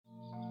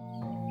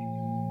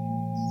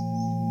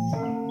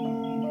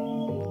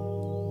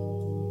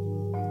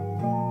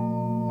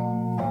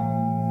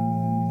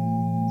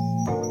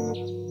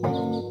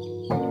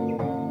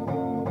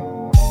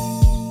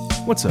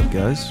What's up,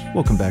 guys?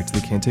 Welcome back to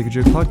the Can't Take a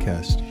Joke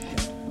podcast.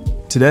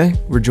 Today,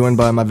 we're joined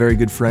by my very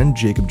good friend,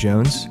 Jacob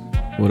Jones.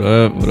 What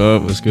up? What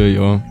up? What's good,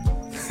 y'all?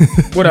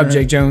 What up,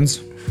 Jake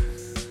Jones?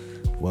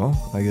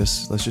 Well, I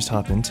guess let's just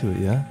hop into it,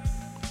 yeah?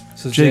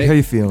 So Jake, how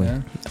you feeling?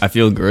 Yeah. I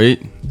feel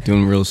great.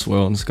 Doing real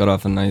swell. Just got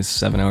off a nice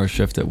 7-hour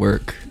shift at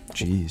work.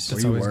 Jeez,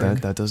 That's always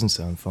that doesn't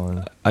sound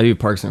fun. I do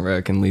Parks and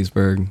Rec in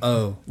Leesburg.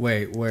 Oh,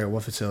 wait, where?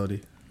 What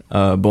facility?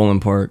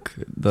 Bowling Park,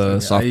 the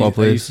softball I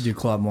place. used to do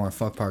club more.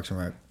 Fuck Parks and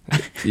Rec.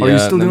 Are you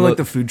still doing no, like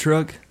the food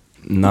truck?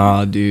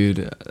 Nah,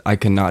 dude. I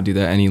cannot do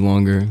that any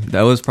longer.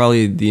 That was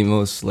probably the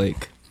most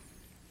like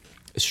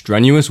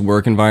strenuous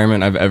work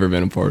environment I've ever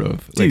been a part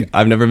of. Dude. Like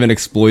I've never been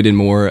exploited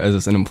more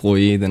as an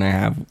employee than I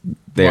have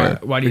there.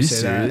 Why do Are you you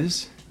say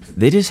serious?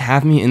 They just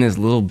have me in this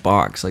little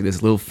box, like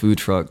this little food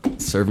truck,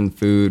 serving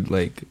food,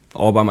 like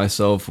all by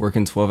myself,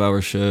 working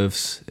 12-hour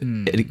shifts.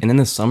 And in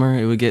the summer,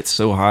 it would get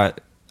so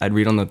hot. I'd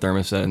read on the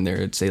thermostat and there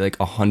it'd say like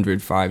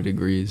 105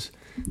 degrees.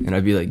 And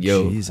I'd be like,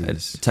 yo,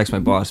 Jesus. I'd text my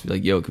boss, be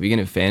like, yo, could we get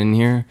a fan in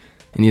here?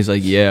 And he's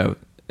like, yeah.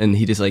 And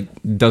he just like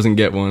doesn't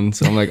get one.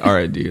 So I'm like, all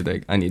right, dude,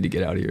 like I need to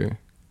get out of here.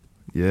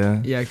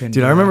 Yeah. Yeah, I couldn't.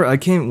 Dude, I remember I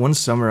came one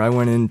summer, I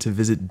went in to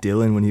visit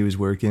Dylan when he was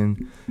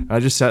working. I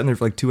just sat in there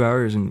for like 2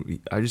 hours and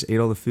I just ate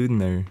all the food in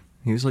there.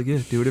 He was like, yeah,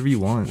 do whatever you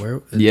want.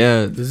 Where?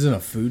 Yeah. This isn't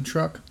a food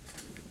truck.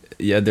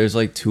 Yeah, there's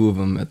like 2 of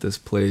them at this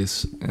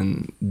place.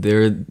 And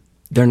they're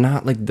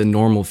not like the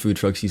normal food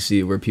trucks you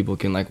see where people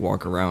can like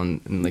walk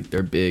around and like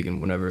they're big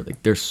and whatever.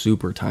 Like they're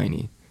super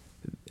tiny.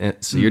 And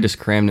so you're just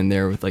crammed in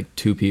there with like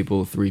 2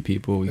 people, 3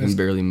 people. You can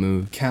barely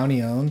move.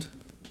 County owned.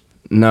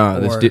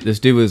 No, Or- this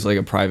dude was like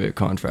a private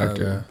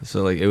contractor. Okay.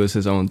 So like it was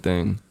his own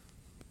thing.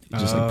 He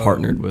just like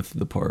partnered with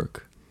the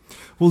park.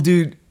 Well,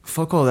 dude,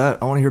 fuck all that.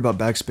 I want to hear about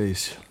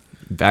Backspace.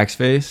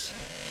 Backspace.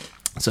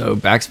 So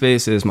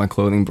Backspace is my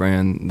clothing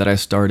brand that I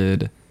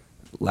started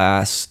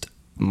last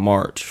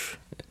March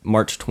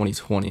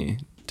 2020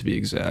 to be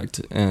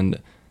exact.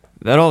 And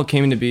that all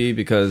came to be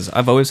because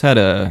I've always had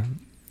a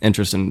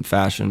interest in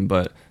fashion,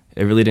 but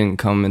it really didn't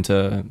come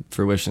into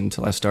fruition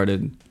until I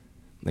started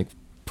like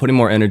putting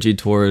more energy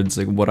towards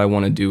like what I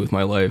want to do with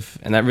my life.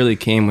 And that really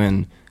came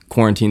when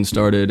quarantine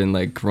started and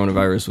like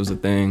coronavirus was a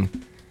thing.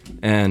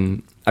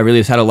 And I really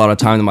just had a lot of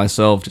time to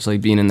myself, just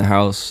like being in the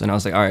house. And I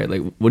was like, all right,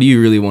 like, what do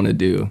you really want to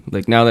do?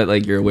 Like now that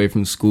like you're away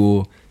from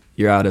school,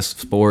 you're out of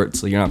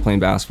sports, like you're not playing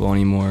basketball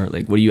anymore.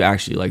 Like, what do you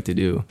actually like to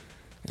do?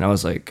 And I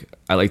was like,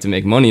 I like to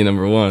make money,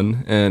 number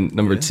 1. And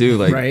number 2,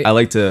 like Right. I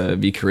like to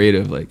be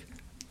creative. Like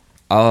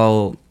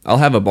I'll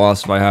have a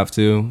boss if I have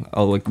to.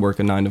 I'll like work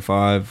a 9 to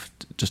 5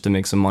 just to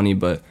make some money,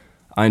 but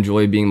I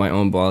enjoy being my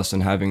own boss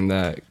and having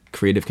that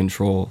creative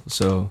control.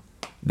 So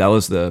that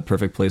was the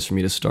perfect place for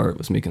me to start,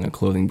 was making a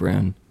clothing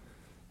brand.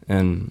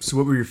 And So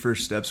what were your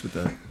first steps with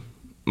that?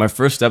 my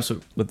first steps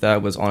with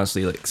that was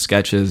honestly like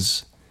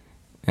sketches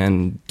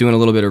and doing a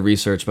little bit of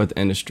research about the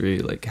industry,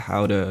 like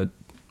how to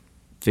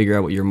figure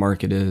out what your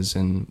market is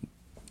and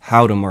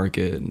how to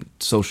market, and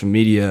social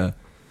media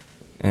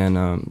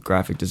and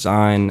graphic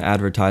design,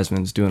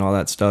 advertisements, doing all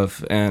that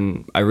stuff.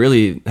 And I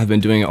really have been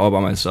doing it all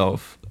by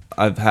myself.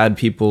 I've had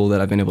people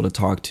that I've been able to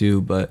talk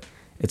to, but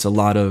it's a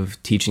lot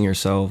of teaching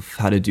yourself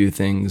how to do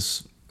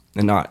things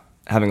and not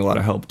having a lot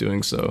of help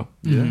doing so.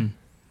 Yeah.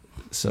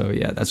 So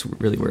yeah, that's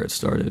really where it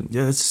started.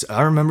 Yeah,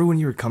 I remember when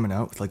you were coming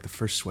out with like the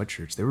first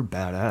sweatshirts. They were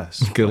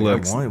badass. Good like,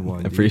 looks. I wanted one.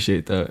 I dude,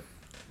 appreciate that.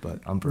 but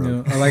I'm You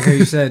broke. know, I like how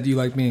you said you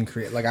like being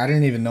creative. Like I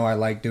didn't even know I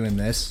liked doing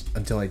this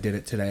until I did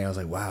it today. I was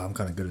like, wow, I'm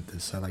kind of good at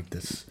this. I like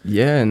this.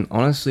 Yeah, and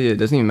honestly, it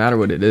doesn't even matter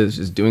what it is.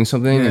 Just doing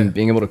something Yeah. and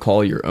being able to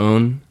call your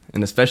own,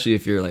 and especially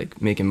if you're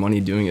like making money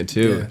doing it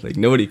too. Yeah. Like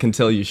nobody can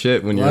tell you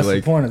shit when Well, you're that's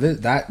like the point of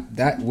it.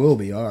 That will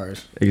be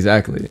ours,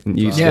 exactly, and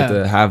you just Yeah. get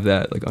to have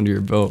that like under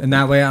your belt. and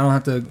that way I don't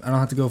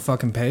have to go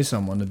fucking pay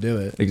someone to do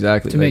it.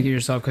 Exactly. to make it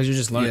yourself, because you're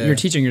just learning. Yeah. You're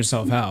teaching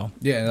yourself how.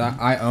 Yeah,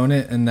 and I own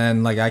it, and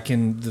then like I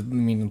can.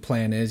 The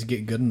plan is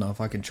get good enough.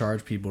 I can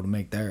charge people to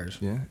make theirs.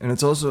 Yeah, and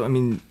it's also, I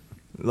mean,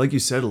 like you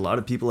said, a lot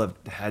of people have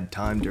had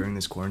time during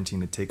this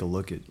quarantine to take a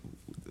look at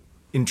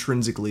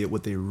intrinsically at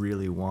what they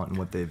really want and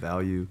what they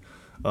value,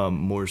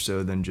 more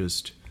so than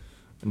just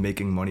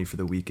making money for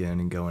the weekend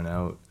and going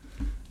out.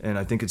 And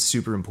I think it's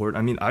super important.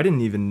 I mean, I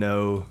didn't even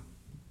know.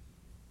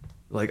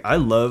 Like, I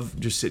love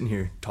just sitting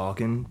here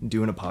talking,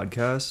 doing a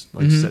podcast,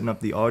 like setting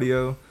up the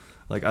audio.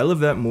 Like, I love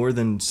that more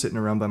than sitting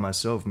around by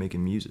myself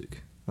making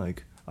music.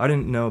 Like, I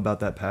didn't know about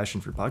that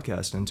passion for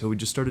podcasting until we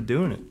just started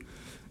doing it.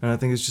 And I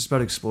think it's just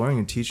about exploring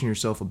and teaching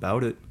yourself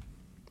about it.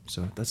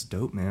 So that's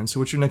dope, man. So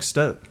what's your next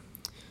step?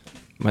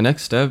 My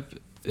next step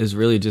is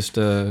really just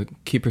to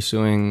keep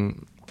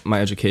pursuing my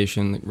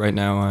education. Like, right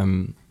now,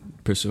 I'm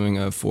pursuing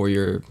a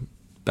 4-year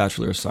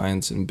Bachelor of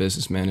Science in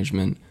Business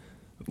Management,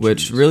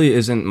 which really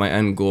isn't my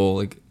end goal.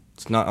 Like,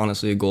 it's not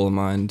honestly a goal of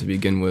mine to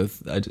begin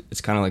with. It's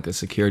kind of like a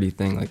security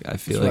thing. Like, I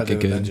feel like it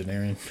could.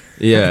 Engineering.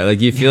 Yeah,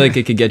 like you feel like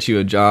it could get you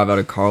a job out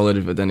of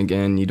college, but then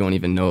again, you don't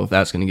even know if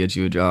that's going to get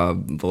you a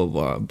job, blah,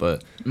 blah, blah.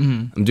 But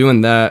I'm doing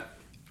that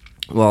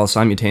while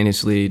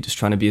simultaneously just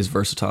trying to be as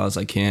versatile as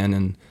I can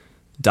and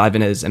dive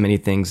into as many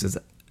things as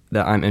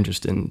that I'm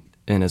interested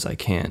in as I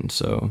can.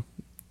 So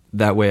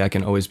that way I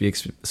can always be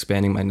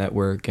expanding my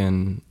network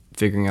and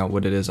figuring out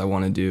what it is I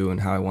want to do and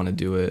how I want to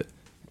do it,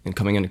 and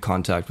coming into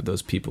contact with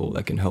those people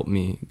that can help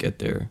me get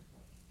there.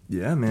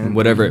 Yeah, man.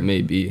 Whatever it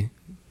may be.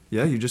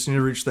 Yeah, you just need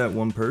to reach that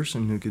one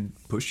person who could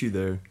push you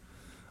there.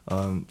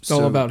 It's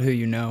all about who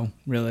you know,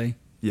 really.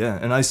 Yeah,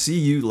 and I see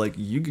you like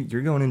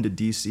you're going into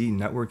DC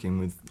networking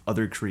with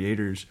other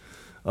creators.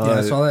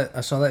 Yeah,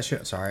 I saw that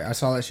shit. Sorry, I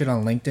saw that shit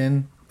on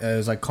LinkedIn. It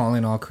was like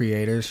calling all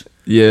creators.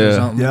 Yeah, or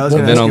something. Yeah, I was I've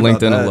gonna been ask on you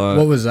about LinkedIn that. a lot.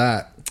 What was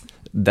that?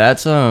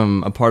 That's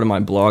a part of my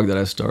blog that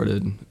I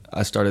started.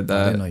 I started I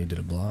that. didn't know you did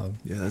a blog.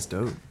 Yeah, that's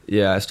dope.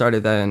 Yeah, I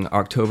started that in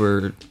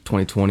October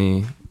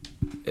 2020.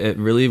 It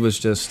really was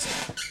just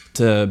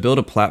to build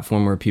a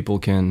platform where people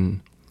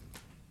can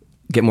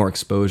get more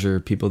exposure,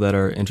 people that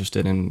are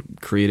interested in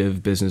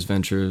creative business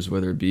ventures,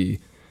 whether it be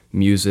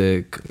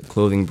music,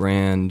 clothing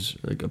brand,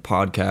 like a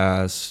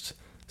podcast,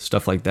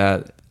 stuff like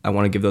that. I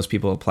want to give those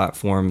people a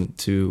platform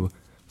to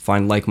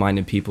find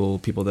like-minded people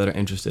that are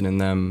interested in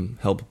them,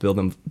 help build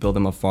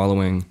them a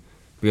following,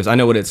 because I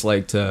know what it's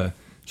like to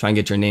try and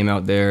get your name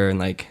out there, and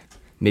like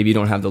maybe you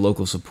don't have the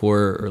local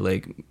support, or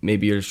like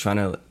maybe you're just trying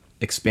to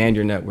expand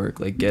your network,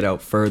 like get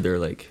out further,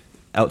 like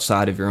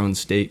outside of your own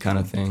state kind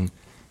of thing.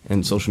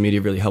 And social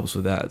media really helps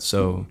with that.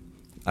 So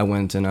I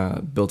went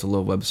and built a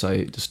little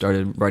website, just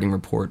started writing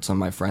reports on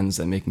my friends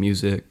that make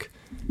music,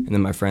 and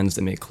then my friends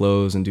that make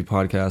clothes and do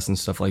podcasts and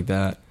stuff like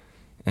that.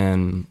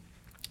 And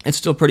it's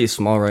still pretty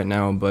small right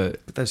now, but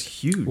That's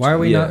huge. Why are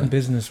we Yeah. not in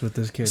business with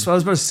this kid? So I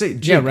was about to say,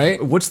 Jake, Yeah,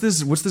 right? What's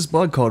this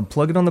blog called?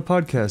 Plug it on the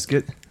podcast.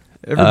 Get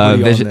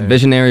everybody on there.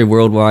 Visionary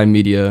Worldwide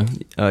Media.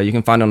 You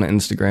can find it on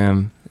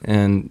Instagram.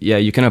 And yeah,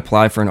 you can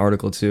apply for an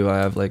article too. I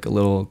have like a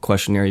little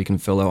questionnaire you can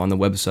fill out on the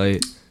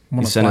website. I'm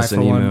gonna You send apply us an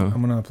for one. email.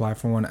 I'm gonna apply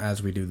for one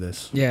as we do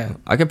this. Yeah.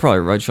 I could probably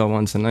write y'all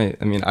one tonight.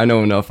 I mean, I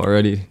know enough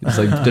already. It's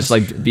like just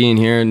like being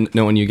here and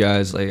knowing you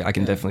guys, like I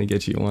can definitely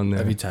get you one there.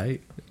 That'd be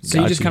tight. So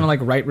you Got just you. kind of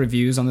like write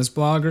reviews on this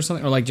blog or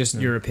something, or like just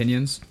your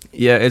opinions?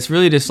 Yeah, it's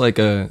really just like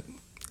a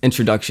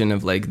introduction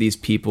of like these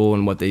people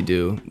and what they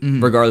do.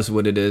 Regardless of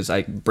what it is,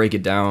 I break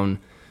it down,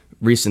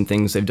 recent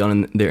things they've done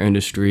in their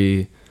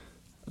industry,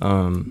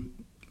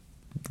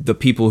 the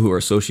people who are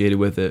associated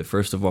with it.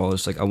 First of all,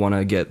 it's like I want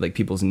to get like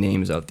people's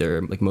names out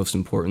there. Like most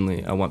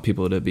importantly, I want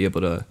people to be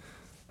able to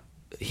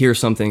hear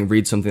something,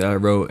 read something that I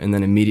wrote, and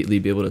then immediately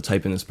be able to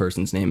type in this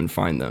person's name and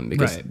find them,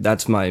 because Right.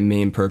 that's my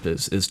main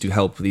purpose, is to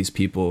help these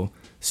people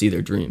see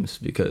their dreams,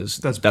 because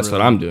That's that's what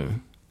brilliant. I'm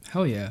doing.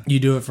 Hell yeah. You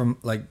do it from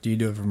like, do you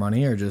do it for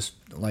money or just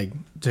like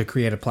to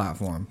create a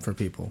platform for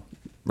people?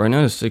 Right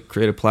now, is to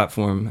create a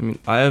platform. I mean,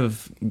 I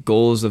have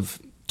goals of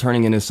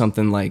turning into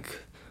something like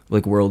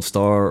World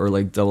Star or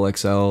like Double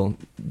XL.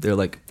 They're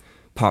like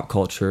pop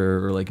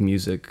culture or like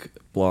music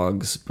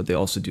blogs, but they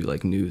also do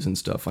like news and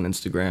stuff on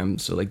Instagram.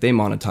 So like they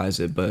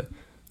monetize it. But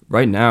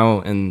right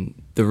now, and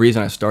the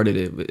reason I started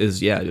it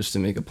is, yeah, just to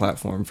make a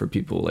platform for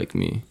people like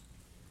me.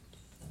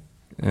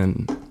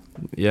 And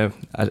yeah,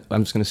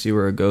 I'm just going to see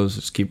where it goes.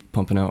 Just keep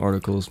pumping out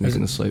articles,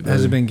 making the site better.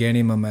 Has it been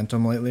gaining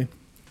momentum lately?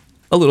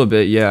 A little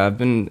bit, yeah. I've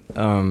been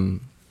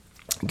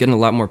getting a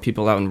lot more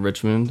people out in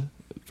Richmond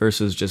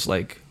versus just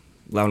like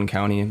Loudoun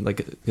County, like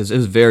because it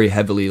was very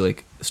heavily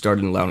like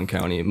started in Loudoun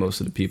County.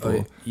 Most of the people.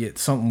 Oh, yeah,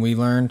 something we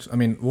learned. I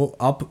mean,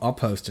 I'll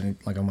post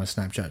it like on my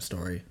Snapchat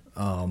story.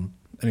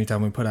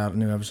 Anytime we put out a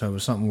new episode,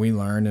 was something we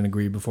learned and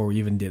agreed before we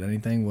even did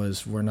anything,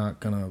 was we're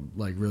not gonna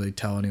like really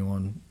tell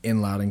anyone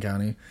in Loudoun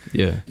County,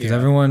 Yeah, because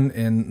everyone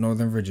in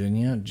Northern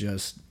Virginia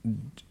just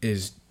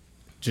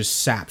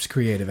saps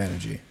creative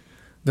energy.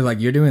 They're like,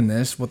 you're doing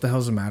this. What the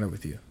hell's the matter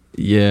with you?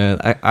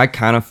 yeah. I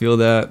kind of feel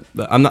that,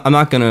 but I'm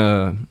not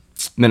gonna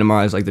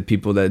minimize like the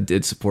people that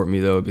did support me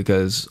though,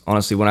 because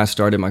honestly, when I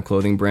started my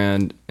clothing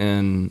brand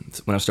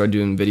and when I started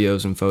doing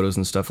videos and photos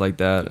and stuff like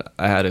that,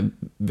 I had a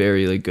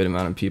very like good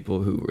amount of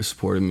people who were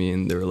supporting me,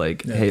 and they were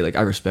like, Yeah. hey, like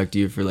I respect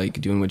you for like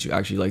doing what you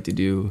actually like to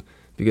do,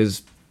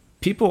 because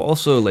people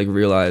also like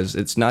realize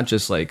it's not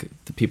just like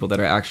the people that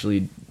are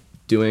actually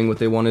doing what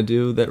they want to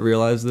do that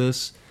realize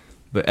this,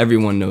 but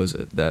everyone knows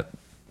it, that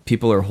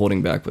people are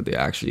holding back what they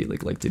actually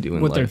like to do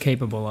in What life. they're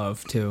capable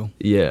of, too.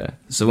 Yeah.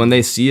 So when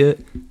they see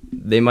it,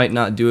 they might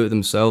not do it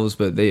themselves,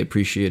 but they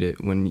appreciate it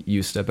when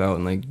you step out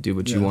and like do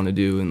what you Yeah. want to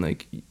do, and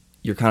like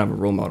you're kind of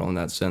a role model in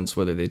that sense,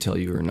 whether they tell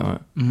you or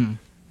not. Mm-hmm.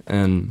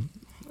 And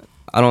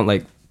I don't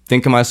like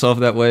think of myself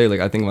that way. Like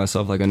I think of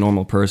myself like a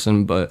normal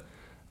person, but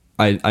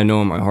I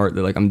know in my heart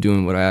that like I'm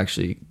doing what I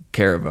actually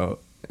care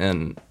about,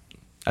 and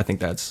I think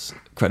that's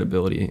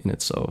credibility in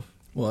itself.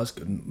 Well, that's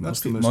good. That's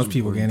the Most most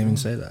people can't important even thing.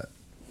 say that.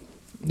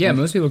 Yeah,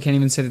 most people can't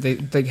even say that they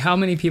like. How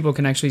many people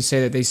can actually say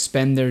that they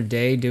spend their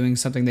day doing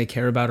something they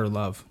care about or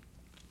love,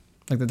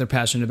 like that they're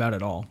passionate about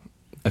at all?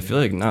 I feel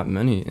like not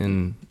many,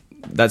 and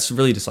that's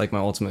really just like my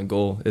ultimate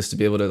goal, is to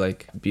be able to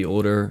like be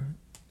older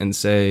and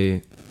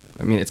say,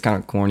 I mean, it's kind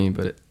of corny,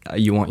 but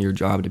you want your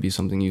job to be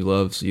something you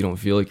love, so you don't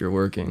feel like you're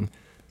working.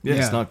 Yeah,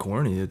 Yeah. it's not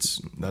corny. That's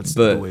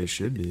But- the way it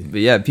should be.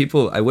 But yeah,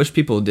 I wish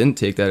people didn't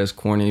take that as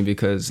corny,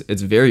 because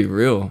it's very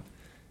real.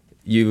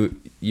 you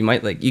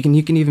might like you can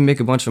even make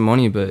a bunch of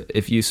money, but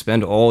if you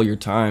spend all your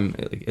time,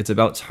 like, it's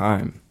about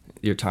time.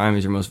 Your time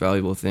is your most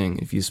valuable thing.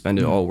 If you spend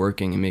it all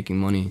working and making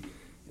money,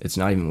 it's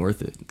not even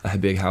worth it. A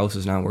big house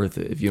is not worth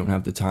it if you don't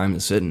have the time to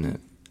sit in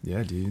it.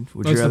 Yeah, dude.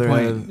 Would What's you the rather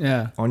point?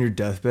 have on your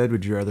deathbed?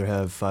 Would you rather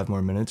have 5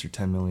 more minutes or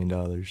 $10 million?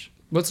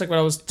 Well, it's like what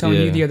I was telling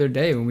you the other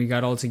day when we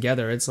got all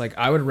together. It's like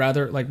I would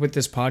rather, like with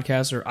this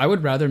podcast, or I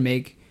would rather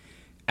make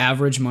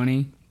average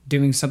money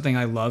doing something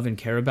I love and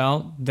care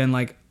about than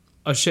like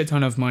a shit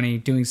ton of money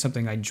doing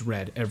something I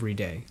dread every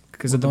day.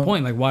 Because at the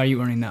point, like, why are you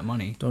earning that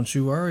money? Don't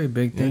you worry,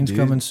 big things dude.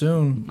 coming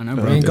soon. I know,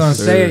 We bro. ain't gonna Yes,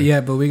 say sir. it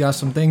yet, but we got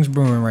some things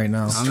brewing right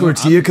now.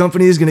 Tortilla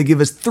Company is going to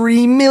give us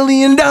 $3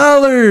 million.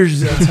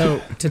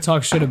 So to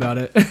talk shit about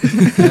it.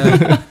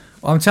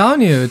 Well, I'm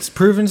telling you, it's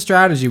proven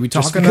strategy. We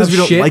talk Just enough because we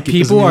don't shit, like it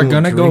people doesn't mean are we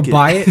gonna won't go drink it.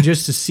 buy it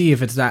just to see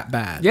if it's that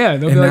bad. Yeah,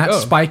 they'll and be like, that "Oh."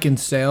 spike in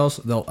sales,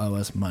 they'll owe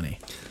us money.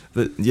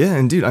 But yeah,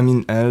 and dude, I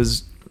mean,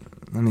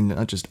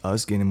 not just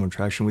us gaining more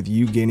traction, with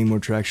you gaining more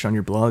traction on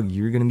your blog,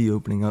 you're going to be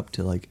opening up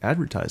to like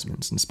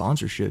advertisements and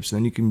sponsorships. And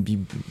then you can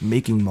be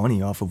making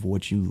money off of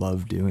what you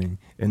love doing.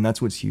 And that's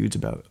what's huge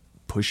about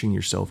pushing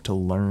yourself to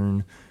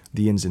learn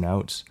the ins and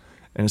outs.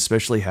 And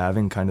especially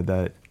having kind of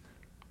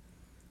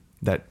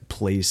that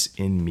place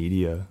in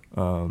media.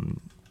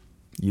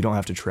 You don't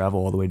have to travel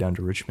all the way down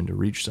to Richmond to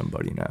reach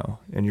somebody now.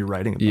 And you're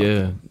writing about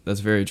them. That's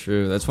very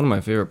true. That's one of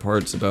my favorite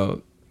parts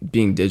about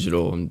being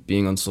digital and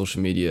being on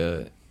social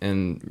media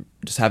and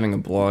just having a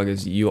blog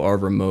is you are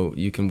remote.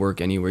 You can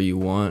work anywhere you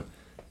want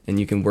and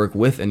you can work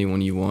with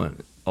anyone you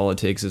want. All it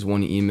takes is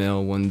one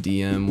email, one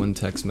DM, one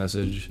text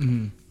message.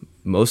 Mm-hmm.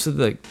 Most of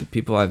the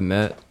people I've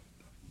met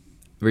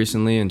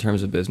recently in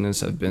terms of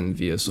business have been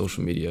via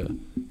social media,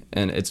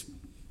 and it's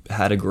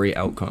had a great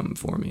outcome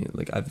for me.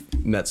 Like I've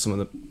met some of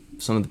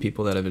the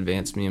people that have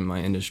advanced me in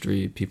my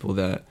industry, people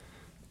that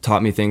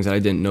taught me things that I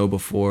didn't know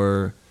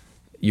before.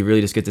 You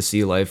really just get to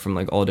see life from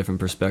like all different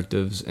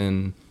perspectives,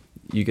 and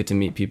you get to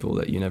meet people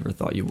that you never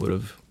thought you would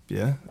have.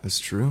 Yeah, that's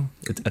true.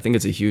 I think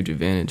it's a huge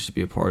advantage to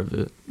be a part of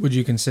it. Would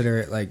you consider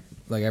it like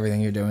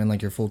everything you're doing,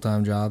 like your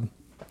full-time job?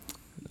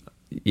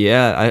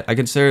 Yeah, I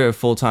consider it a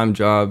full-time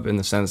job in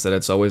the sense that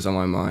it's always on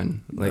my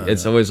mind. Like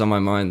it's always on my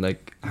mind,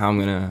 like how I'm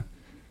gonna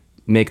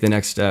make the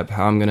next step,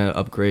 how I'm gonna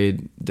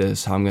upgrade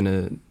this, how I'm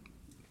gonna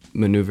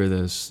maneuver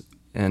this,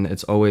 and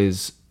it's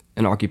always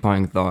an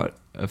occupying thought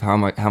of how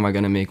am I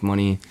gonna make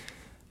money,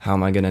 how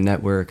am I gonna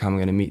network, how am I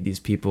gonna meet these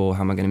people,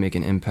 how am I gonna make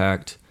an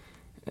impact,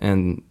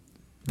 and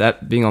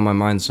that being on my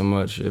mind so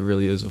much, it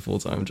really is a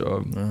full-time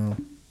job. Oh,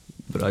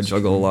 But I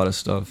juggle a lot of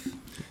stuff.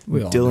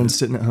 we all do. Dylan's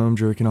sitting at home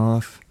jerking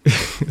off.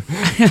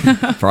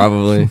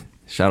 Probably.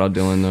 Shout out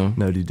Dylan though.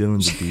 No, dude,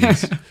 Dylan's a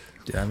beast.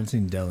 Dude, I haven't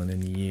seen Dylan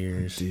in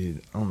years.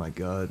 Dude, oh my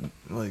god.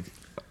 Like,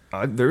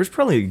 there was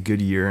probably a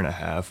good year and a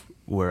half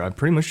where I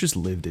pretty much just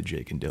lived at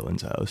Jake and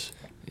Dylan's house.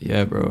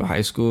 Yeah, bro.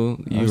 High school,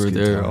 you That was were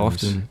good there times.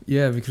 often.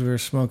 Yeah, because we were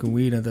smoking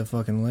weed at the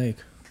fucking lake.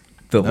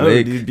 The No,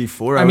 lake. dude,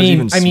 before I was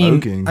even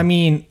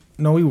smoking.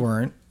 No, we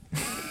weren't.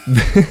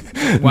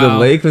 The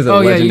lake was a you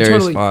legendary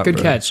totally, spot. Good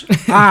bro. catch.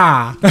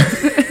 Ah,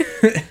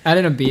 Add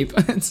in a beep.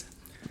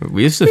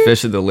 We used to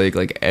fish at the lake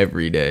like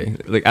every day.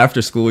 Like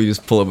after school, you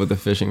just pull up with the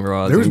fishing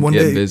rods There was and one get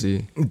day,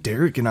 busy.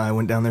 Derek and I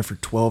went down there for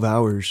 12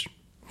 hours.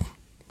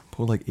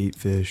 Pulled like 8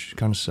 fish.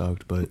 Kind of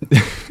sucked, but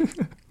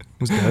it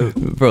was dope.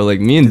 Bro, like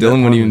me and Dude, that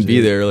Dylan wouldn't pond even was be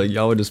good. there. Like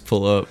y'all would just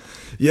pull up.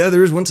 Yeah,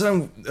 there was one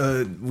time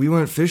we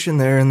went fishing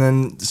there, and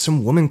then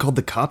some woman called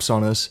the cops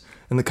on us.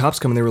 And the cops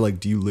come and they were like,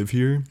 "Do you live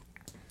here?"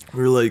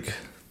 We were like,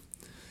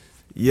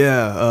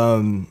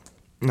 "Yeah."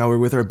 No, we're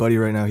with our buddy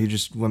right now. He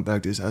just went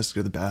back to his house to go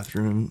to the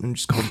bathroom and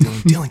just called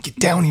Dylan. Dylan, get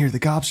down here. The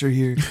cops are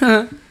here.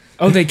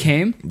 Oh, they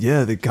came?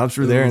 Yeah, the cops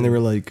were there and they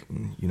were like,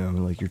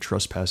 like, you're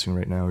trespassing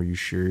right now. Are you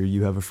sure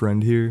you have a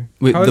friend here?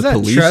 Wait, how the is that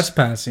police?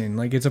 trespassing?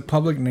 Like it's a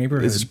public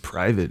neighborhood. It's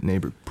private.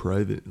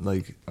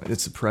 Like,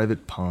 it's a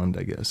private pond,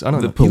 I guess. I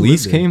don't The know. He lived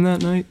police there. came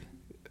that night?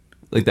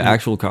 Like the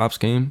actual cops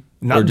came?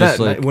 Not or just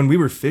that like night. When we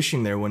were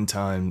fishing there one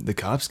time, the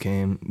cops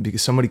came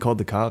because somebody called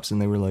the cops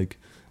and they were like,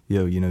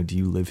 "Yo, do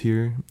you live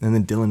here?" And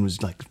then Dylan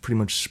was like pretty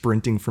much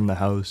sprinting from the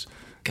house.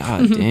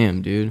 God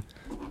damn, dude.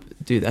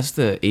 Dude, that's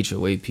the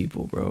HOA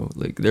people, bro.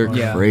 Like they're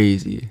Yeah.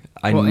 crazy.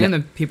 And the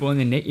people in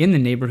the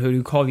neighborhood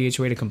who call the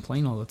HOA to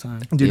complain all the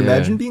time. Dude, Yeah.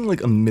 imagine being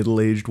like a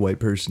middle-aged white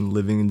person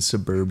living in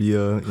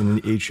suburbia in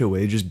an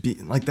HOA, just be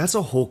like, that's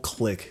a whole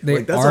clique. They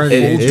Like, that's a are whole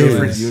the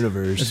different HOAs.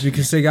 universe. It's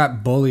because they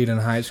got bullied in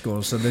high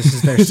school, so this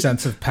is their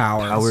sense of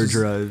power. Power This is-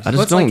 drives. I just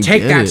Let's don't like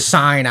take get that it.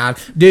 sign out,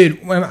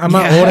 dude. When at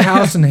my Yeah. old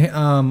house and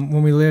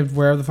when we lived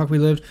wherever the fuck we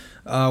lived,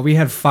 we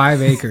had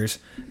 5 acres,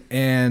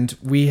 and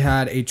we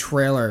had a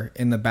trailer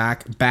in the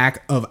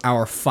back of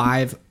our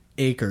 5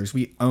 acres.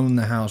 We own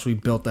the house. We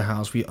built the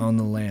house. We own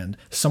the land.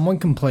 Someone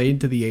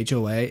complained to the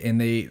HOA, and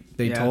they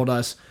Yeah. told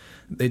us.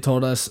 They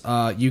told us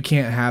you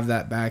can't have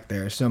that back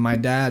there. So my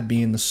dad,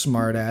 being the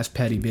smart ass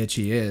petty bitch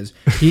he is,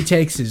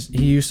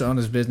 he used to own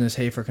his business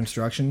Hafer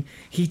Construction.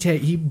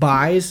 He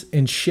buys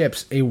and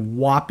ships a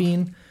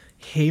whopping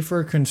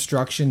Hafer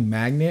Construction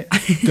magnet,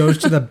 goes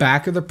to the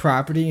back of the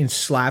property and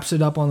slaps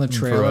it up on the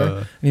trailer. Bruh.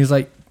 And he's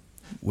like,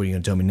 what are you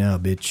gonna tell me now,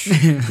 bitch?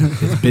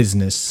 It's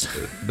business.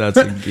 That's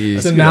a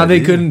geek. So now they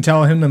couldn't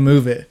tell him to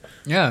move it.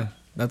 Yeah,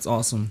 that's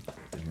awesome.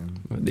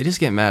 They just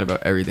get mad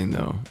about everything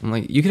though. I'm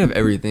like, you can have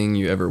everything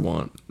you ever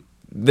want.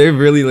 They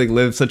really like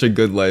live such a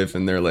good life,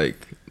 and they're like,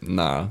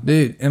 nah.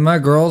 Dude, in my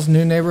girl's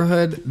new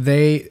neighborhood,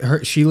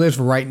 she lives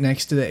right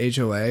next to the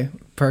HOA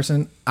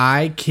person.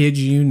 I kid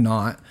you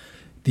not.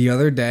 The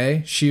other day,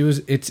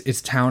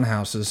 it's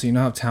townhouses. So you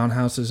know how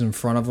townhouses in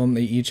front of them,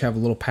 they each have a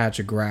little patch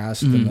of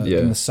grass, then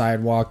the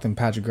sidewalk, then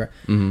patch of grass.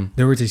 Mm-hmm.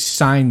 There was a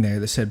sign there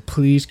that said,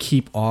 "Please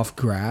keep off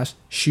grass."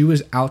 She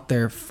was out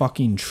there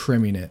fucking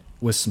trimming it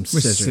with some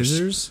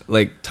scissors.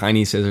 Like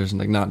tiny scissors,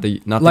 like not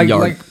the yard.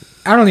 Like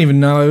I don't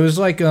even know. It was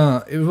like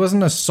it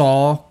wasn't a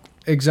saw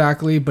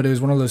exactly, but it was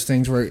one of those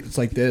things where it's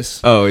like this.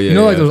 Oh yeah, you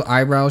know, like those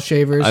eyebrow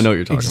shavers. I know what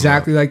you're talking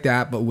exactly like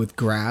that, but with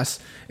grass.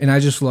 And I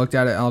just looked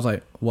at it. And I was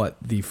like, "What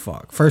the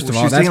fuck?" First of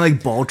all, she's that's taking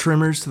like ball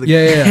trimmers to the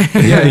yeah,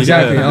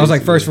 exactly. Yeah, I was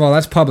like, first of all,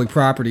 that's public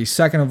property.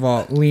 Second of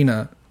all,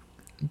 Lena,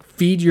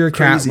 feed your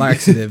cat Crazy.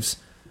 laxatives.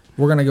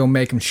 We're gonna go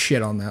make them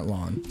shit on that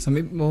lawn. Some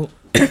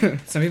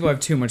people have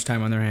too much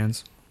time on their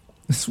hands.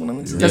 That's what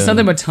I'm saying. That's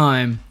nothing but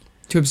time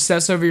to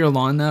obsess over your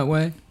lawn that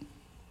way.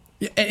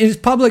 Yeah, it's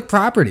public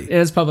property. It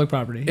is public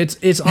property.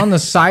 It's on the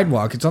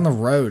sidewalk. It's on the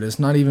road. It's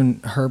not even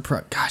her.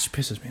 Gosh, it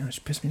pisses me off.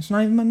 It pisses me. It's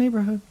not even my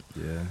neighborhood.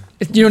 Yeah.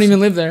 You don't even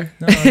live there.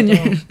 No, I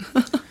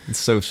don't. It's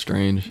so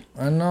strange.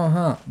 I know,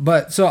 huh?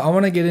 But so I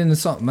want to get into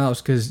something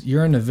else because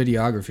you're into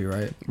videography,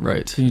 right?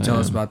 Right. Can you tell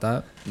I us am. about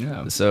that?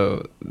 Yeah.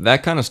 So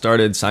that kind of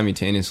started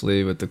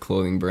simultaneously with the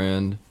clothing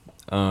brand.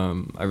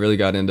 I really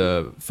got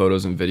into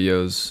photos and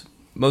videos,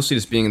 mostly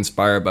just being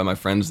inspired by my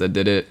friends that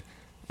did it.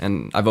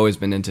 And I've always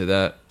been into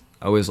that.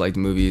 I always liked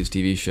movies,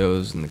 TV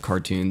shows, and the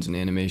cartoons and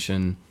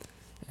animation.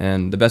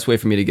 And the best way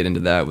for me to get into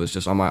that was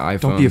just on my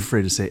iPhone. Don't be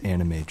afraid to say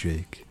anime,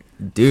 Jake.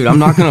 Dude, I'm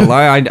not going to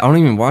lie. I don't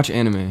even watch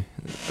anime.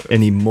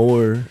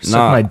 Anymore. Suck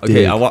Nah, my dick.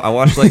 okay, I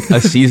watched like a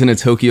season of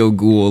Tokyo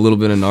Ghoul, a little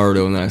bit of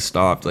Naruto, and then I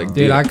stopped. Like,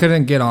 Dude, I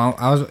couldn't get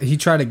on. He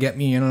tried to get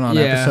me in on an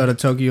Yeah. episode of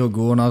Tokyo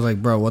Ghoul, and I was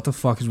like, bro, what the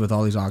fuck is with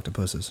all these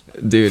octopuses?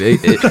 dude,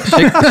 shit,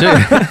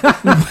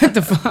 What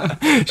the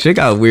fuck? shit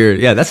got weird.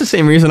 Yeah, that's the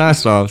same reason I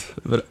stopped.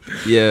 But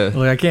yeah,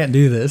 Like, I can't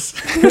do this.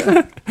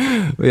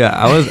 but yeah,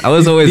 I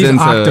was always These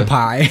into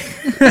octopi.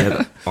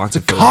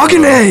 octopus.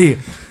 Kagane!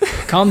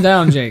 Calm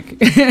down, Jake.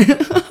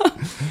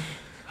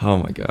 Oh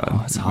my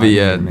god. it's hot But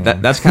yeah, in here,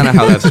 man. that's kind of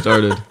how that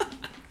started.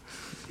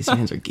 These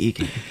fans are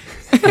geeking.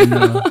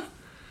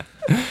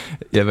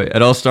 Yeah, but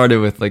it all started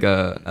with like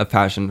a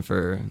passion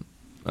for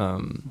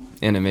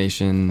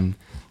animation,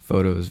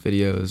 photos,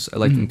 videos. I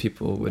like when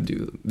people would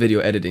do video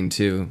editing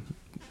too.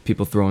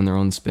 People throwing their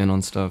own spin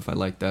on stuff. I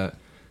like that.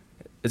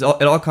 It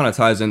all kind of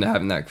ties into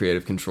having that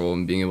creative control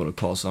and being able to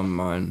call something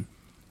mine.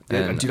 Yeah,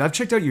 And dude, I've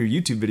checked out your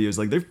YouTube videos.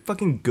 Like, they're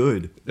fucking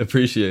good.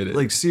 appreciate it.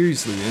 Like,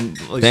 seriously. And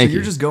like, Thank so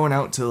you're you. just going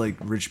out to like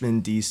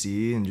Richmond,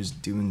 DC, and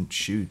just doing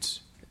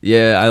shoots.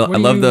 Yeah, I What do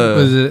love you-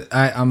 Was the it?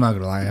 I'm not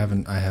gonna lie. I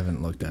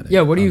haven't looked at it.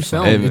 Yeah, what do you I'm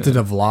sorry. film? Is it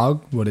a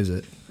vlog? What is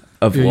it?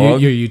 a Your,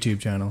 vlog. your YouTube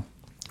channel.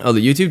 Oh,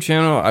 the YouTube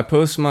channel. I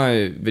post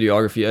my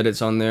videography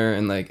edits on there,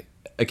 and like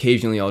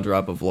occasionally I'll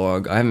drop a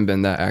vlog. I haven't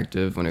been that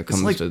active when it It's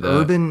comes like to that.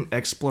 urban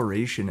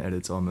exploration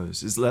edits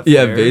almost. Is that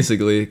Yeah, fair?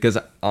 basically. Because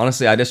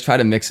honestly, I just try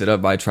to mix it up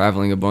by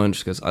traveling a bunch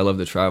because I love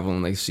to travel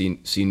and like see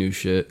new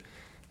shit.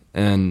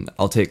 And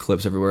I'll take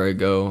clips everywhere I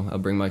go. I'll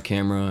bring my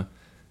camera,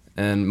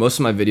 and most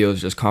of my videos are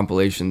just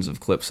compilations of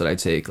clips that I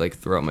take like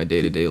throughout my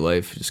day-to-day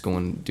life, just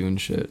going doing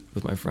shit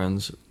with my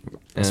friends.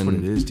 That's and what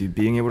it is, dude.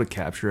 Being able to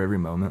capture every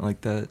moment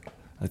like that.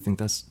 I think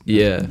that's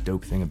Yeah. the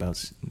dope thing about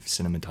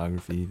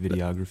cinematography,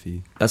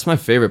 videography. That's my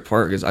favorite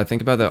part because I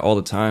think about that all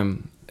the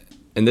time.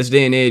 In this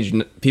day and age,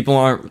 people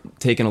aren't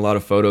taking a lot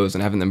of photos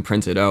and having them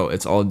printed out.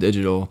 It's all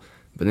digital.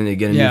 But then they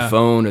get a Yeah. new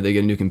phone or they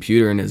get a new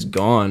computer and it's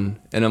gone.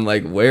 And I'm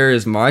like, where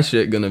is my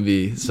shit going to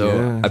be? So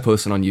Yeah. I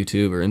post it on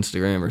YouTube or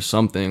Instagram or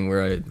something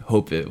where I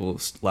hope it will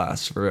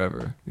last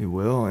forever. It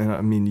will, and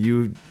I mean,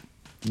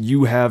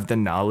 you have the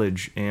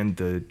knowledge and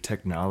the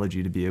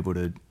technology to be able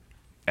to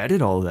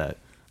edit all that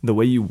the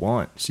way you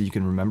want, so you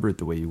can remember it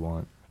the way you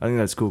want. I think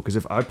that's cool because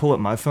if I pull up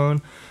my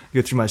phone,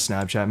 go through my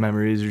Snapchat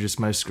memories or just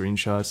my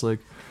screenshots, like,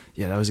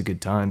 yeah, that was a good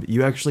time. But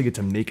you actually get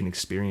to make an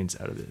experience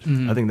out of it.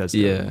 I think that's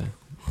dope. Yeah.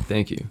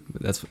 Thank you.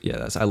 That's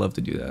I love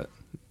to do that.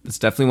 It's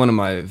definitely one of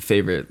my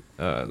favorite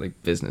like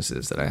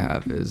businesses that I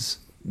have is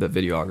the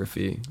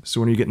videography. So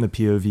when are you getting the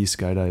POV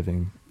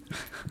skydiving?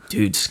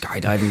 Dude,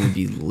 skydiving would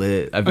be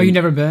lit. Oh, you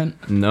never been?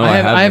 No, I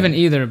haven't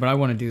either, but I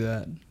want to do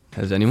that.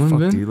 Has anyone Fuck,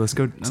 been? dude, let's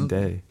go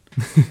today.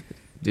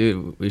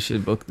 Dude, we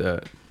should book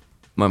that.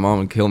 My mom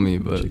would kill me,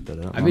 but Check that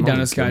out. I'd be My down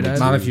mom to would kill me skydive.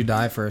 Not too. if you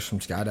die first from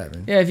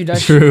skydiving. Yeah, if you die.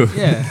 True.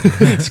 Yeah.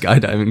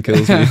 skydiving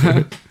kills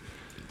me.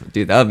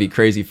 Dude, that would be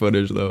crazy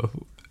footage though.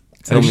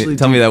 Tell Actually,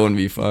 me that wouldn't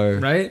be fire.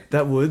 Right?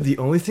 That would. The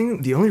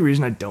only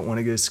reason I don't want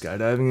to go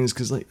skydiving is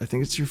because like I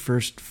think it's your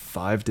first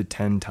 5 to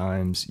 10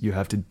 times you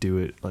have to do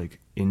it like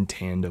in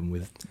tandem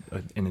with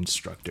an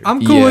instructor.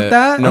 I'm cool Yeah. with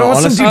that. No, I don't want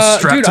some honestly- dude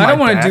strapped dude, to I my don't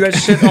want to do back. that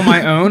shit on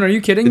my own. Are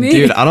you kidding me?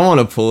 Dude, I don't want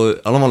to pull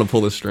it. I don't want to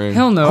pull the string.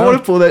 Hell no. I want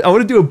to pull that. I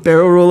want to do a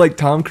barrel roll like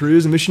Tom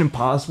Cruise in Mission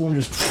Impossible and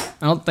just.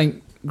 I don't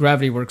think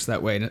gravity works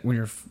that way when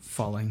you're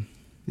falling.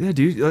 Yeah,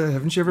 dude.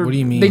 Haven't you ever? What do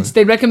you mean?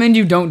 They recommend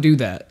you don't do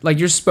that. Like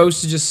you're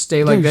supposed to just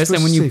stay like you're this, and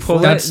supposed when to you stay pull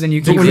flat. it, then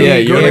you But keep. when Yeah,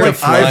 you you're go to, like a I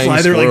fly, they're flying like,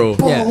 squirrel.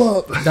 pull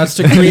up. That's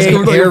to create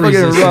Like a air fucking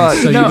resistance, rock.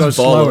 so No. you go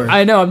Follow. slower.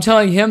 I know. I'm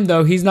telling him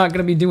though, he's not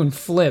gonna be doing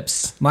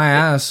flips My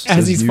ass.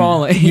 as he's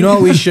falling. You know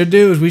what we should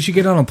do is we should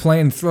get on a plane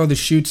and throw the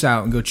chutes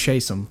out and go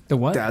chase them. the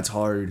what? That's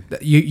hard.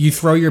 You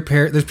throw your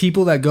There's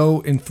people that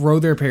go and throw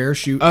their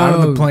parachute out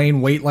of Oh. the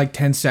plane, wait like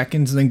 10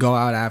 seconds, and then go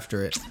out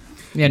after it.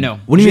 Yeah, no.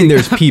 What do you mean?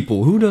 There's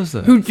people. Who does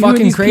that? Who are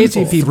Fucking these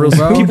crazy people,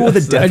 bro. People with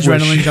a death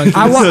Adrenaline wish. junkies.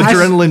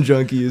 Adrenaline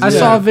junkies. I yeah.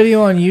 saw a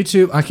video on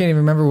YouTube. I can't even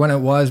remember when it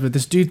was, but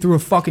this dude threw a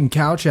fucking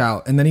couch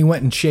out, and then he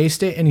went and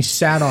chased it, and he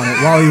sat on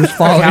it while he was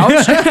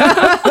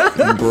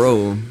falling.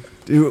 Bro.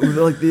 Dude, with,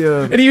 like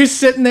the. And he was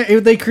sitting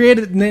there. They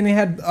created, and then they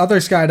had other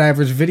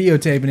skydivers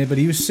videotaping it, but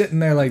he was sitting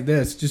there like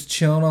this, just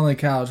chilling on the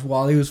couch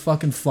while he was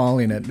fucking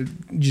falling at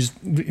just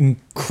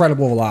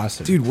incredible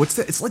velocity. Dude, what's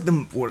that? It's like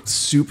the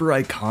super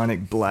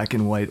iconic black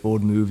and white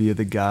old movie of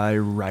the guy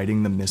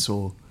riding the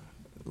missile.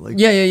 Like,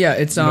 Yeah.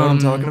 It's you know what I'm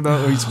talking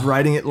about? Or he's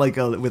riding it like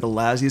with a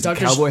lassie, has a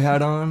Dr. cowboy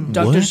hat on.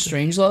 Doctor What?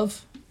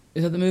 Strangelove.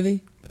 Is that the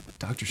movie?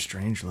 Doctor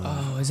Strangelove.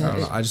 Oh, is I that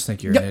don't know. it? I just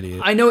think you're an idiot.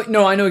 I know.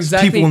 No, I know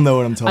exactly. People know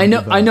what I'm talking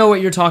about. I know what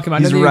you're talking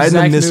about. I He's know the riding a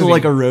exact missile movie.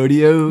 like a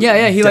rodeo.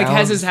 Yeah. He like down.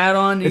 has his hat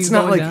on. And It's he's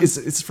not going like down.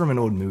 it's from an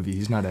old movie.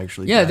 He's not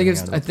actually. Yeah, I think diving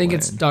it's. out I of a think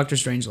it's plane. Doctor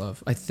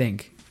Strangelove. I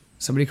think.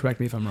 Somebody correct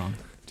me if I'm wrong.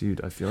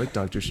 Dude, I feel like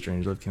Doctor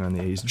Strangelove came out in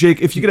the 80s.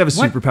 Jake, if you could have a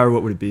What? superpower,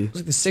 what would it be? It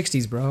was like the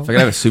 '60s, bro. If I could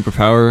have a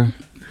superpower,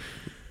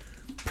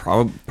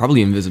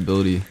 probably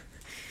invisibility.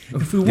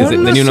 If we Because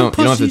wanted then you some don't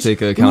have to pussies, take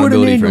we would've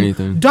accountability named for them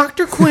anything.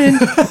 Dr. Quinn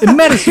and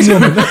Medicine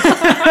Woman.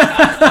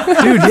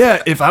 Dude,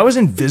 yeah, if I was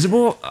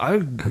invisible, I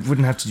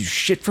wouldn't have to do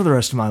shit for the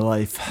rest of my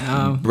life.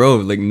 No. Bro,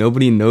 like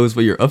nobody knows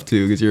what you're up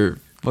to because you're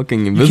fucking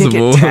You can't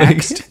invisible. get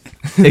taxed.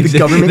 the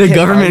government the can't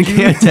government find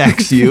you. can't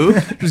tax you.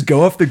 Just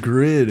go off the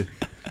grid.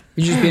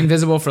 You just be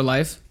invisible for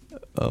life.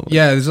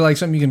 Yeah, is it like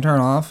something you can turn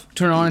off?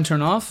 Turn on and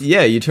turn off.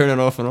 Yeah, you turn it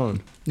off and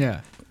on.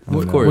 Yeah.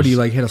 Of course. What do you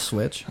like? Hit a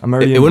switch? I'm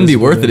It wouldn't be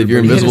worth it if you're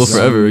everybody. invisible Hit a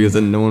forever because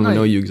then no one would Right.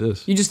 know you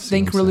exist. You just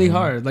think really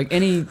hard. Like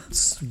any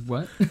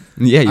what?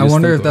 Yeah, you I just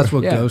wonder think if that's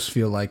hard. what Yeah. ghosts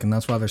feel like, and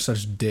that's why they're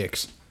such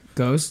dicks.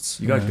 Ghosts?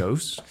 You got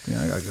ghosts?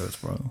 Yeah, I got ghosts,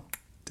 bro.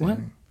 What?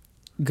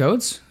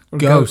 Goats? Or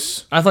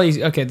Ghosts. I thought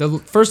you. Okay, the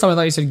first time I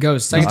thought you said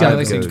ghosts. Second I time I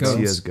have thought you said ghosts.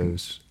 He ghosts. has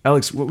ghosts.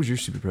 Alex, what would your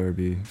superpower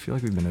be? I feel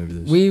like we've been over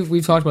this.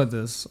 We've talked about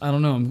this. I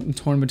don't know. I'm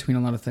torn between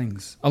a lot of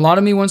things. A lot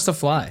of me wants to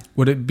fly.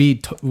 Would it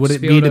be? Would Just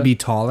it be be able to to- be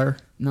taller?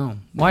 No.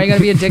 Why you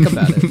gotta be a dick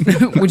about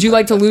it? Would you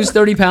like to lose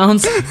 30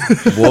 pounds?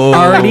 Whoa.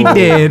 Already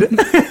did.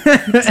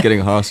 It's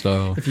getting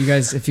hostile. If you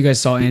guys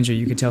saw Andrew,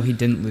 you could tell he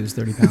didn't lose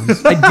 30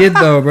 pounds. I did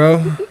though,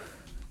 bro.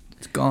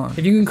 It's gone.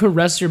 If you can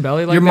caress your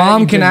belly like Your that,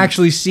 mom you can can-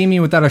 actually see me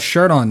without a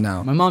shirt on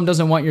now. My mom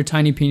doesn't want your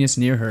tiny penis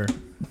near her.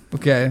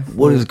 Okay.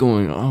 What is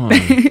going on?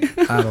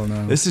 I don't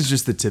know. This is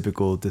just the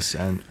typical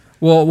descent.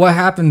 Well, what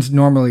happens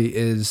normally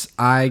is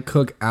I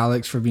cook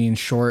Alex for being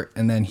short,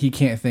 and then he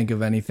can't think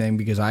of anything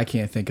because I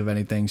can't think of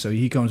anything. So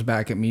he comes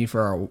back at me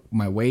for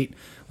my weight,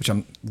 which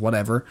I'm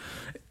whatever.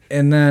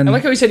 And then I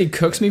like how he said he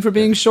cooks me for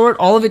being short.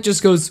 All of it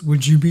just goes,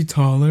 "Would you be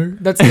taller?"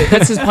 That's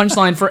his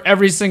punchline for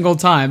every single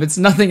time. It's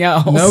nothing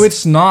else. no,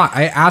 it's not.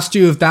 I asked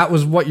you if that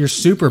was what your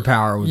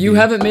superpower would be. You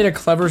haven't made a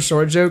clever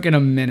short joke in a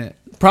minute.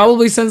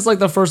 Probably since like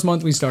the first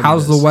month we started.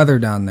 How's this. the weather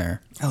down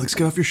there? Alex,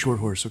 get off your short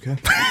horse, okay?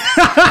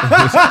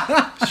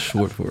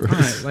 Short for All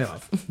right, lay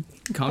off.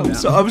 Calm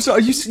down. I'm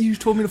sorry. You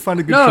told me to find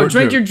a good No, short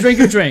drink joke. your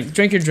drink.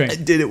 Drink your I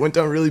drink. did. It went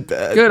down really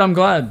bad. Good, I'm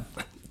glad.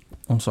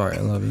 I'm sorry.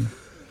 I love you.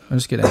 I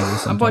just get angry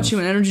sometimes. I bought you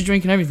an energy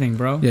drink and everything,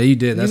 bro. Yeah, you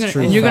did. That's you're gonna,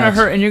 true. And you're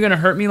Facts. gonna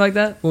hurt me like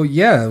that? Well,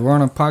 yeah, we're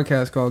on a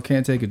podcast called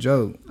Can't Take a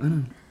Joke.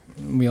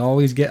 We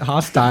always get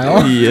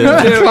hostile. Yeah.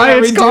 That's why Yeah,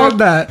 it's we called do.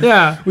 that.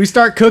 Yeah. We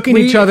start cooking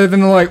each other,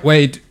 then they're like,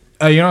 wait,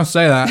 you don't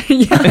say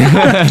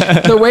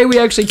that. The way we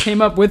actually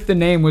came up with the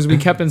name was we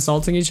kept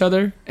insulting each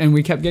other and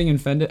we kept getting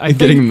offended.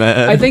 Getting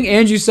mad. I think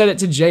Andrew said it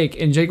to Jake,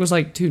 and Jake was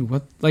like, "Dude,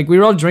 what?" Like we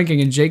were all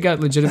drinking, and Jake got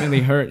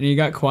legitimately hurt, and he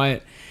got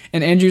quiet.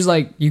 And Andrew's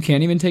like, "You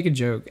can't even take a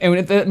joke." And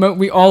at that moment,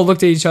 we all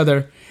looked at each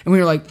other, and we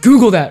were like,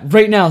 "Google that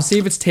right now, see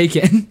if it's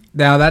taken."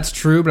 Now, that's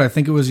true, but I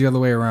think it was the other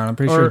way around. I'm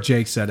pretty sure Or-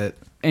 Jake said it.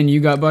 And you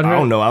got butthurt. I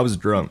don't know. I was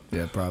drunk.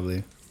 Yeah,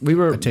 probably. We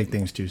were. I take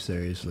things too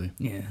seriously.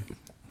 Yeah.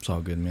 It's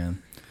all good,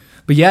 man.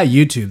 But yeah,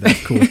 YouTube,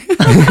 that's cool.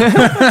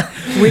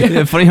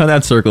 Yeah, funny how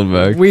that circled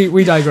back.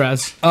 We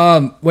digress.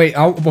 Wait,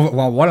 I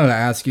wanted to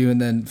ask you,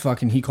 and then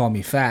fucking he called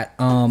me fat.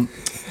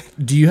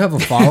 Do you have a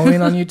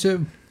following on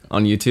YouTube?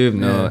 On YouTube,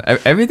 no.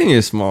 Everything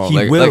is small. He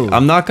Like will.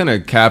 I'm not gonna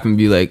cap and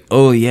be like,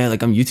 oh yeah,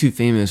 like I'm YouTube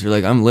famous or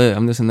like I'm lit,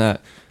 I'm this and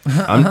that.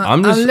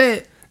 I'm just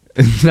lit.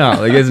 no,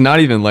 like it's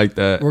not even like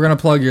that. We're gonna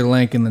plug your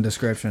link in the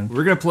description.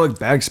 We're gonna plug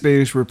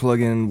Backspace. We're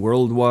plugging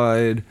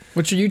Worldwide.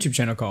 What's your YouTube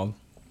channel called?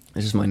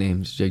 It's just my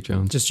name, it's Jake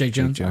Jones. Just Jake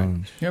Jones.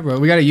 Jones. Yeah, bro.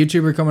 We got a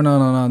YouTuber coming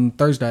on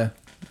Thursday.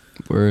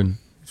 Word.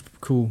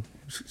 Cool.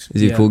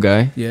 Is he a cool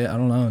guy? Yeah, I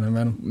don't know. I never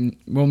met him.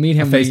 We'll meet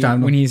him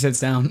when he sits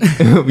down.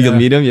 You'll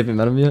meet him? You haven't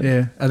met him yet?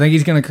 Yeah, I think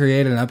he's gonna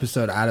create an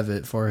episode out of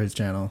it for his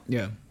channel.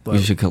 Yeah, But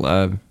you should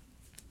collab.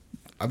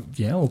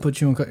 Yeah, we'll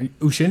put you in.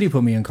 Ushindi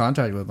put me in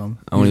contact with him.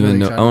 I don't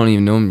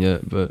even know him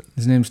yet, but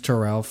his name's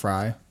Terrell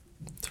Fry.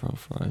 Terrell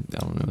Fry. I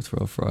don't know.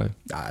 Terrell Fry.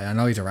 I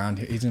know he's around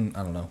here. He's in.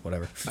 I don't know.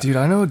 Whatever. Dude,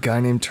 I know a guy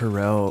named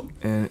Terrell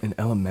in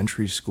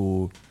elementary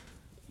school.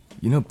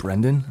 You know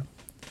Brendan?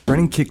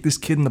 Brendan kicked this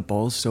kid in the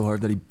balls so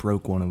hard that he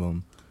broke one of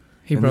them.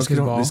 He broke his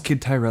ball. This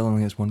kid Tyrell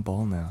only has one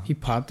ball now. He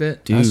popped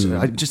it. Dude,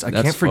 I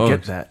can't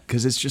forget that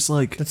because it's just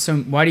like That's so.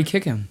 Why'd he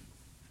kick him?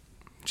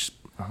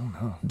 I don't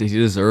know. Did he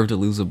deserve to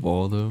lose a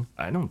ball though?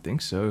 I don't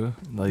think so.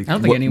 Like I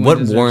don't think anyone what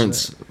deserves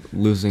warrants it.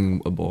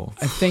 losing a ball?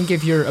 I think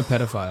if you're a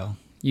pedophile,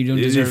 you don't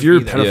deserve. if you're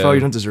either. a pedophile, Yeah. you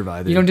don't deserve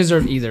either. You don't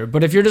deserve either.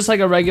 But if you're just like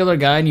a regular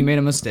guy and you made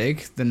a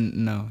mistake,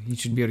 then no, you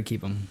should be able to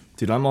keep him.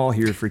 Dude, I'm all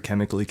here for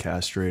chemically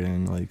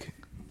castrating. Like,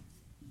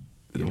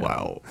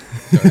 wow.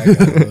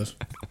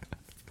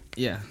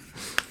 Yeah.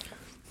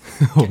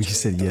 Oh, you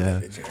said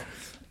yeah.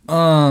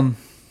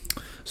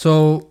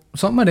 So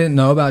something I didn't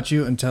know about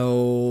you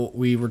until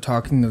we were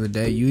talking the other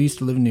day. You used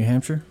to live in New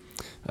Hampshire.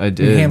 I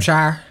did. New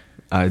Hampshire.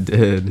 I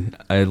did.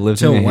 I lived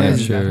Till in New when?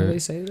 Is that how Hampshire. they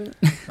say that?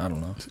 I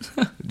don't know.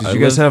 Did you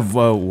guys have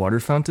water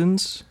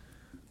fountains?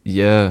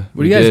 Yeah.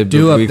 What do you guys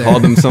do but up we there?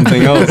 called them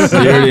something else. You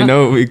already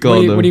know what we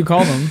called them. What do you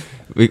call them?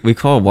 We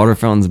call water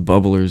fountains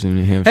bubblers in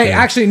New Hampshire. Hey,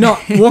 actually, no.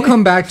 We'll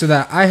come back to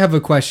that. I have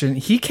a question.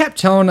 He kept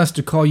telling us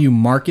to call you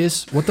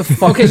Marcus. What the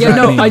fuck Okay, does yeah, that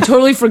no, mean? I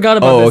totally forgot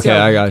about Oh, this. okay,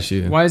 Yeah. I got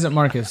you. Why is it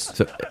Marcus?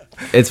 So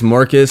it's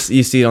Marcus.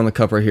 You see it on the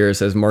cup right here. It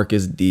says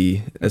Marcus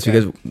D. That's Okay.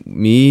 because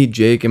me,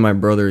 Jake, and my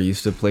brother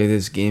used to play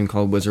this game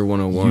called Wizard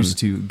 101. Used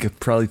to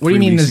probably. What do you 3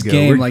 mean weeks this ago.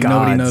 game? We're Like,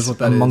 nobody gods knows what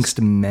that is.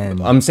 amongst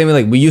men. I'm saying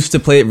like we used to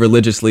play it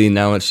religiously.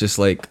 Now it's just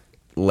like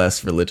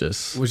less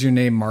religious. Was your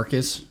name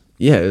Marcus?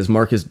 Yeah, it was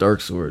Marcus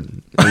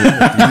Darksword.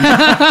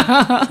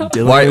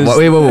 Dylan Why?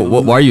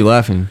 was- Why are you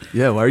laughing?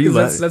 Yeah, why are you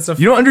That's- laughing? that's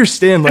a- You don't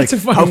understand like that's a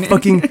funny how name.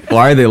 fucking.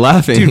 Why are they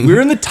laughing? Dude,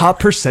 we're in the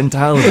top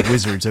percentile of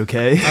wizards.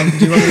 Okay.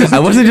 I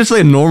wasn't just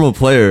like a normal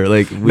player.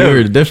 Like we No.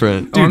 were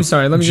different. Oh, I'm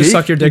sorry. Let me just Jake-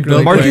 suck your dick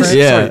really Marcus, quick.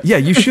 Yeah. sorry. Yeah,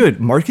 you should.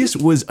 Marcus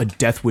was a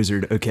death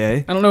wizard.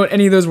 Okay. I don't know what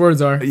any of those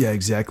words are. Yeah,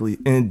 exactly.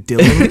 And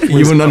Dylan, You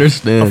was wouldn't a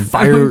understand.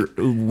 fire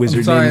I'm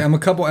wizard sorry, named, I'm a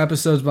couple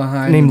episodes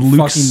behind. named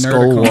Luke fucking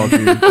Nerdicon.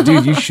 Skullwalker.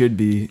 Dude, you should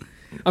be.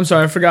 I'm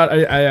sorry. I forgot.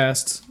 I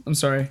asked. I'm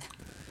sorry.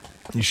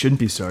 You shouldn't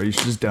be sorry. You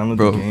should just download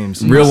Bro, the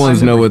games. real You ones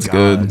guys know are what's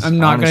good. gods, I'm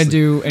not honestly. gonna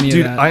do any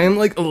Dude, of that. I am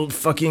like a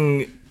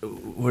fucking.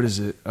 What is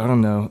it? I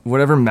don't know.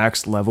 Whatever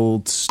max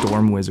leveled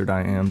storm wizard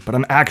I am, but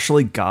I'm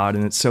actually God,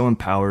 and it's so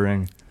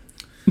empowering.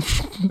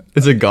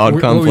 It's a god Were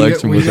you-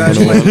 complex from were you Wizard guys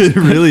 101. It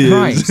really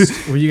is.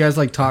 Christ. Were you guys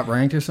like top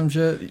ranked or some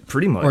shit?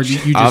 Pretty much. Or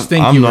you just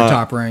think I'm you were not.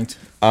 top ranked?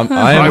 I'm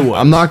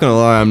was. not gonna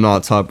lie. I'm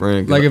not top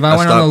ranked. Like if I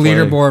went on stopped the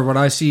playing. leaderboard, would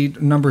I see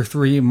number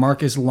 3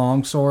 Marcus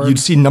Longsword? You'd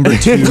see number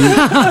 2.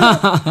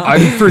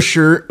 I'm for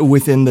sure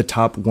within the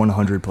top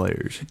 100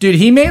 players. Dude,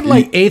 he made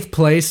like 8th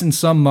place in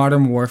some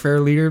Modern Warfare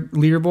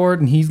leaderboard,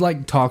 and he's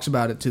like talks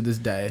about it to this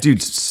day. Dude,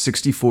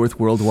 64th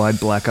worldwide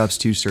Black Ops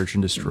 2 Search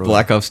and Destroy.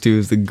 Black Ops 2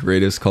 is the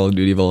greatest Call of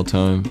Duty of all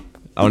time.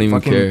 I don't even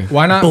Fucking care.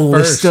 Why not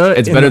Ballista. first?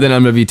 It's in better the-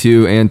 than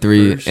MW2 and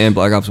 3 First. and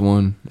Black Ops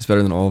 1. It's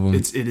better than all of them.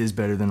 It is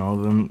better than all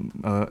of them.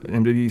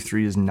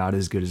 MW3 is not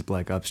as good as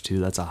Black Ops 2.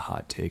 That's a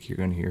hot take you're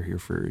going to hear here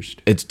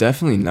first. It's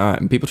definitely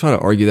not. And people try to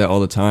argue that all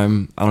the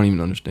time. I don't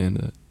even understand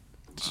it.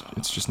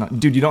 It's just not.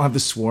 Dude, you don't have the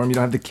Swarm. You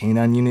don't have the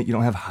K9 unit. You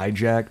don't have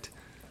Hijacked.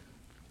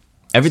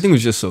 Everything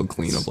was just so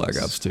clean on Black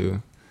Ops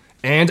 2.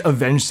 And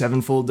Avenged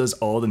Sevenfold does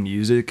all the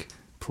music.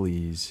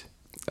 Please.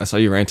 I saw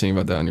you ranting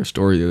about that on your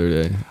story the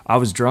other day. I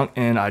was drunk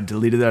and I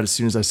deleted that as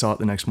soon as I saw it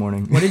the next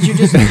morning. What did you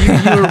just?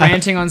 You were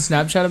ranting on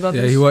Snapchat about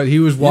Yeah, this. he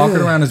was walking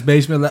around his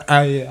basement like,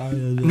 I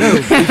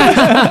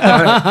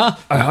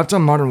hopped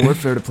on Modern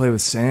Warfare to play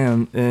with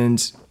Sam,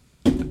 and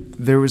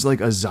there was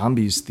like a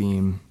zombies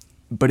theme,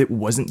 but it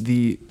wasn't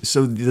the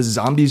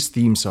zombies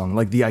theme song,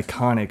 like the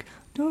iconic.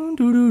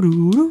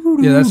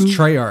 yeah, that's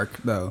Treyarch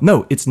though.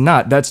 No, it's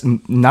not. That's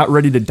Not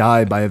Ready to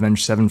Die by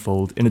Avenged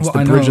Sevenfold, and it's Well, the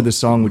I bridge know. of the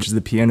song, which is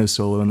the piano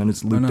solo, and then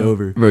it's looped know.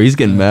 over. Bro, he's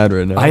getting mad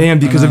right now. I am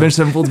because know. Avenged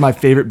Sevenfold's my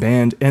favorite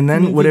band, and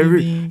then whatever,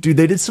 dude,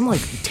 they did some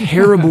like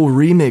terrible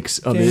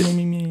remix of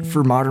it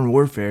for Modern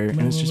Warfare,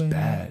 and it's just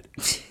bad,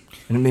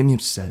 and it made me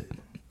upset.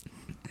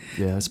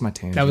 Yeah, that's my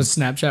tangent. That was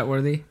Snapchat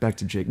worthy. Back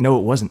to Jake. No,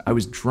 it wasn't. I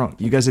was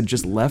drunk. You guys had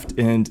just left,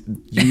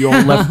 and you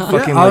all left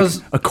fucking I like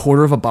was- a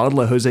quarter of a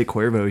bottle of Jose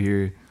Cuervo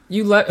here.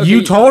 You let.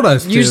 You told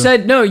us You to.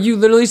 said no. You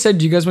literally said,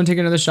 "Do you guys want to take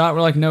another shot?"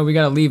 We're like, "No, we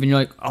gotta leave." And you're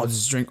like, "I'll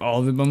just drink all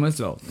of it by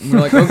myself." And we're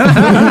like, "Okay."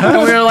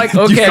 And we were like,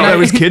 "Okay." You thought and I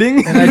was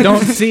kidding? And I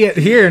don't see it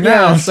here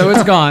now. Yeah, so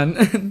it's gone.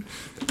 And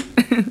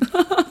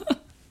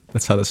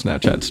That's how the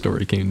Snapchat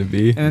story came to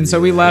be. then so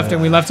we left,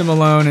 and we left him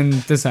alone, and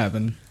this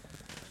happened.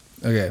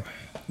 Okay,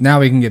 now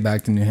we can get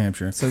back to New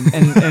Hampshire. So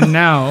and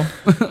now,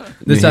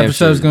 This New episode is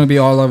Hampshire. going to be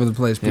all over the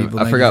place, Yeah, people.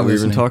 I Thank forgot you for we were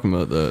even listening. talking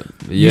about that.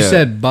 But You yeah.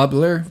 said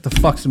bubbler. What the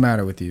fuck's the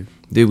matter with you?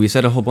 Dude, we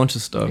said a whole bunch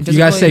of stuff. Does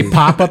You it guys say play-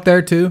 pop up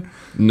there too?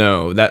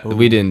 No, that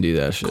we didn't do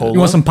that shit. Cola? You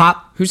want some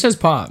pop? Who says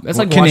pop? That's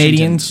like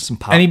Canadians? Some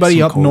pop, Anybody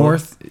some up cola.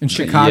 north in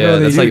Chicago? Yeah,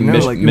 they that's do. like, No,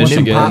 like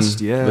Michigan, Midwest,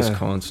 yeah.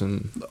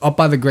 Wisconsin. Up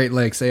by the Great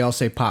Lakes, they all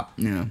say pop.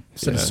 Yeah.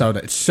 Instead of soda.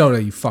 It's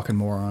soda, you fucking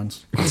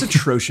morons. It's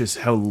atrocious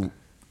how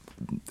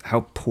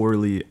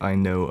poorly I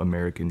know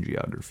American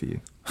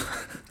geography.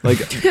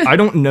 Like, I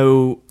don't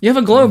know. You have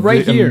a globe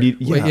right the here.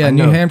 immediate- Yeah, I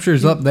New know.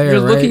 Hampshire's up there,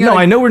 You're right? looking No,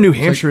 I know where New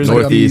Hampshire is.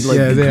 Northeast. Like,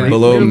 Yeah, the yeah. Great-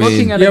 Below You're me.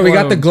 looking at Yeah, a we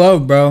got the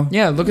globe. globe, bro.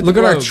 Yeah, look at Look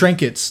the at our globe.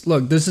 trinkets.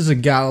 Look, this is a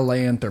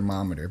Galilean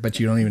thermometer, but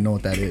you don't even know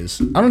what that is.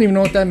 I don't even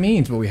know what that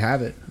means, but we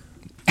have it.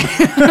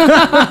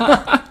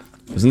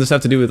 Doesn't this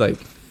have to do with like?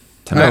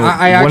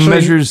 I actually- one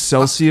measures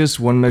Celsius,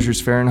 one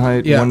measures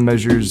Fahrenheit, Yeah. one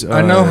measures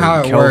I know how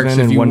it Kelvin, works if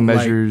and you one like,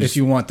 measures if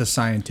you want the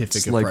scientific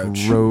it's like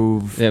approach.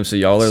 Rove. Damn, so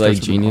y'all are Starts like with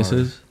an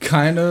geniuses.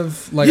 Kind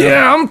of like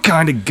Yeah, I'm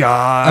kind of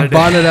God. I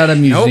bought it at a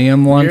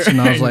museum once,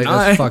 and I was you're like, not.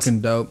 "That's fucking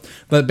dope."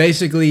 But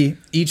basically,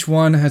 each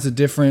one has a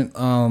different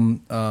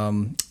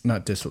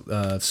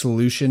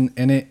solution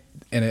in it,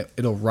 and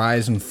it'll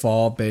rise and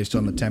fall based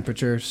on the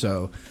temperature.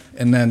 So,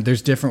 and then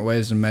there's different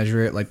ways to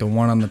measure it. Like the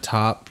one on the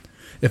top,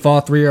 if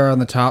all three are on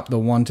the top, the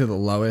one to the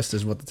lowest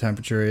is what the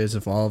temperature is.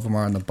 If all of them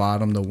are on the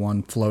bottom, the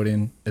one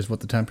floating is what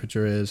the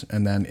temperature is,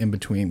 and then in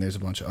between, there's a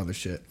bunch of other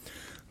shit.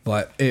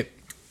 But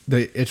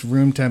it's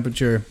room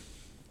temperature.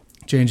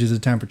 Changes the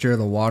temperature of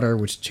the water,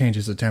 which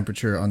changes the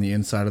temperature on the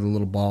inside of the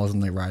little balls,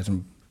 and they rise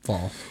and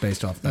fall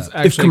based off that.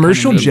 If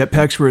commercial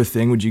jetpacks were a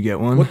thing, would you get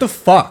one? What the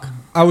fuck?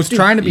 I was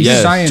trying to be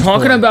yes. science.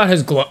 Talking boy. about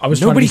his globe. I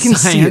was Nobody trying can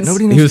to be see it. science.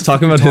 Nobody knows He was what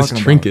talking you're about his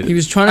talking trinket. He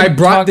was trying to I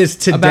brought talk this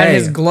today about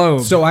his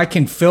globe. so I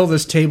can fill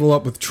this table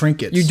up with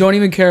trinkets. You don't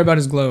even care about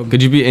his globe.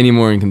 Could you be any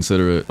more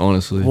inconsiderate,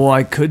 honestly? Well,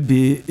 I could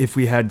be if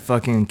we had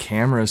fucking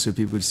cameras so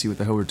people would see what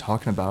the hell we're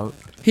talking about.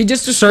 He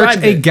just search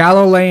described a it.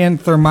 Galilean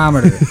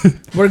thermometer.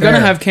 We're gonna There.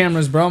 have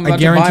cameras, bro. I'm about I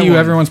to buy guarantee you, one.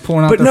 everyone's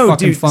pulling out But their no,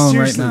 fucking dude, phone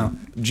seriously, right now.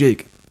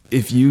 Jake,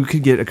 if you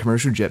could get a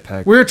commercial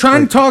jetpack, We were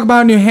trying to talk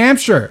about New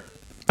Hampshire.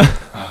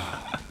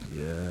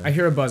 I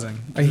hear a buzzing.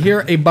 I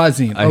hear a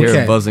buzzing. I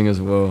hear buzzing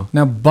as well.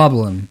 Now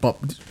bubbling.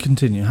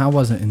 Continue. How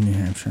was it in New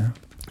Hampshire?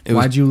 It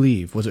was- Why'd you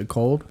leave? Was it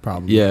cold?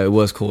 Probably. Yeah, it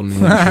was cold in New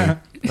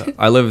Hampshire.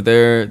 I lived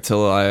there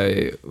till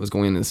I was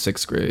going into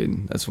 6th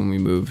grade. That's when we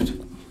moved.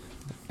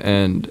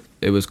 And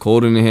it was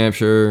cold in New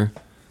Hampshire.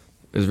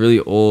 It was really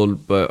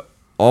old, but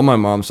all my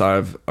mom's side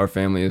of our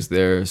family is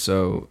there.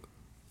 So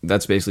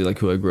that's basically like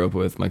who I grew up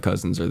with. My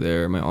cousins are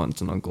there, my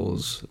aunts and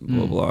uncles,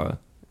 blah, blah.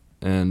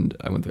 And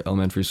I went to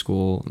elementary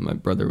school. My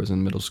brother was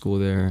in middle school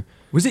there.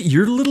 was it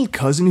your little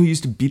cousin who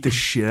used to beat the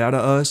shit out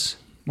of us?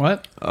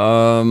 What?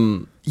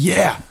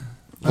 Yeah.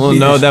 Well,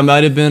 no, that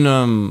might have been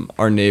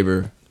our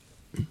neighbor,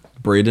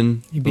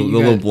 Braden, He the beat you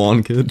little guys-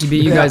 blonde kid. Did he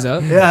beat you guys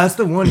up? Yeah, that's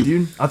the one,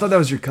 dude. I thought that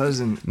was your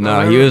cousin.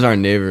 Nah, he was our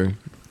neighbor.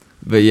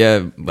 But yeah,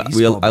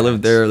 Baseball I lived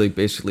bats. there like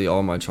basically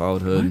all my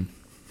childhood. And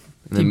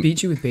He then-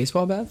 beat you with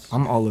baseball bats?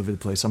 I'm all over the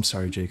place. I'm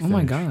sorry, Jake. Oh my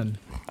finish. god.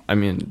 I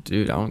mean,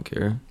 dude, I don't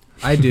care.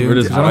 I do. We're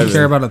just I don't vibing.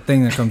 care about a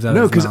thing that comes out No,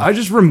 of his because mouth. I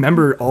just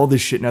remember all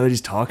this shit now that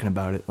he's talking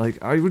about it. Like,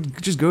 I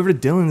would just go over to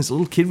Dylan. This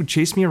little kid would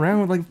chase me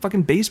around with like a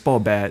fucking baseball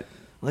bat,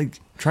 like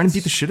trying to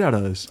beat the shit out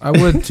of us. I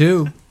would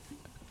too.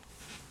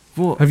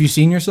 Well, Have you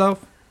seen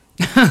yourself?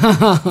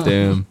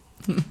 Damn.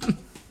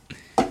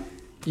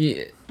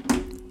 Yeah.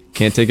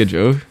 Can't take a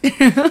joke?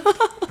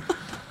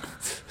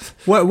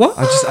 What?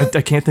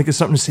 I can't think of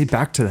something to say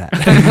back to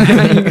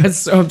that. You got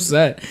so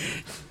upset. You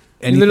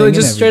Anything literally and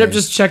just straight up everything.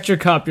 just checked your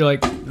cup. You're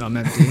like, no, I'm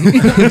empty.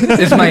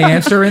 Is my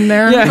answer in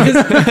there?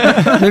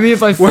 Yeah. Maybe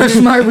if I Where's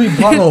finish, my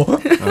rebuttal?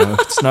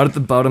 It's not at the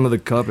bottom of the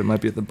cup. It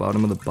might be at the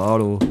bottom of the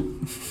bottle.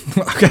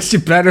 I guess you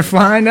better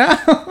find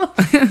out.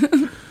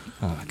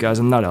 Guys,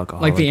 I'm not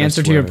alcoholic. like the I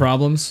answer to your swear.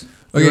 problems.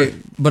 Okay,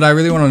 but I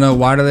really want to know,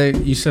 why do they?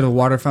 You said a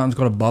water fountain's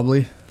called a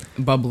bubbly.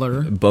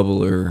 Bubbler.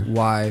 Bubbler.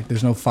 Why?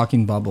 There's no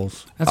fucking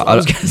bubbles. That's what I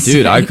was gonna say.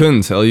 Dude, I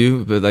couldn't tell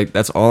you, but like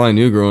that's all I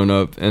knew growing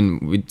up.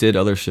 And we did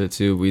other shit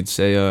too. We'd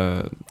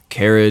say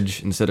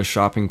carriage instead of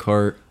shopping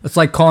cart. It's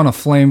like calling a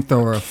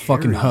flamethrower a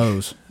fucking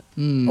hose,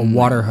 a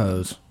water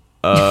hose.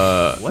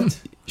 What?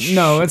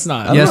 No, it's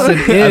not. Yes, it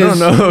is. I don't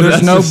know. There's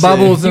That's no the same.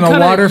 bubbles in You a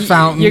kinda- water you-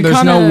 fountain. you're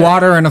There's no kinda-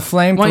 water in a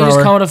Why don't you just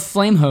flamethrower call it a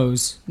flame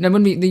hose? That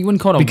wouldn't be. You wouldn't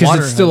call it a because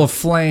water it's still a hose.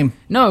 flame.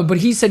 No, but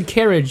he said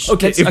carriage.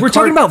 Okay, That's if a we're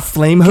talking cart- about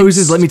flame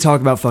hoses, let me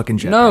talk about fucking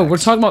jetpacks. No, we're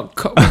talking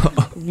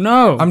about.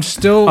 No. I'm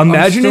still.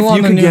 Imagine I'm still if on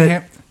you the could New get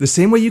Ham- the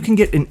same way you can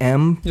get an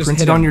M Just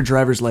printed hit on him. your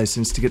driver's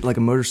license to get like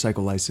a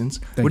motorcycle license.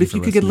 Thank What you if for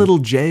you could get a listening. little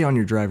J on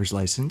your driver's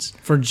license,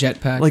 for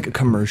jetpack. like a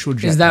commercial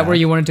jetpack? is that where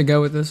you wanted to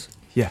go with this?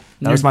 Yeah,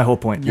 that was my whole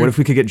point. What if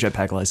we could get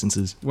jetpack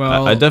licenses?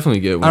 Well, I definitely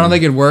get one. I don't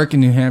think it'd work in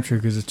New Hampshire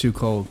because it's too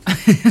cold.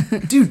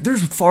 Dude,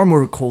 there's far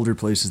more colder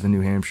places than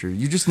New Hampshire.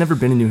 You just never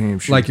been in New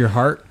Hampshire. Like your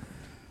heart,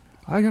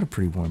 I got a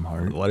pretty warm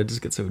heart. Why did it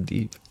just get so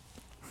deep?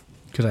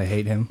 because I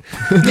hate him.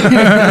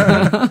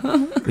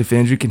 If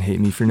Andrew can hate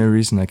me for no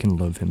reason, I can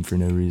love him for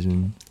no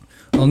reason.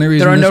 The only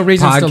reason are this no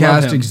reasons to love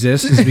podcast him.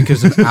 exists is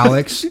because of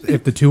Alex.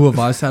 If the two of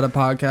us had a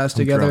podcast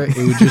together, drunk.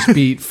 it would just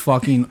be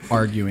fucking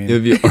arguing. It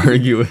would be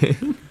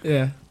arguing.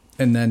 yeah.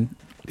 And then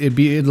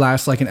it'd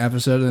last like an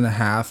episode and a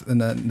half,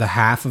 and then the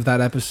half of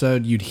that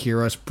episode you'd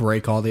hear us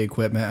break all the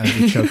equipment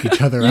and we choke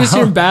each other You just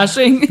hear out.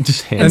 bashing.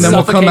 Just And hands then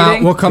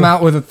suffocating. we'll come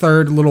out with a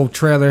third little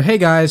trailer. Hey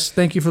guys,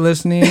 thank you for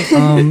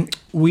listening.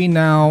 We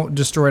now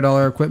destroyed all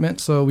our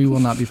equipment, so we will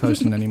not be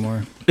posting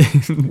anymore.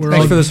 Thanks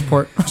for the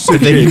support.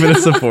 Thank you for the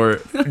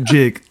support.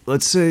 Jake,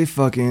 let's say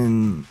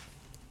fucking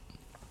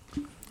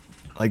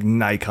like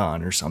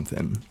Nikon or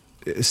something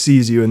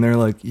sees you and they're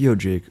like, yo,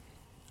 Jake,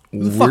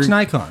 Who the fuck's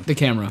we're- Nikon? The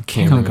camera.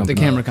 Camera The company.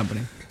 camera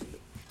company.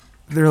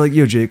 they're like,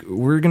 yo, Jake,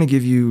 we're gonna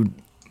give you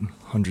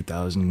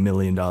 $100,000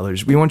 million.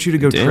 We want you to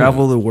go Damn.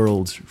 travel the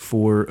world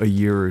for a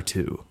year or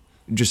two.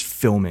 Just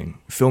filming.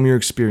 Film your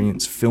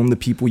experience. Film the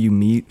people you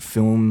meet.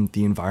 Film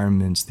the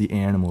environments, the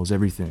animals,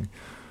 everything.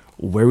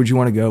 Where would you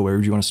want to go? Where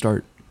would you want to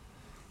start?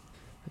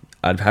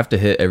 I'd have to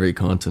hit every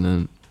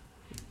continent.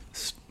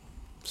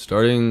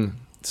 Starting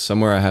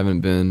somewhere I haven't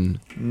been.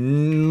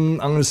 I'm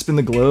gonna spin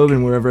the globe,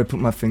 and wherever I put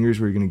my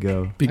fingers, we're gonna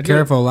go. Be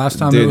careful. Last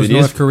time Dude, it was did you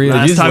North just- Korea.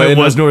 Last Last time laying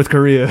it was up- North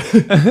Korea.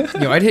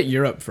 Yo, I'd hit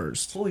Europe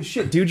first. Holy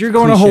shit, dude! You're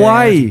going to Cliche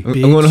Hawaii. ass I'm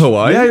bitch. going to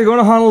Hawaii? Yeah, you're going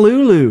to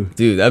Honolulu.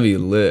 Dude, that'd be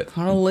lit.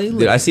 Honolulu.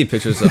 Dude, I see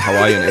pictures of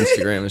Hawaii on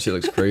Instagram and shit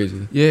looks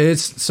crazy. Yeah,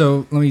 it's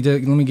so. Let me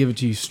give it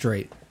to you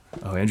straight.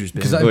 Oh, Andrew's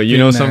been. 'Cause I've Wait, you been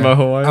know there. something about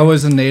Hawaii? I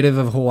was a native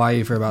of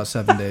Hawaii for about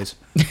 7 days.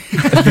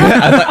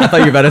 I thought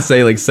you were about to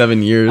say like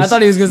 7 years. I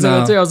thought he was gonna say No.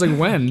 that too. I was like,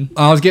 when?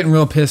 I was getting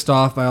real pissed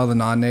off by all the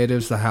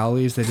non-natives, the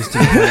Howleys. They just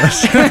didn't care.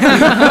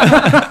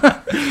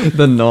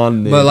 the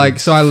non-native. But like,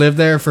 so I lived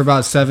there for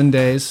about 7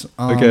 days.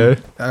 Okay.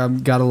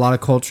 Got a lot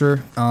of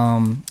culture.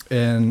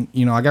 And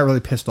you know, I got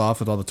really pissed off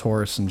with all the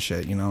tourists and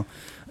shit. You know,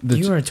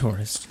 You were a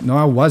tourist. no,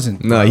 I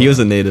wasn't. No, bro. he was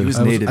a native. He was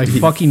I, native. I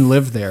fucking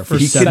lived there for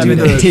He could 7 do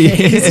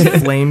days. the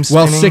flame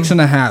Well, spinning.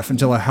 6.5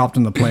 until I hopped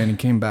on the plane and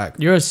came back.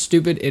 You're a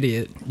stupid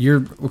idiot.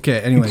 You're okay.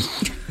 Anyways,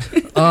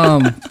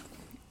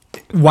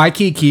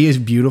 Waikiki is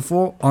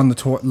beautiful on the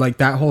tour. Like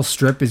that whole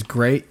strip is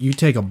great. You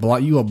take a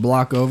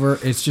block over.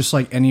 It's just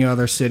like any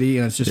other city,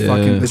 and it's just Yeah.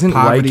 fucking there's Isn't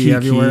poverty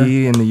everywhere.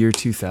 Waikiki in the year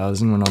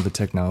 2000 when all the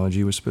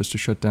technology was supposed to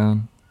shut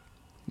down?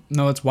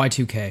 No, it's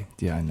Y2K.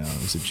 Yeah, I know.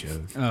 It was a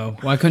joke. Oh,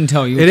 well, I couldn't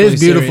tell you. It were is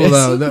totally beautiful serious.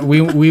 though. That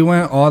we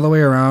went all the way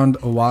around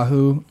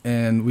Oahu,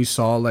 and we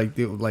saw like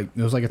it was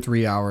like a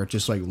 3-hour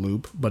just like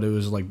loop, but it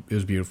was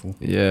beautiful.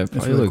 Yeah, It's a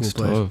probably really looks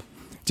cool place. tough.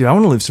 Dude, I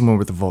want to live somewhere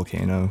with a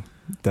volcano.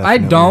 I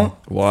Definitely. don't.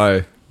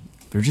 Why?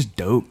 They're just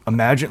dope.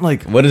 Imagine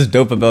like What is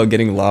dope about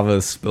getting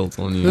lava spilt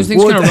on you? Those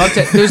things can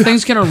erupt. Those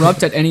things can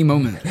erupt at any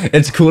moment.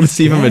 It's cool to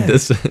see from a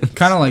distance.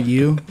 Kind of like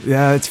you.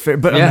 yeah, it's fair.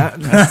 But Yeah.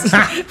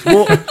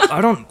 well, I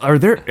don't. Are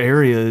there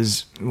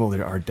areas? Well,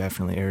 there are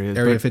definitely areas.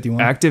 Area but 51?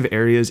 Active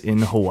areas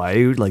in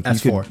Hawaii, like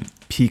That's you four. could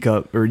peek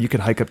up, or you could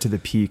hike up to the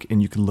peak and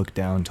you could look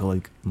down to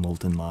like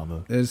molten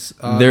lava. There's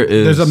There a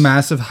is.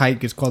 massive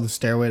hike. It's called the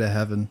Stairway to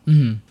Heaven.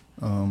 Mm-hmm.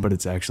 But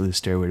it's actually a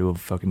stairway to a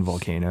fucking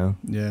volcano.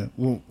 Yeah.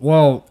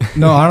 Well,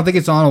 no, I don't think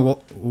it's on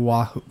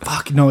Oahu.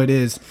 Fuck, no, it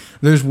is.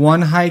 There's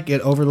one hike.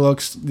 It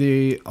overlooks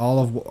all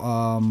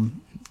of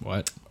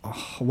What?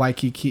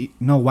 Waikiki.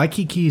 No,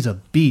 Waikiki is a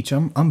beach.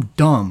 I'm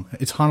dumb.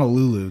 It's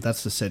Honolulu.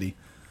 That's the city.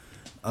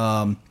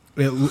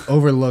 It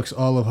overlooks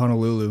all of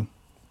Honolulu.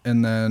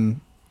 And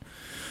then,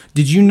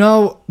 did you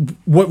know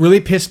what really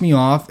pissed me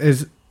off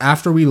is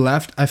after we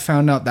left, I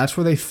found out that's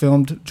where they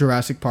filmed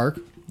Jurassic Park.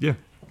 Yeah.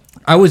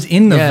 I was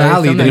in the Yeah, they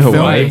valley. filmed They it in filmed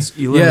Hawaii? it.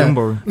 Elan Yeah.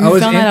 Lumber. You I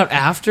was found in- that out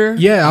after?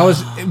 Yeah, I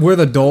was where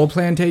the Dole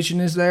plantation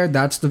is there.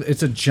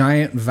 It's a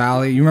giant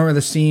valley. You remember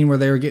the scene where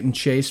they were getting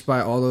chased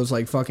by all those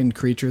like fucking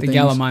creature The things?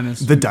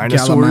 Gallimimus. The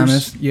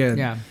dinosaurs. Gallimimus.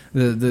 Yeah.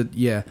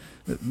 Yeah.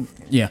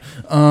 Yeah.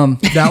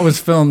 That was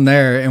filmed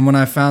there, and when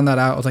I found that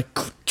out, I was like,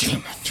 "God damn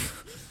it!"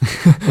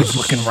 I was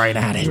looking right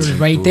at It was it.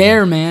 right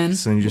there, man.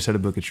 So then you just had to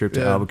book a trip to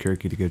Yeah.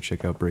 Albuquerque to go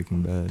check out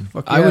Breaking Bad.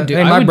 Fuck I would do-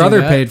 Hey, I my would do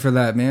brother that. paid for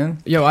that, man.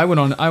 Yo, I would.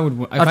 If I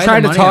I've had tried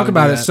the to money, I talk would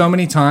about do it that. so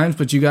many times,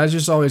 but you guys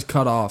just always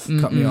cut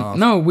me off.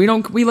 No, we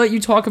don't. We let you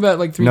talk about it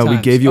like 3 No, times.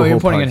 we gave you oh, a you're whole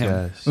pointing at him.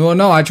 podcast. Well,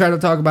 no, I tried to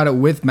talk about it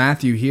with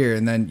Matthew here,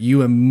 and then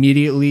you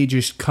immediately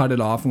just cut it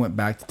off and went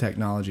back to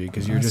technology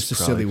because you're That's just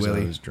a probably silly 'cause I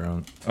willy. was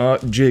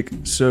drunk. Jake,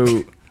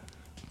 so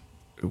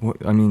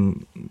I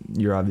mean,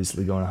 you're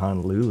obviously going to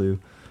Honolulu.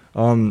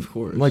 Of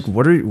course. Like,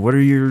 what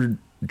are your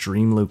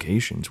dream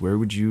locations? Where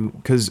would you?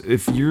 Because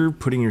if you're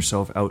putting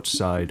yourself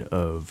outside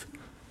of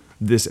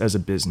this as a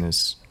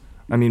business,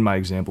 I mean, my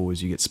example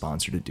was you get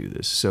sponsored to do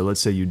this. So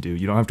let's say you do.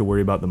 You don't have to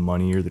worry about the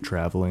money or the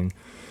traveling.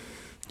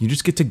 You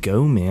just get to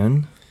go,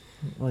 man.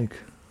 Like,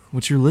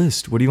 what's your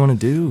list? What do you want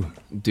to do?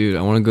 Dude,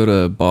 I want to go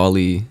to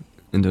Bali,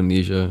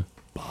 Indonesia.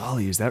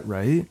 Bali, is that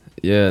right?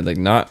 Yeah, like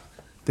not.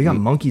 They got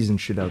monkeys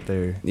and shit out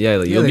there. Yeah,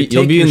 like Yeah, you'll they be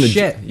take in your the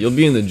shit. you'll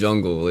be in the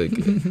jungle,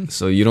 like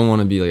so you don't want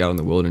to be like out in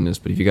the wilderness.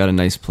 But if you got a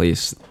nice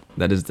place,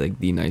 that is like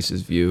the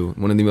nicest view,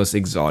 one of the most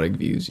exotic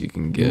views you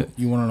can get.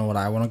 You want to know what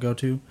I want to go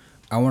to?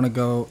 I want to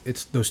go.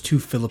 It's those 2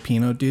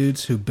 Filipino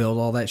dudes who build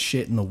all that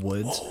shit in the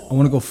woods. I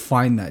want to go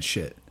find that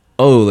shit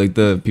Oh, like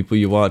the people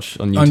you watch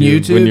on YouTube, on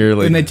YouTube. when you're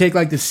like, and they take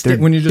like the stick They're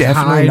when you're just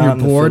definitely high and not you're in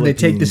the bored. They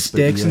take the Philippines, but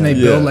sticks and they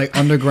yeah. build Yeah. like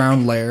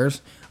underground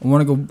layers. I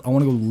want to go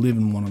live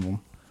in one of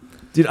them.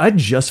 Dude, I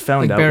just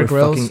found Like out Bear where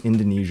Grylls? fucking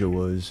Indonesia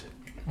was.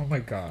 Oh my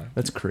god.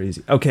 That's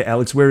crazy. Okay,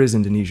 Alex, where is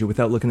Indonesia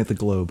without looking at the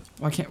globe?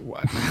 Why can't?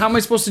 How am I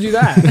supposed to do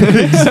that?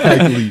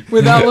 Exactly.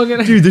 Without looking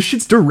at. Dude, this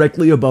shit's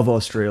directly above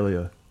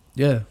Australia.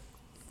 Yeah.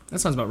 That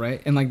sounds about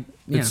right. And like,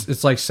 yeah.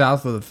 It's like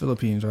south of the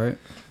Philippines, right?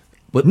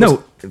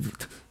 No,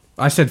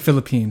 I said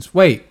Philippines.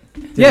 Wait.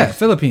 Yeah,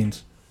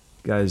 Philippines.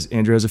 guys,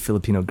 Andrew has a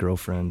Filipino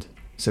girlfriend,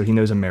 so he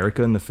knows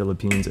America and the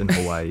Philippines and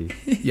Hawaii.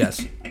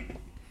 Yes.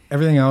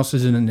 Everything else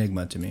is an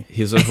enigma to me.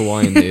 He's a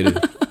Hawaiian native.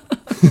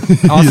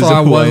 Also, a I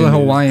was Hawaiian a native.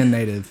 Hawaiian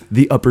native.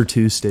 The upper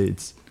two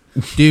states.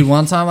 Dude,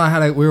 one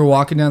time we were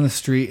walking down the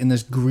street and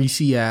this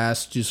greasy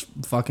ass, just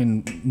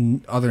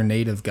fucking other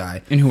native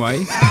guy In Hawaii.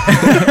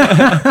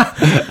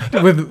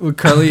 with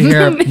curly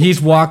hair. He's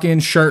walking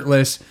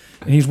shirtless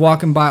and he's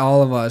walking by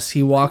all of us.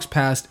 He walks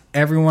past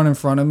everyone in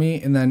front of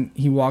me and then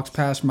he walks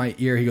past my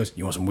ear. He goes,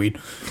 "You want some weed?"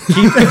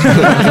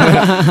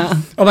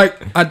 I'm like,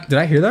 did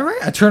I hear that right?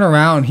 I turn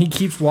around. He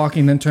keeps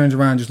walking, then turns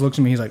around, just looks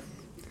at me. He's like,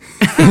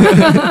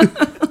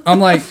 I'm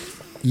like,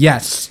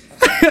 yes.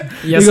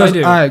 Yes, He goes, I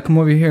do. "All right, come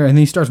over here." And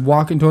he starts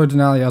walking towards an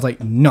alley. I was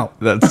like, no.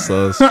 That's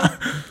sus.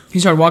 He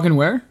started walking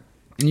where?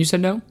 And you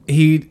said no?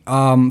 He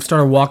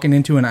started walking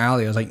into an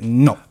alley. I was like,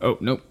 no. Oh,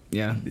 nope.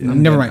 Yeah.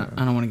 Never mind.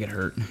 I don't want to get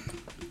hurt.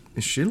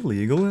 Is shit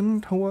illegal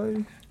in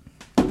Hawaii?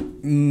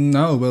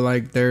 No, but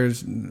like,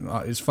 there's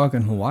it's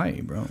fucking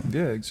Hawaii, bro.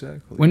 Yeah,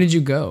 exactly. When did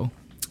you go?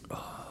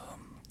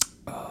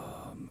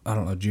 I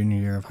don't know, junior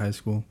year of high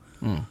school.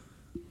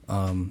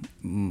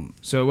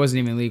 So it wasn't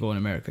even legal in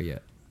America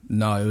yet.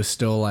 No, it was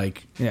still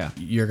like, Yeah.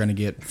 you're gonna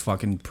get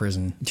fucking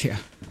prison. Yeah.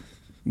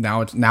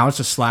 Now it's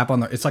a slap on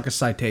the. It's like a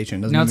citation.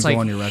 It doesn't Now even it's go like,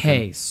 on your record.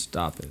 hey,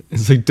 stop it.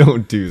 It's like,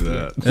 don't do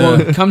that.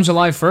 Well, come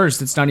July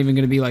 1st, it's not even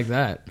going to be like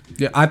that.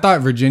 Yeah, I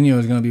thought Virginia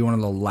was gonna be one of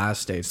the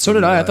last states. So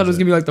did I. I thought it was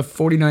going to be like the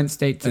 49th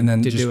state to, And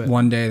then to just do it.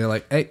 one day they're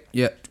like, hey,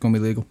 yeah, it's gonna be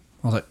legal.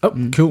 I was like,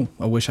 oh, cool.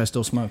 I wish I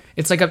still smoked.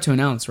 It's like up to an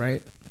ounce,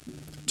 right?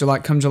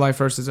 Come July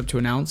 1st, it's up to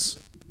an ounce.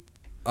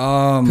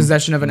 Um,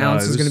 Possession of an no,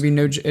 ounce it is going to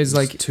was- be no. Is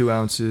like 2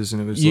 ounces,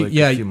 and it was You- like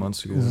yeah, a few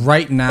months ago.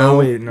 Right now, Oh,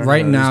 wait, no,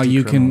 right no, now it's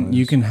you can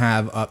decriminalized.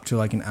 have up to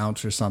like an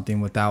ounce or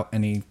something without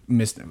any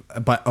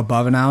but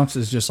above an ounce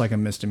is just like a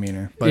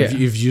misdemeanor. But if Yeah.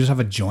 you just have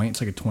a joint,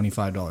 it's like a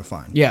 $25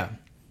 fine. yeah.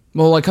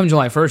 Well, like come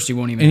July 1st, you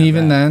won't even. And have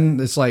even that. then,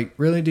 it's like,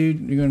 really, dude,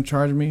 you're gonna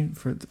charge me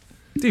for?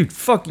 Dude,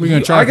 fuck We're you.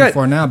 gonna charge I you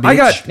for now, bitch. I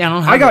got, Yeah, I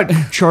don't I have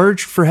got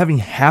charged for having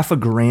half a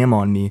gram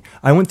on me.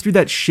 I went through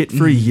that shit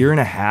for a year and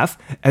a half.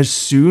 As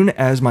soon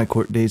as my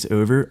court day's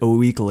over, a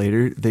week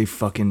later, they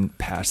fucking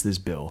passed this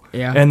bill.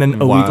 Yeah. And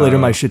then a week later,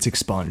 Wow. my shit's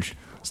expunged.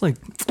 It's like,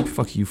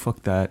 fuck you,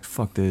 fuck that,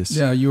 fuck this.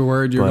 Yeah, you were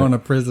worried you're But- going to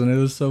prison. It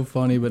was so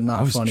funny, but I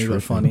not was funny,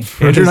 but tripping.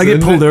 funny. Andrew and I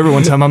get pulled over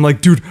one time. I'm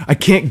like, dude, I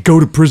can't go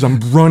to prison.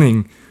 I'm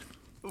running.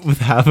 With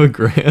half a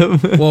gram.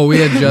 Well, we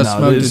had just Nah,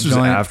 smoked this a was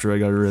joint. after I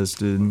got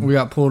arrested. We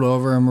got pulled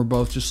over, and we're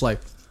both just like,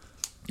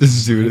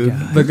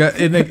 Zooted. the guy.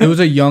 It was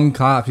a young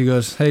cop. He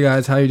goes, "Hey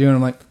guys, how you doing?"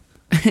 I'm like,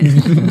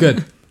 "I'm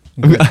good."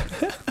 I'm good."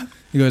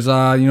 He goes,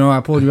 I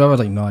pulled you over." I was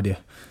like, "No idea."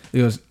 He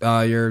goes,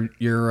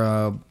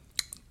 "Your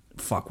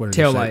fuck, what did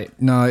Tail he say? light.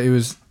 No, it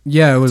was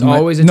it was my,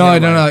 always a no, tail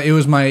no, no. light.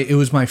 It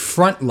was my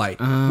front light,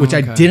 Oh, which I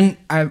okay. didn't.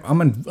 I'm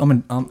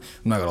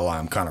not gonna lie,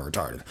 I'm kind of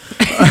retarded.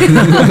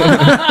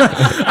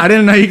 I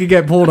didn't know you could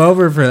get pulled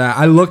over for that.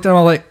 I looked at him,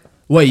 I'm like,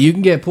 "Wait, you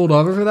can get pulled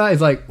over for that?"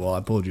 He's like, "Well, I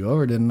pulled you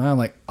over, didn't I?" I'm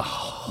like,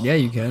 "Oh, Yeah,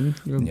 you can.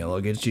 yeah,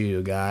 look at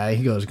you, guy."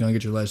 He goes, "Gonna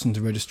get your license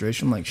and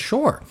registration?" I'm like,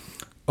 "Sure."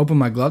 Open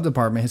my glove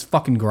compartment. His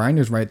fucking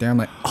grinder's right there. I'm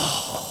like,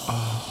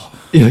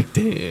 You're like,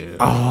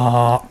 damn.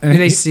 and Did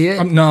they see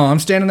it? No, I'm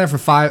standing there for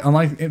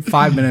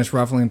 5 minutes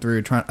ruffling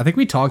through trying. I think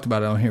we talked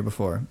about it on here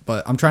before,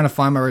 but I'm trying to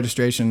find my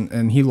registration,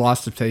 and he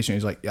lost the station.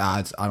 He's like,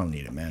 "Yeah, I don't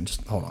need it, man.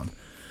 Just hold on."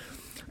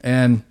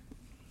 And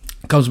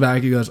comes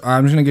back. He goes, "All right,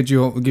 I'm just gonna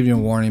give you a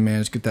warning,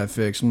 man. Just get that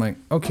fixed." I'm like,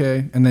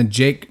 "Okay." And then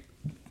Jake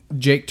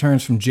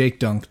turns from Jake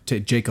Dunk to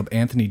Jacob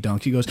Anthony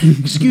Dunk. He goes,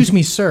 "Excuse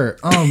me, sir.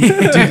 Dude,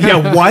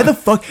 yeah, why the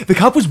fuck? The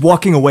cop was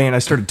walking away, and I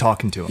started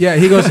talking to him. Yeah."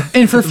 He goes,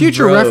 "And for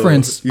future Bro,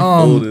 reference, you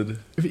folded.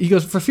 he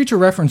goes, for future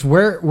reference,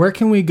 where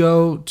can we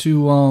go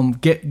to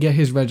get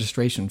his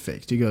registration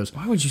fixed?" He goes,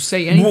 Why would you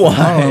say anything?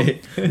 Why?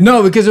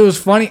 "No, because it was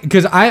funny.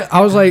 Because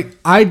I was like,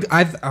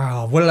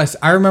 what did I say?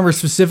 I remember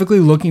specifically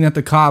looking at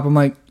the cop. I'm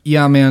like,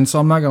 yeah, man. So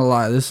I'm not gonna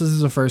lie. This is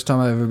the first time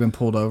I've ever been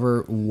pulled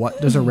over. What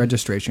does a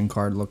registration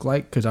card look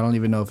like? Because I don't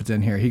even know if it's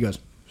in here." He goes,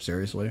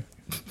 "Seriously?"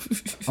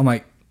 I'm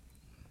like,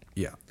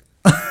 "Yeah."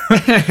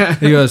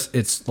 He goes,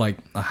 "It's like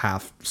a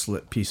half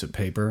slit piece of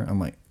paper." I'm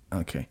like,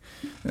 "Okay."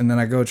 And then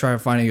I go try to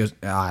find it. He goes,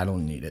 "I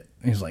don't need it."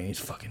 He's like, "These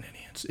fucking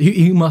idiots."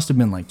 He must have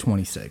been like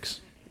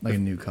 26, like a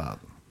new cop.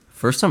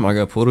 First time I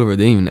got pulled over,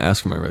 they didn't even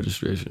ask for my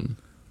registration.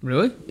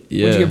 Really?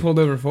 Yeah. What'd you get pulled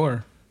over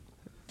for?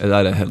 I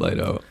had a headlight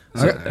out.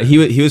 So Okay.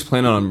 he was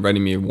planning on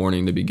writing me a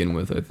warning to begin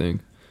with, I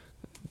think.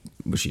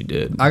 Which he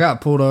did. I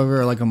got pulled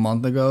over like a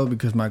month ago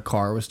because my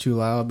car was too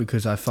loud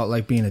because I felt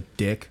like being a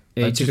dick.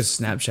 Yeah, I you took a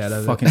just Snapchat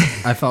of fucking,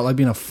 it. I felt like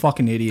being a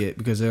fucking idiot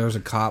because there was a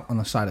cop on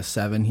the side of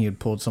 7. He had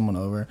pulled someone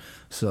over.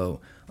 So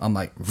I'm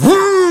like,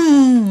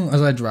 vroom,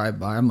 as I drive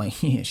by, I'm like,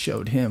 he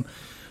showed him.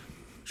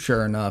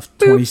 Sure enough,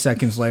 20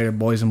 seconds later,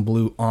 Boys in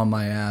Blue on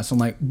my ass. I'm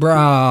like,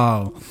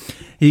 bro.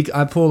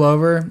 I pull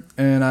over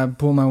and I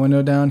pull my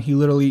window down. He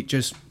literally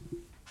just,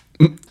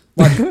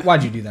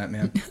 why'd you do that,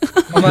 man?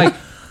 I'm like,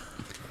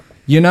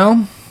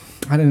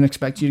 I didn't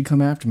expect you to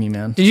come after me,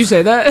 man. Did you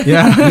say that?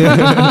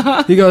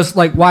 Yeah. He goes,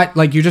 like, why?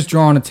 Like, you're just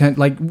drawing attention.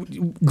 Like,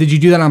 did you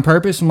do that on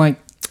purpose? I'm like,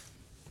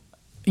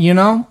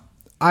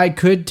 I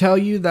could tell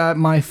you that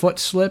my foot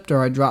slipped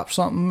or I dropped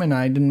something and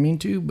I didn't mean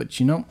to, but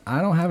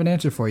I don't have an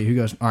answer for you. He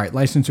goes, all right,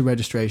 license or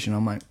registration.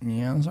 I'm like,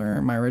 yeah,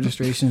 sir, my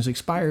registration is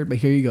expired, but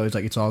here you go. He's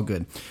like, it's all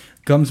good.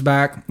 Comes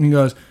back and he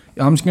goes,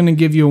 I'm just gonna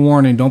give you a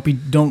warning. Don't.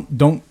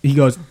 He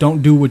goes,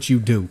 don't do what you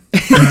do.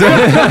 I'm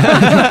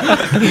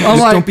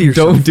like,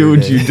 don't do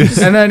what you do.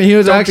 And then he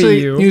was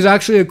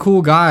actually a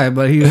cool guy,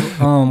 but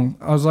I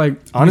was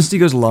like, honesty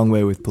goes a long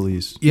way with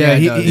police. Yeah,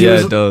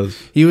 it does.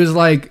 He was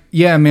like,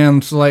 yeah,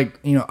 man. So like,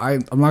 I'm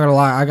not gonna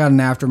lie, I got an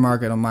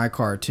aftermarket on my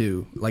car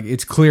too. Like,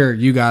 it's clear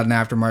you got an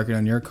aftermarket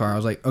on your car. I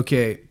was like,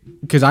 okay,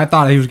 because I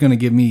thought he was gonna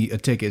give me a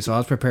ticket, so I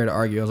was prepared to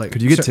argue. I was like,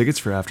 could you get tickets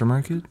for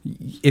aftermarket?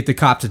 If the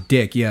cop's a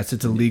dick, yes,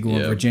 it's illegal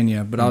in Virginia.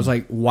 But I was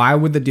like, why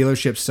would the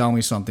dealership sell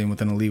me something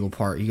with an illegal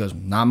part? He goes,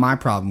 not my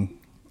problem.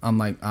 I'm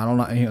like, I don't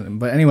know.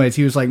 But anyways,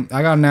 he was like,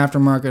 I got an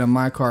aftermarket on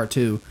my car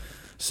too.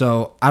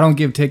 So I don't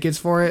give tickets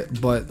for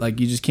it, but like,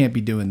 you just can't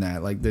be doing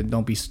that. Like,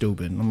 don't be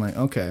stupid. I'm like,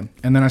 okay.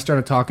 And then I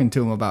started talking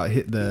to him about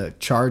the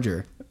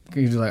Charger.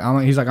 He's like,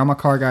 I'm a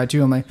car guy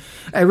too. I'm like,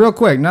 hey, real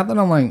quick, not that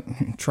I'm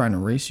like trying to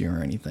race you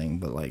or anything,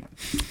 but like,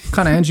 what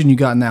kind of engine you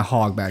got in that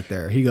hog back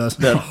there? He goes,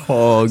 that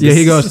hog. Yeah,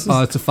 he goes,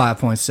 oh, it's a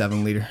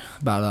 5.7 liter,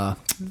 about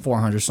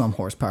 400 some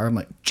horsepower. I'm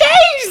like,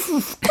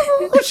 Jesus.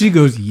 She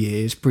goes,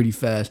 yeah, it's pretty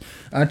fast.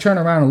 I turn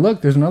around and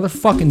look, there's another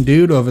fucking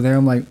dude over there.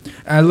 I'm like,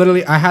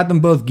 I had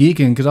them both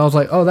geeking because I was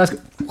like, oh, that's,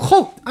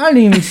 I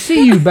didn't even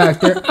see you back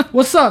there.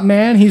 What's up,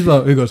 man? He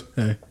goes,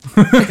 hey.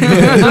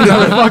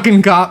 Another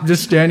fucking cop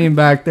just standing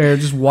back there,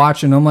 just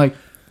watching. I'm like,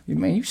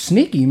 man, you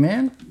sneaky,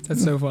 man.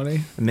 That's so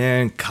funny.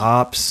 Man,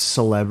 cops,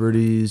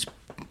 celebrities,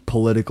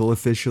 political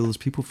officials,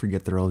 people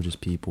forget they're all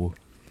just people.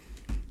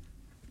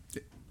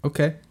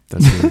 Okay.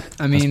 That's it.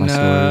 I mean,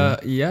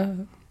 yeah.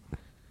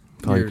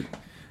 Like,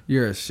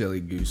 You're a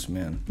silly goose,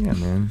 man. yeah,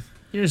 man.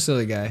 You're a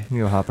silly guy. You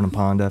go hop in a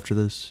pond after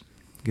this.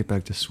 Get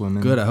back to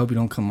swimming. Good. I hope you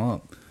don't come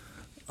up.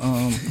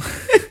 Damn.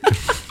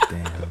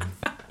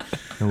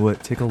 You know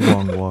what? Take a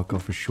long walk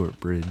off a short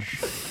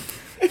bridge.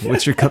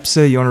 What's your cup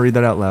say? You want to read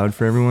that out loud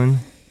for everyone?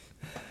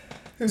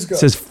 It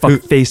says,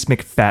 fuck face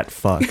McFat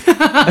fuck.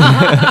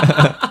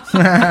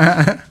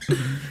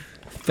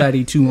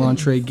 Fatty 2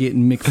 entree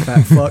getting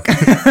McFat fuck.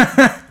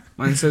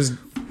 Mine says,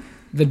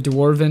 the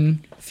Dwarven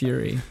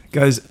Fury.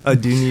 Guys, I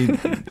do need...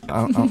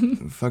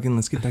 fucking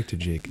let's get back to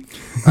Jake.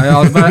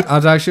 I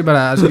was actually about to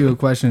ask you a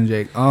question,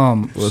 Jake.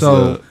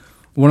 So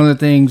one of the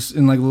things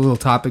in like little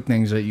topic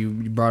things that you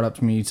brought up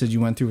to me, you said you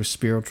went through a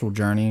spiritual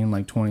journey in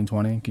like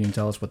 2020. Can you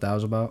tell us what that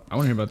was about? I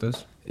want to hear about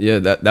this. Yeah,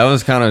 that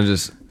was kind of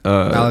just...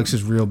 Alex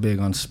is real big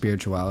on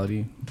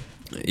spirituality.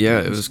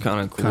 Yeah, it was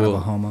kind of cool. Kind of a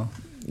homo.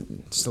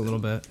 Just a little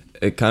bit.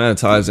 It kind of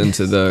ties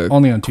into the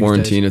Only on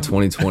quarantine Tuesdays.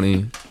 of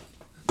 2020.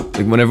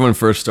 Like when everyone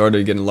first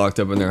started getting locked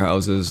up in their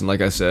houses, and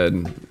like I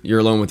said, you're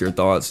alone with your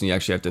thoughts and you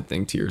actually have to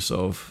think to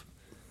yourself.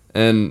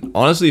 And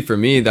honestly, for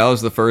me, that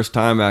was the first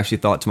time I actually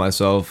thought to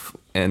myself,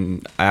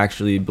 and I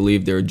actually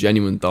believed they were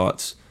genuine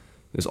thoughts.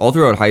 Because all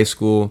throughout high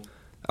school,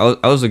 I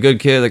was a good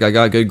kid. Like, I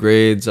got good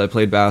grades. I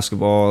played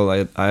basketball.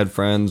 I had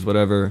friends,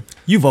 whatever.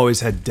 You've always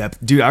had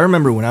depth. Dude, I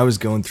remember when I was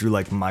going through,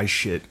 like, my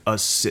shit,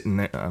 us sitting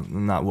there,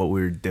 not what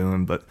we were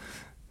doing, but...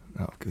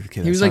 Oh,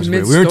 okay, he was like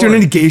mid. We weren't doing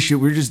any gay shit.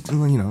 We were just,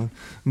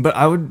 But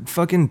I would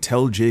fucking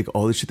tell Jake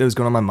all the shit that was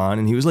going on in my mind,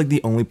 and he was like the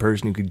only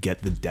person who could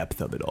get the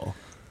depth of it all.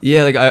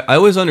 Yeah, like I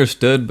always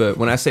understood, but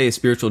when I say a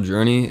spiritual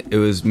journey, it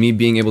was me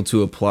being able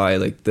to apply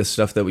like the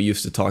stuff that we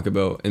used to talk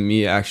about and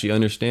me actually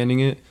understanding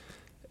it.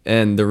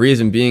 And the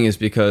reason being is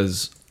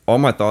because all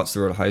my thoughts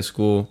throughout high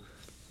school,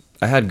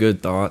 I had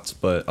good thoughts,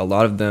 but a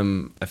lot of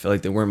them, I feel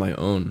like they weren't my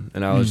own.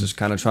 And I was just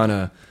kind of trying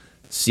to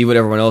see what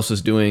everyone else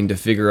was doing to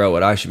figure out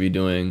what I should be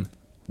doing.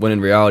 When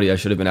in reality, I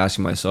should have been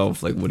asking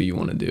myself, like, what do you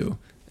want to do?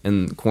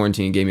 And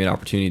quarantine gave me an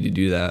opportunity to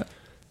do that.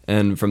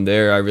 And from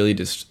there, I really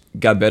just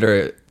got better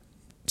at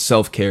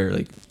self-care,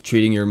 like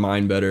treating your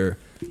mind better,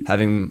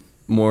 having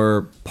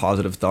more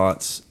positive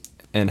thoughts,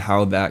 and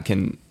how that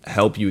can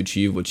help you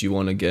achieve what you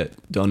want to get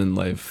done in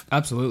life.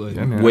 Absolutely.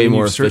 Yeah, man. Way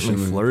more you've certainly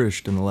efficiently.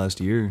 flourished in the last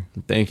year.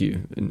 Thank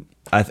you. And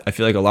I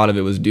feel like a lot of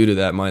it was due to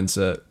that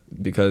mindset,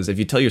 because if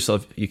you tell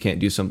yourself you can't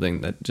do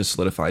something, that just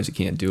solidifies you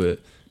can't do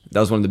it. That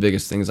was one of the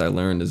biggest things I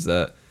learned, is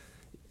that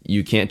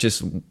you can't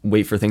just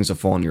wait for things to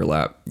fall in your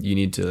lap. You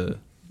need to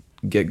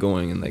get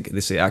going. And like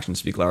they say, actions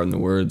speak louder than the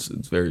words.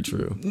 It's very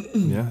true.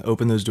 Yeah,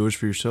 open those doors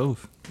for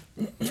yourself.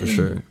 For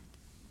sure.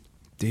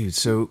 Dude,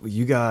 so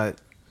you got...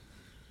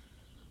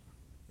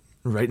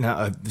 Right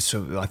now,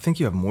 so I think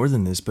you have more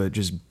than this, but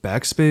just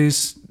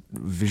Backspace,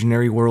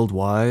 Visionary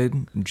Worldwide,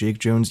 Jake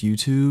Jones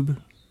YouTube.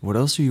 What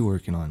else are you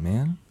working on,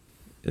 man?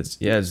 It's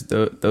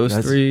those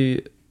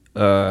three. I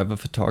have a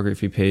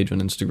photography page on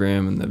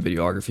Instagram and the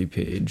videography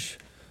page.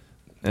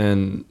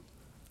 And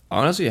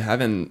honestly, I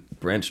haven't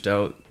branched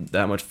out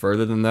that much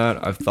further than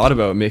that. I've thought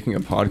about making a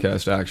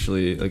podcast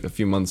actually like a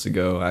few months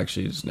ago. I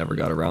actually just never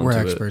got around We're to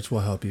experts.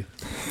 We'll help you.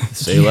 it.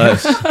 Say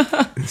less.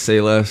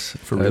 Say less.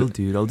 For real,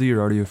 dude. I'll do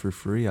your audio for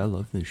free. I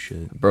love this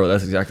shit. Bro,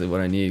 that's exactly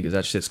what I need because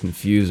that shit's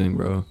confusing,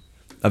 bro.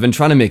 I've been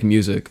trying to make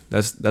music.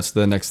 That's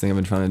the next thing I've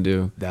been trying to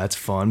do. That's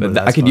fun. But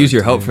that's I could use hard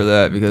your help too. for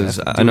that because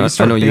Dude, I know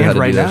start a you had band to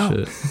right do that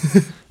now.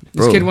 shit.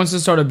 This Bro. kid wants to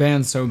start a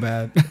band so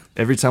bad.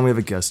 Every time we have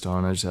a guest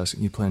on, I just ask,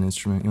 you play an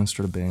instrument? You want to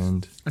start a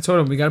band? I told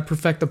him we got to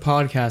perfect the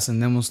podcast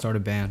and then we'll start a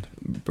band.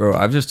 Bro,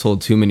 I've just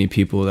told too many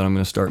people that I'm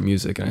going to start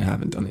music and I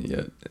haven't done it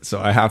yet. So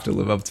I have to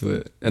live up to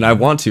it. And I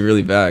want to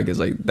really bad because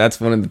like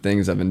that's one of the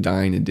things I've been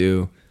dying to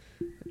do.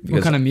 What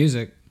Because kind of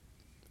music?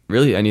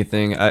 really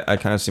anything, I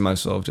kind of see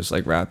myself just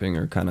like rapping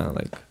or kind of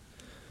like,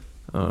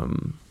 I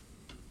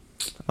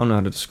don't know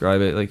how to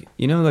describe it. Like,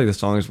 you know, like the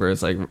songs where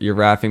it's like you're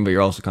rapping, but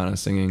you're also kind of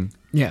singing.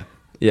 Yeah.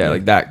 Yeah,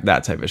 like that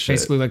type of shit.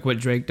 Basically like what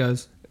Drake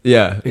does.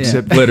 Yeah,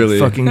 Except literally.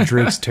 fucking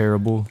Drake's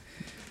terrible.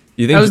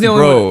 You think, That was the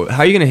only bro? How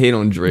are you gonna hate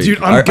on Drake? Dude,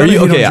 I'm are gonna you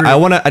hate on okay?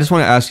 Drake. I just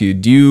want to ask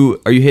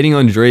you. Are you hating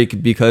on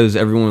Drake because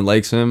everyone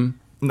likes him?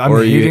 I'm Or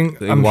are you- hating.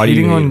 like, I'm why do you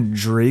hating hate on him?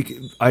 Drake.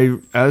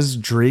 As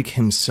Drake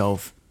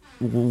himself,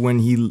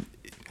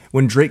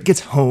 when Drake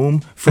gets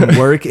home from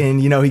work and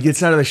he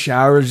gets out of the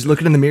shower, just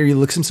looking in the mirror, he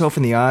looks himself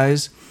in the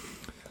eyes.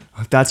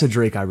 That's a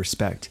Drake I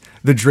respect.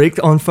 The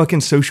Drake on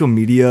fucking social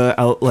media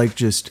out like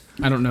just.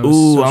 I don't know.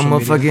 Ooh, social I'm a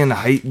media. fucking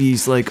hype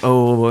beast. Like,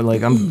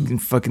 I'm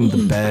fucking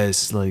the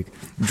best. Like,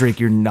 Drake,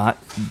 you're not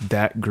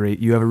that great.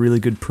 You have a really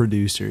good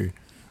producer.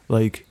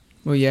 Like,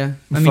 Well, yeah.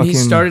 I mean, he fucking-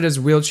 started as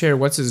wheelchair.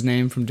 What's his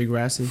name from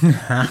Degrassi?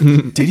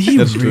 did he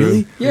That's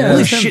really? true. Yeah, Holy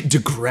that's him. shit,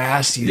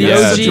 Degrassi. The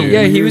that's Yeah, OG. such a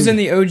Yeah, he weird- was in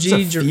the OG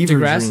it's a fever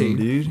Degrassi. dream,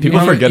 dude. People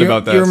forget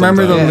about that You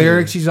remember the sometimes.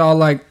 lyrics? He's all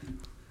like,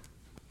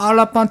 "All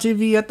up on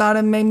TV, I thought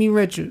it made me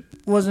richer.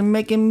 Wasn't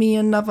making me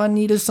enough. I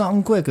needed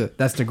something quicker."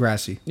 That's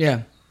Degrassi.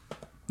 Yeah.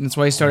 That's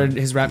why he started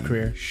his rap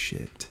career.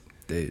 Shit.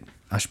 Dude,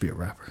 I should be a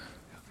rapper.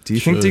 Do you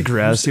think Should.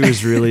 Degrassi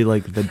was really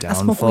like the smoke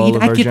downfall weed,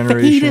 of I our get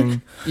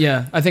generation?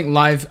 Yeah, I think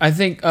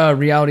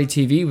reality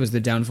TV was the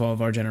downfall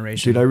of our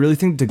generation. Dude, I really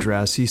think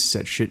Degrassi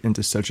set shit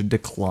into such a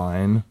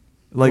decline.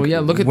 Like, well, yeah,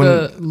 look at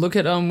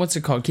when- what's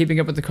it called? Keeping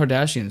Up with the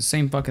Kardashians.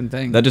 Same fucking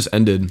thing. That just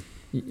ended.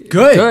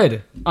 Good.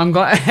 Good. I'm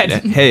glad.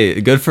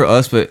 Hey, good for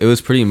us, but it was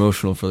pretty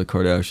emotional for the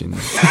Kardashians.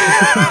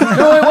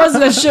 No, it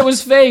wasn't. That shit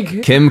was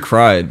fake. Kim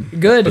cried.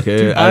 Good.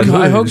 Okay,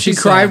 I hope She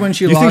she's cried sad. when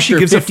she You think lost she her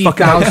gives a fuck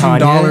about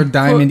 $50,000 Kanye?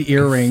 diamond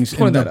earrings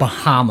Pour in the that up.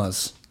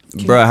 Bahamas.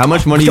 Bro, how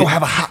much money? don't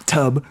have a hot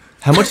tub.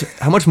 How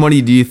much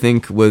money do you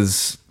think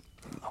was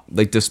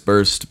like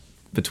dispersed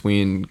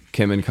between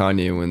Kim and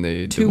Kanye when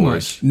they Too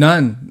divorced? much.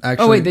 None,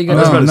 actually. Oh, wait, they got- I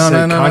was about to no, say,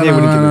 no, no, Kanye no,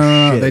 wouldn't give a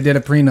no. shit. They did a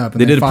prenup.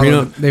 And They did a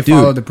followed, prenup? They Dude.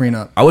 followed the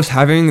prenup. I was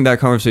having that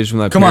conversation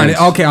with my Come on,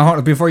 parents. okay, hold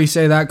on. Before you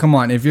say that, come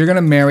on. If you're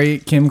gonna marry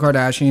Kim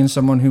Kardashian,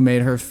 someone who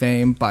made her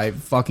fame by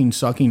fucking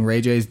sucking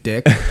Ray J's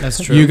dick, That's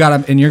true. you're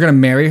gonna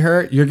marry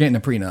her. You're getting a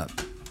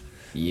prenup.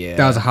 Yeah.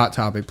 That was a hot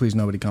topic. Please,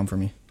 nobody come for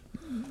me.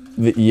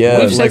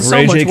 Yeah, We've said Like so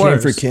Ray much J came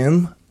worse. for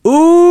Kim.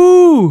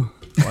 ooh.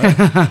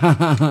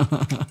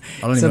 I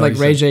don't Said know like what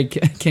you Ray said. J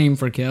came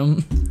for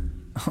Kim.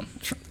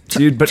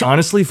 Dude, but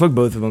honestly, fuck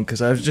both of them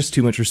because I have just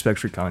too much respect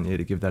for Kanye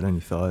to give that any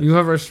thought. You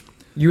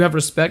have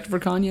respect for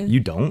Kanye? You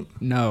don't?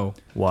 No.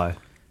 Why?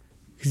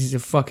 Because he's a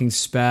fucking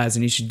spaz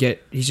and he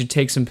should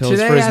take some pills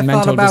Today for his I thought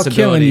mental about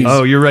killing disabilities. you.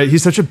 Oh, you're right.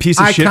 He's such a piece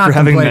of I shit for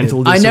having contemplated. mental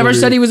I disorder. never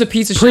said he was a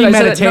piece of shit.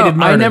 Premeditated I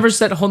murder. never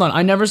said. Hold on.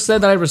 I never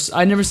said that.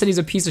 I never said he's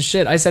a piece of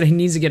shit. I said he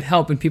needs to get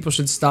help and people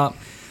should stop,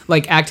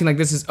 like acting like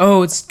this is.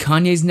 Oh, it's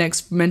Kanye's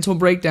next mental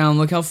breakdown.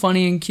 Look how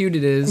funny and cute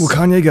it is. Well,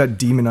 Kanye got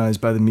demonized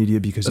by the media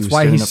because That's he was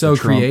why standing he's up so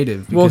for Trump.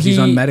 creative. Because he's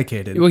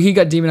unmedicated. Well, he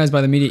got demonized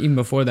by the media even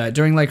before that.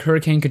 During like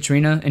Hurricane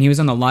Katrina, and he was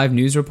on the live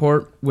news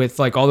report with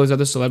like all those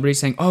other celebrities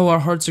saying, "Oh, our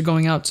hearts are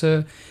going out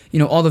to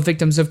all the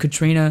victims of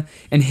Katrina."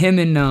 And him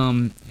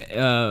and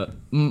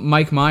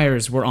Mike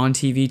Myers were on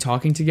TV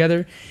talking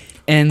together.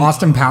 And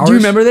Austin Powers? Do you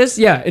remember this?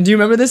 Yeah. And do you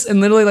remember this? And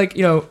literally, like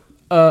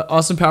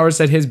Austin Powers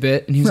said his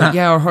bit, and he was like,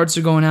 "Yeah, our hearts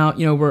are going out.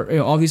 We're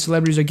all these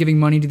celebrities are giving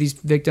money to these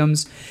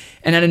victims."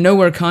 And out of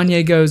nowhere,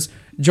 Kanye goes,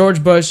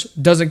 "George Bush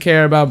doesn't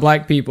care about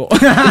black people."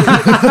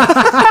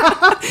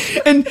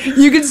 And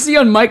you can see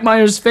on Mike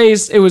Myers'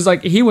 face, it was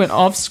like he went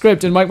off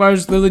script, and Mike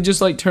Myers literally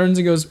just like turns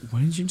and goes,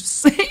 "What did you just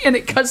say?" And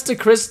it cuts to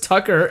Chris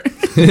Tucker,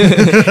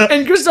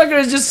 and Chris Tucker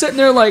is just sitting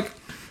there like,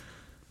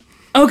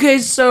 "Okay,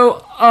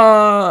 so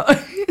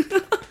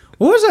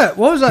What was that?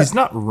 What was that? He's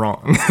not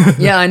wrong.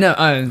 yeah, I know."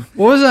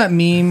 What was that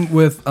meme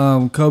with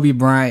Kobe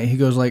Bryant? He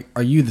goes like,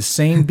 "Are you the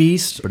same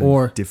beast But a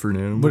or different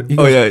animal. he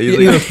Oh goes, yeah,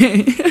 he's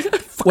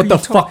like, what the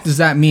fuck does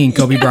that mean,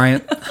 Kobe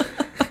Bryant?"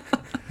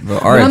 bro,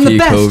 I'm the R.I.P.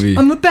 best. Kobe.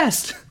 I'm the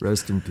best.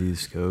 Rest in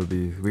peace,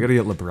 Kobe. We gotta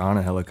get LeBron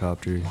a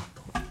helicopter.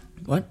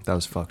 What? That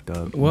was fucked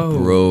up. Whoa,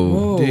 Bro.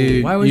 Whoa.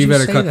 Dude, Why would you you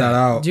better say cut that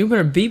out. You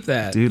better beep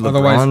that. Dude,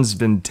 Otherwise- LeBron's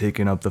been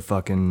taking up the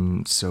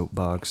fucking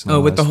soapbox. in Oh,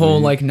 with the last whole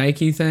week. like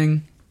Nike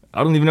thing.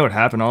 I don't even know what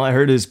happened. All I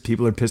heard is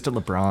people are pissed at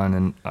LeBron,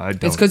 and I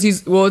don't. It's because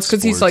he's like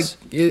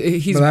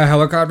he's But that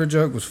helicopter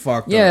joke was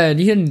fucked up. yeah,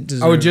 he didn't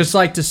deserve I would just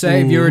like to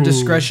say, viewer Ooh.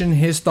 discretion,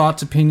 his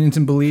thoughts, opinions,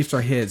 and beliefs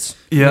are his.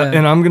 Yeah, Yeah.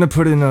 and I'm gonna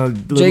put in a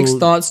little, Jake's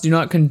thoughts do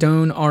not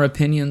condone our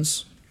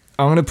opinions.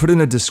 I'm gonna put in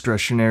a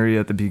discretionary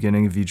at the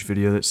beginning of each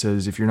video that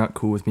says, if you're not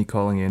cool with me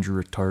calling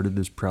Andrew retarded,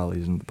 this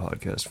probably isn't the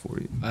podcast for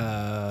you.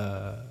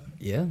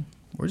 Yeah.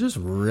 We're just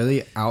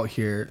really out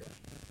here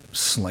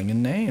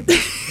slinging names.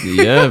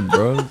 Yeah,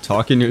 bro,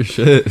 talking your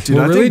shit. Dude,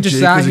 We're I really think just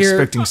Jake out was here-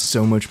 expecting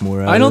so much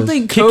more out I of don't this.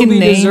 think Kicking Kobe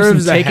names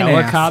deserves and a taking F.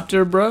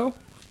 helicopter, bro.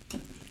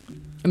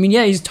 I mean,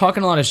 yeah, he's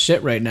talking a lot of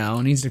shit right now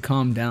and needs to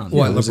calm down.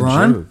 What, it was a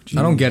LeBron? joke.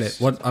 I don't Jeez. get it.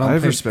 What? I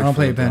have respect I don't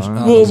for pay attention.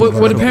 LeBron. Well, I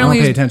what don't apparently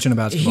pay is- attention to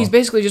basketball. He's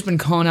basically just been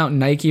calling out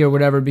Nike or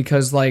whatever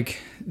because like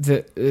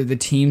the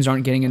teams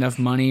aren't getting enough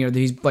money, or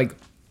he's like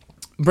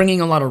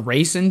bringing a lot of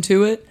race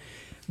into it.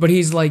 But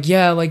he's like,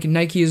 yeah, like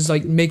Nike is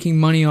like making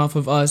money off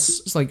of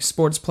us, like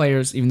sports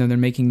players, even though they're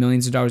making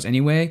millions of dollars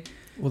anyway.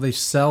 Well,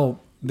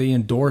 they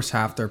endorse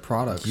half their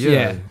products.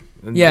 Yeah.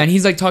 Yeah, and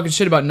he's like talking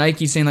shit about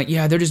Nike, saying like,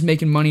 yeah, they're just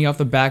making money off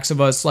the backs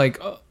of us, like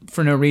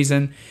for no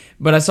reason.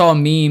 But I saw a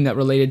meme that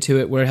related to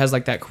it where it has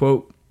like that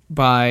quote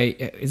by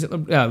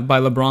by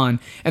LeBron,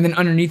 and then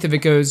underneath of it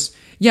goes,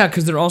 yeah,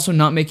 because they're also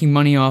not making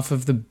money off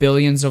of the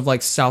billions of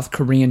like South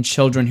Korean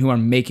children who are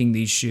making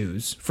these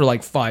shoes for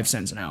like 5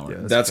 cents an hour. Yeah.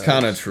 That's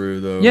kind of true,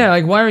 though. Yeah,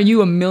 like why are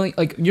you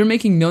like you're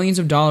making millions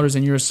of dollars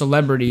and you're a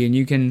celebrity and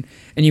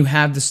you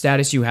have the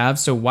status you have,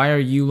 so why are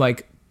you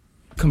like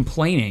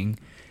complaining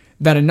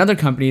that another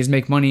company is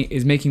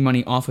making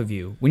money off of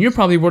you when you're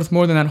probably worth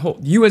more than that whole,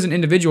 you as an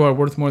individual are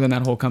worth more than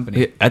that whole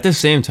company. At the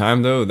same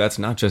time, though, that's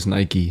not just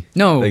Nike.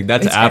 No, like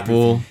that's it's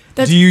Apple.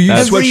 That's Do you use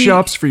That's-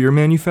 sweatshops for your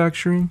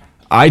manufacturing?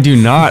 I do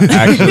not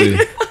actually.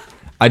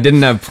 I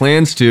didn't have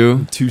plans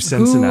to. 2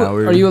 cents an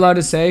hour. Are you allowed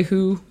to say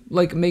who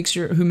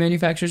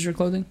manufactures your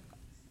clothing?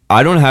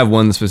 I don't have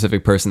one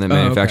specific person that Oh,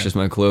 manufactures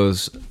my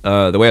clothes.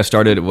 The way I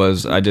started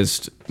was I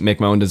just make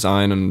my own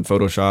design on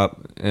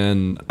Photoshop,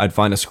 and I'd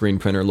find a screen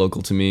printer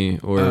local to me,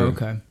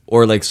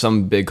 or like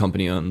some big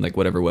company on like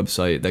whatever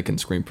website that can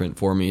screen print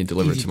for me,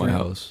 deliver it to my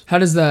house. How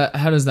does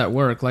that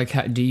work? Like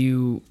how do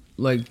you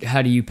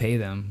pay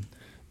them?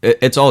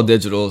 It's all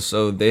digital,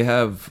 so they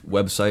have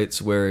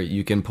websites where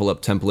you can pull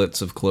up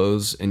templates of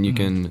clothes and you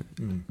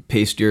can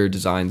paste your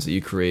designs that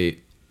you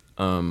create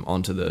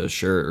onto the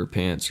shirt or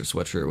pants or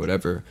sweatshirt or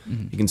whatever.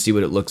 You can see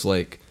what it looks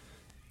like,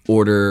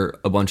 order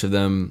a bunch of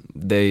them,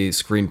 they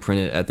screen print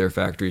it at their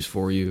factories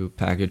for you,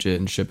 package it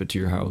and ship it to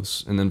your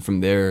house, and then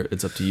from there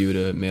it's up to you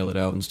to mail it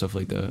out and stuff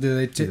like that. Do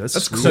they that's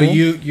so cool.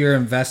 you're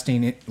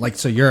investing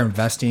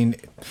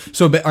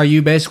so are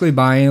you basically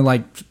buying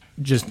like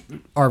just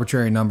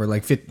arbitrary number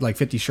like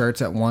 50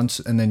 shirts at once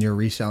and then you're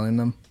reselling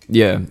them?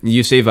 Yeah,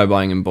 you save by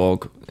buying in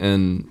bulk,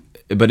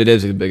 but it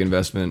is a big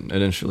investment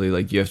initially.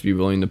 Like you have to be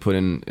willing to put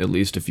in at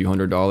least a few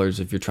 $100s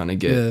if you're trying to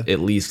get at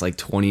least like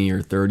 20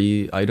 or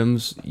 30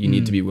 items. You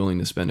need to be willing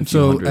to spend a few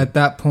So hundred. at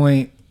that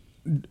point,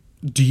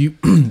 do you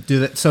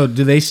do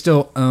they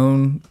still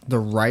own the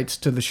rights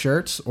to the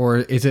shirts, or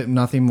is it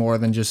nothing more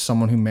than just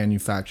someone who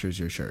manufactures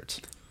your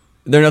shirts?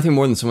 They're nothing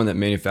more than someone that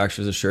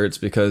manufactures the shirts,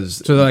 because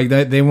So like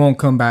they won't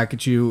come back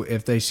at you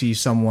if they see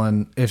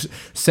someone. If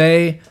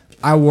say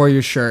I wore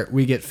your shirt,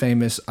 we get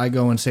famous, I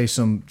go and say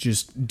some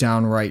just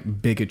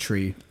downright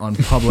bigotry on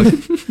public,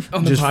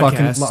 On the just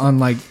podcast.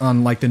 fucking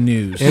on like the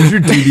news.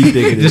 Andrew do be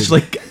bigoted. just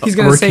like He's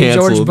gonna we're say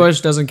George canceled.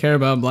 Bush doesn't care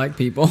about black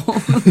people.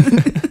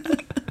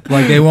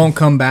 Like they won't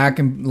come back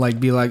and like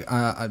be like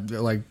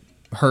like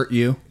hurt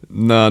you.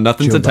 No,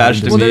 nothing's Joe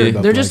attached Biden to Well, me.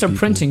 doesn't they're about just a black people.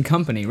 printing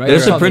company, right?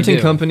 There's That's a all they printing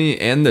do. company,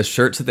 and the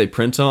shirts that they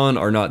print on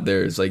are not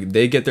theirs. Like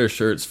they get their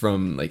shirts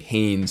from like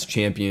Hanes,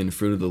 Champion,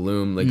 Fruit of the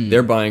Loom. Like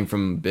they're buying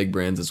from big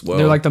brands as well.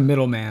 They're like the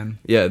middleman.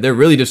 yeah, they're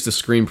really just the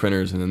screen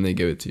printers, and then they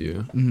give it to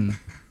you.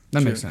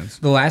 That makes sense.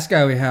 The last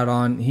guy we had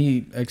on,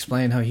 he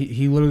explained how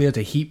he literally has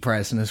a heat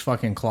press in his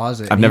fucking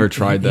closet. I've never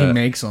tried He that.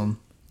 makes them.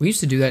 We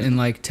used to do that in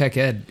like tech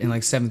ed in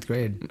like 7th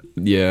grade.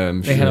 Yeah,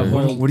 I'm They sure. had a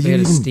whole- what do they you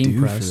had a even steam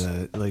do press. for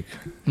that? Like,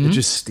 it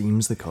just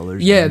steams the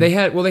colors. Yeah, in. they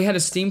had a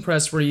steam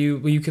press where you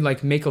could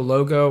like make a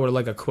logo or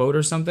like a quote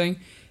or something,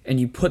 and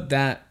you put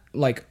that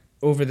like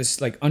over this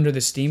like under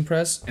the steam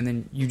press, and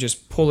then you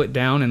just pull it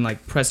down and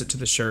like press it to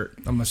the shirt.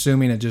 I'm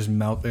assuming it just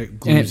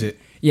glues it.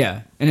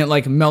 Yeah, and it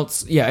like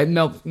melts. Yeah, it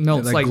melts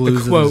It like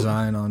glues the quote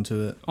design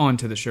onto it.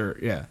 onto the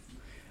shirt. Yeah,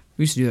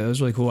 we used to do that. It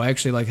was really cool. I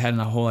actually like had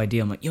a whole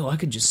idea. I'm like, yo, I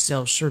could just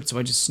sell shirts, so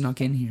I just snuck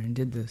in here and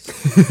did this.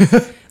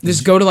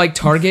 Just go to like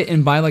Target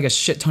and buy like a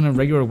shit ton of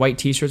regular white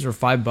T-shirts for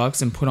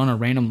 $5 and put on a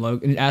random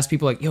logo and ask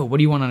people like, yo, what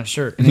do you want on a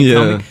shirt? And they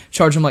tell Yeah. me,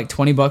 charge them like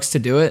 $20 to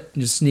do it,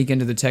 and just sneak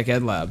into the tech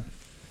ed lab.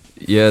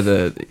 Yeah,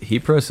 the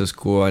heat press is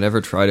cool. I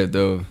never tried it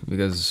though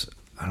because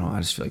I don't know.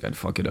 I just feel like I'd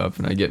fuck it up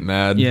and I'd get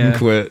mad Yeah. and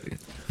quit.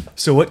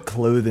 So, what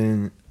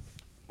clothing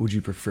would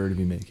you prefer to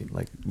be making?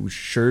 Like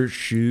shirts,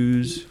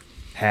 shoes,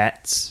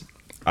 hats?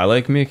 I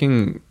like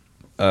making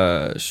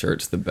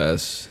shirts the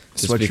best.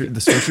 Just The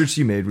sweatshirts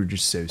you made were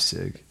just so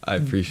sick. I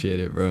appreciate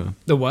it, bro.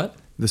 The what?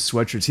 The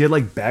sweatshirts. He had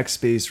like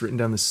backspace written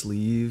down the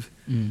sleeve.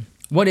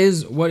 What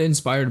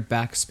inspired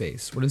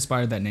Backspace? What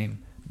inspired that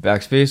name?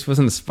 Backspace was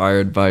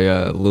inspired by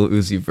a Lil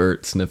Uzi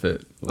Vert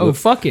snippet. Oh,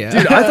 fuck yeah.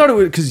 Dude, I thought it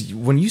was because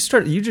when you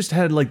started, you just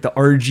had like the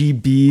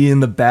RGB in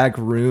the back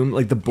room,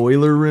 like the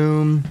boiler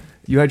room.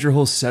 You had your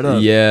whole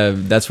setup. Yeah,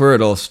 that's where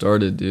it all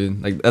started,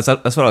 dude. Like that's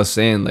what I was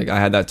saying. Like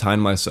I had that time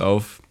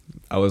myself.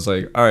 I was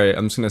like, all right,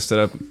 I'm just gonna set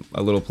up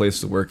a little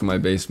place to work in my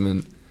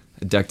basement.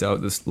 I decked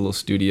out this little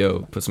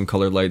studio, put some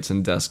colored lights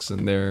and desks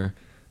in there,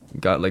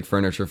 got like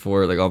furniture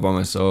for it, like all by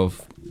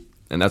myself.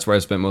 And that's where I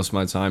spent most of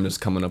my time,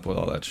 just coming up with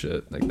all that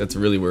shit. Like that's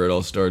really where it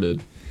all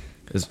started.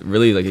 It's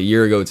really like a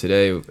year ago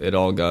today, it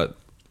all got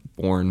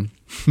born.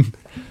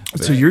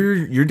 So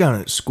you're down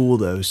at school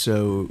though.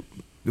 So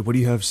what do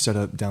you have set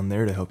up down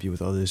there to help you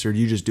with all this, or do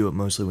you just do it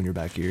mostly when you're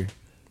back here?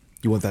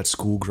 You want that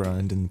school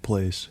grind in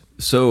place.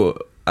 So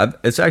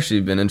it's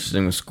actually been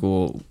interesting with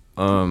school.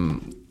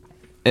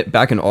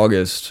 Back in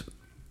August,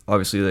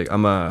 obviously, like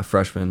I'm a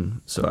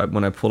freshman, so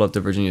when I pulled up to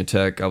Virginia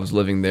Tech, I was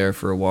living there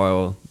for a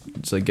while,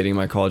 just like getting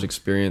my college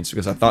experience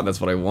because I thought that's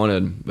what I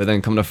wanted. But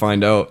then come to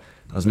find out,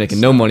 I was making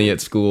no money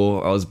at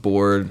school. I was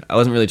bored. I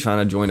wasn't really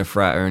trying to join a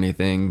frat or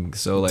anything.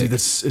 So like, dude,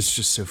 it's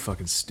just so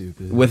fucking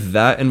stupid. With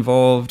that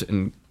involved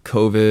and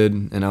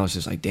COVID, and I was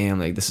just like, damn,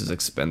 like this is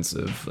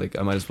expensive. Like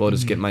I might as well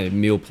just get my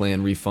meal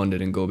plan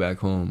refunded and go back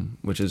home,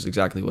 which is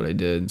exactly what I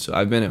did. So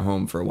I've been at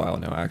home for a while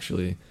now,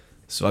 actually.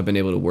 So I've been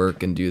able to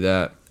work and do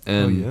that.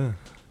 And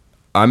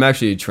I'm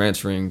actually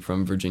transferring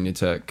from Virginia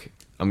Tech.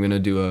 I'm gonna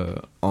do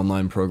a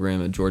online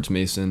program at George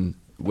Mason,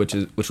 which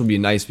will be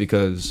nice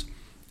because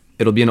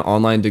it'll be an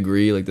online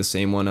degree like the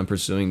same one I'm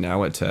pursuing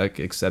now at Tech,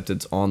 except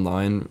it's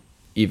online,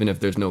 even if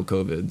there's no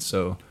COVID.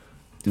 So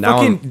now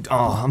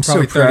I'm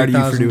so proud of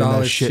you for doing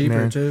that shit,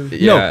 man. Too.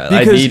 Yeah,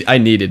 no, I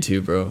needed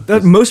to, bro.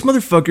 Most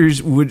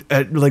motherfuckers would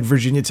at like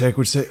Virginia Tech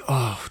would say,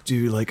 "Oh,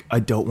 dude, like I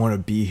don't want to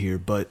be here,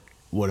 but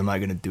what am I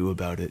gonna do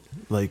about it?"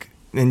 Like,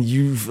 and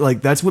you've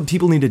like that's what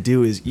people need to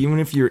do is even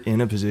if you're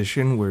in a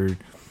position where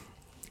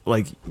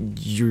like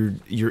you're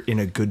in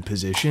a good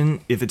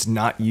position, if it's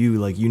not you,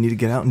 like you need to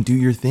get out and do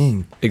your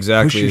thing.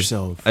 Exactly. Push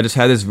yourself. I just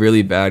had this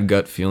really bad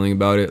gut feeling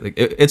about it. Like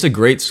it's a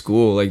great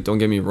school, like don't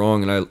get me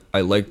wrong, and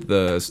I liked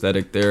the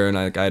aesthetic there, and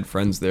I had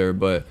friends there,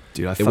 but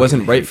dude, it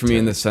wasn't right for me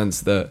in the sense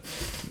that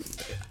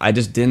I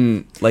just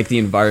didn't like the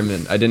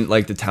environment. I didn't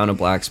like the town of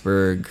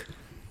Blacksburg.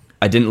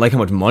 I didn't like how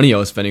much money I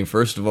was spending,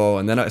 first of all,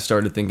 and then I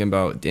started thinking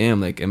about,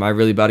 damn, like am I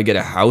really about to get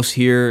a house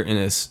here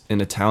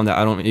in a town that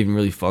I don't even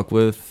really fuck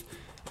with?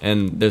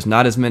 And there's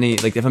not as many,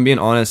 like if I'm being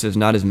honest, there's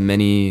not as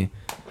many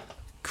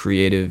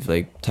creative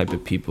like type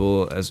of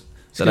people as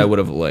that I would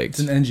have liked. It's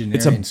an engineering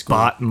It's a school.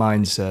 bot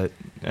mindset,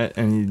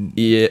 and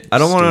yeah, I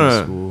don't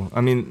want to. I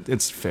mean,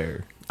 it's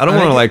fair. I don't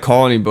want to like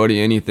call anybody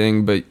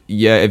anything, but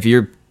yeah, if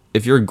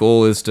your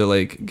goal is to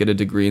like get a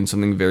degree in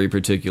something very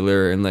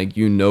particular and like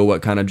you know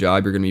what kind of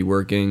job you're gonna be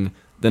working,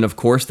 then of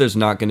course there's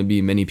not gonna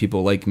be many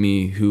people like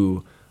me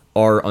who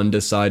are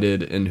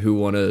undecided and who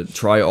want to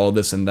try all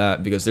this and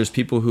that, because there's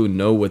people who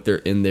know what they're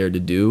in there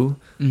to do.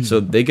 So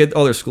they get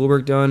all their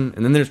schoolwork done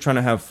and then they're just trying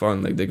to have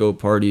fun, like they go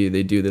party,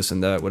 they do this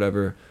and that,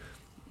 whatever.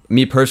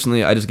 Me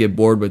personally, I just get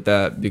bored with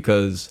that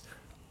because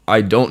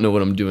I don't know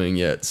what I'm doing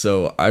yet,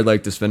 so I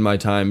like to spend my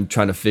time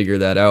trying to figure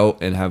that out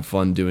and have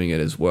fun doing it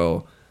as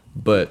well.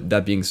 But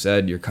that being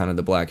said, you're kind of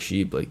the black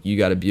sheep. Like you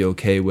got to be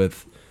okay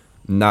with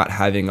not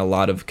having a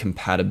lot of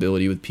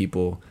compatibility with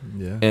people,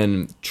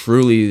 and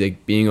truly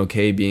like being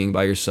okay being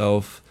by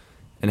yourself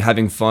and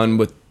having fun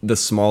with the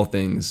small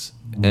things.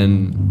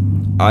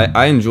 And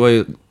I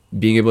enjoy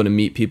being able to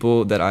meet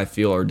people that I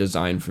feel are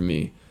designed for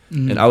me.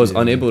 And I was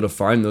unable to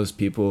find those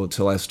people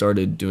till I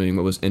started doing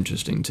what was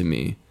interesting to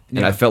me.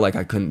 And I felt like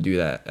I couldn't do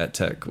that at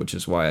Tech, which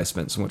is why I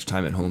spent so much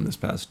time at home this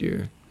past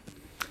year.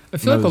 I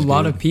feel like a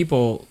lot of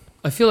people,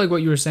 I feel like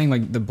what you were saying,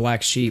 like the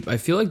black sheep, I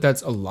feel like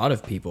that's a lot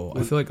of people.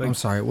 I feel like I'm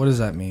sorry, what does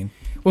that mean?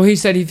 Well, he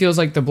said he feels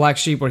like the black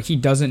sheep where he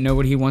doesn't know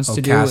what he wants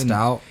to do. Cast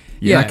out?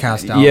 Yeah. Not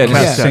cast out. Yeah,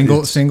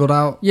 Like singled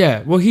out?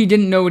 Yeah, well, he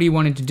didn't know what he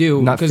wanted to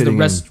do Not because the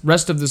fitting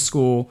rest of the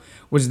school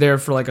was there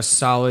for like a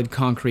solid,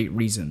 concrete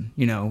reason.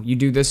 You know, you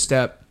do this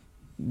step,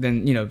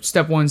 then, you know,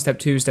 step 1, step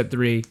 2, step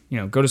 3, you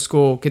know, go to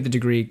school, get the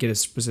degree, get a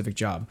specific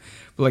job.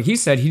 But like he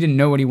said, he didn't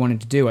know what he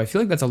wanted to do. I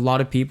feel like that's a lot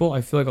of people.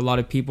 I feel like a lot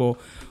of people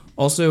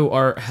also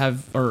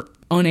are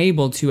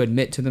unable to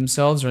admit to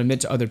themselves or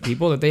admit to other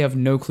people that they have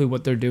no clue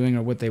what they're doing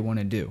or what they want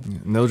to do.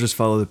 And they'll just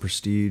follow the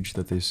prestige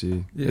that they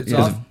see.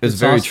 It's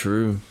very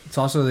true. It's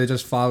also they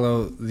just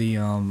follow the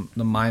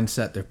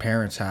mindset their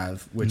parents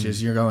have, which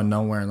is you're going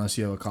nowhere unless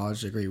you have a college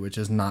degree, which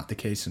is not the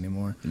case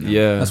anymore.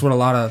 Yeah. That's what a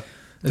lot of...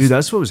 Dude,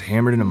 that's what was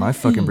hammered into my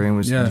fucking brain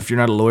was if you're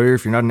not a lawyer,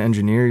 if you're not an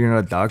engineer, you're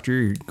not a doctor,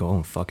 you're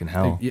going fucking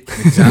hell.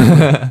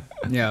 Exactly.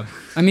 Yeah.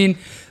 I mean,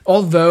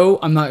 although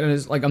I'm not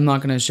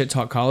gonna shit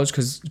talk college,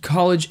 because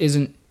college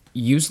isn't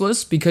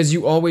useless, because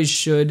you always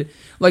should,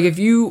 like, if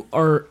you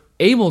are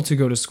able to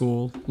go to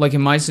school, like in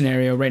my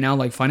scenario right now,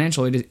 like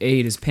financial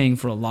aid is paying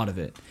for a lot of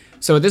it.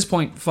 So at this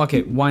point, fuck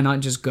it, why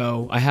not just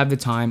go? I have the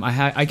time.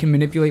 I can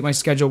manipulate my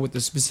schedule with the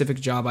specific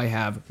job I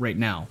have right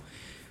now.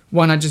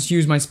 Why not just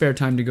use my spare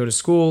time to go to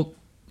school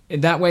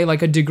that way,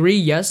 like a degree,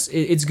 yes,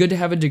 it's good to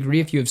have a degree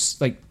if you have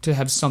like to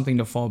have something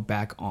to fall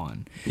back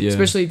on,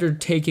 especially if you're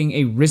taking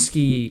a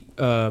risky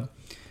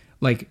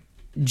like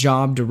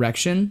job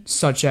direction,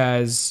 such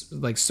as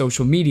like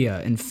social media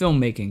and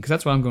filmmaking, because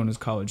that's what I'm going to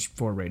college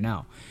for right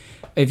now.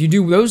 If you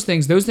do those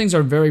things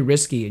are very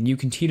risky, and you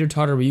can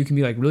teeter-totter where you can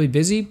be like really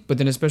busy, but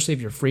then especially if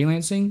you're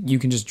freelancing, you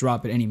can just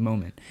drop at any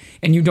moment,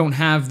 and you don't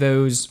have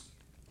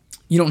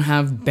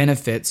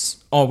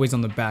benefits always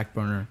on the back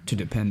burner to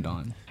depend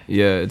on.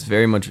 Yeah, it's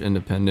very much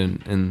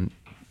independent, and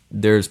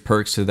there's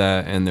perks to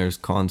that and there's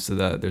cons to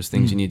that. There's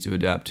things you need to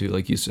adapt to.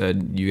 Like you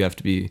said,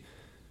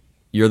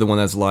 you're the one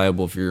that's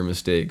liable for your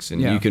mistakes, and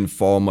you can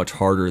fall much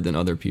harder than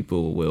other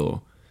people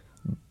will,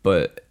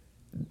 but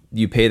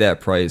you pay that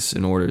price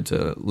in order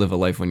to live a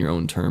life on your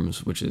own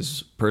terms, which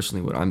is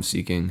personally what I'm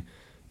seeking.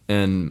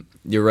 And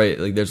you're right,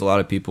 like there's a lot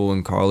of people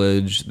in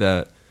college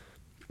that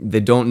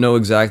they don't know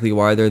exactly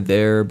why they're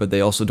there, but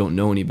they also don't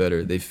know any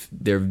better. They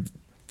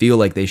feel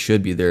like they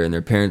should be there, and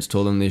their parents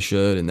told them they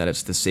should, and that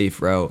it's the safe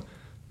route.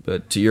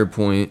 But to your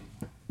point,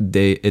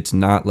 it's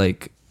not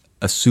like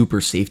a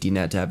super safety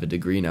net to have a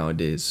degree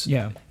nowadays.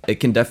 Yeah. It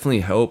can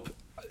definitely help,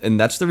 and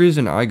that's the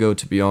reason I go,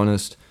 to be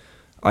honest.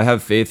 I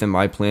have faith in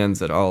my plans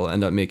that I'll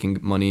end up making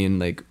money and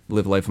like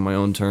live life on my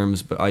own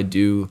terms, but I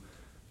do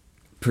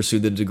pursue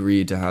the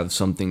degree to have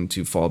something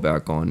to fall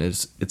back on.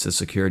 It's a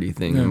security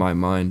thing in my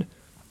mind.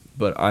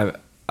 But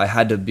I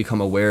had to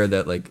become aware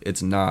that like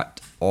it's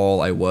not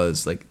all I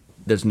was. Like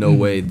there's no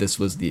way this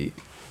was the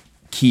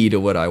key to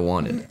what I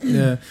wanted.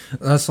 Yeah,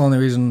 that's the only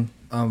reason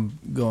I'm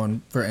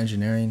going for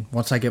engineering.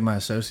 Once I get my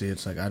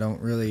associates, like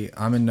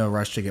I'm in no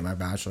rush to get my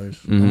bachelor's.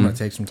 I'm gonna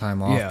take some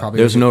time off. Yeah. Probably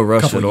There's no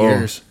rush couple at all.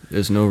 years.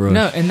 There's no rush.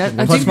 No, and that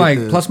I Plus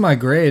think plus my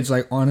grades.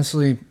 Like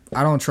honestly,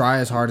 I don't try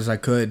as hard as I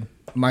could.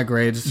 My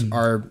grades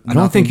are. I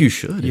don't think you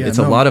should. It's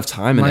a lot of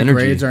time and energy. My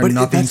grades are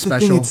nothing that's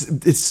special. The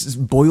thing, it's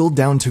boiled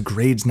down to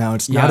grades now.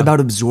 It's not about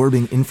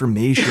absorbing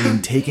information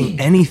and taking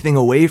anything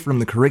away from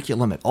the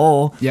curriculum at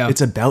all. Yeah.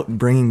 It's about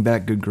bringing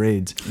back good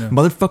grades.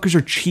 Motherfuckers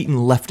are cheating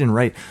left and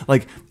right.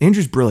 Like,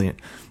 Andrew's brilliant.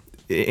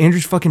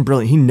 Andrew's fucking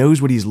brilliant. He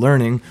knows what he's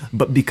learning,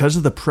 but because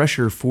of the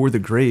pressure for the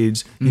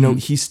grades, you know,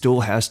 he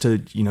still has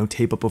to, you know,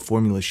 tape up a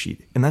formula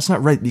sheet. And that's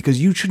not right,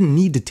 because you shouldn't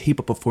need to tape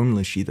up a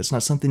formula sheet. That's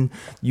not something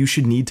you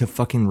should need to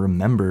fucking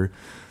remember.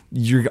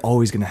 You're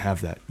always going to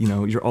have that, you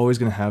know, you're always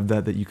going to have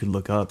that you could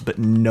look up, but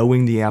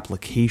knowing the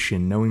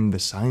application, knowing the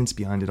science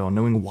behind it all,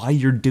 knowing why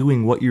you're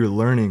doing what you're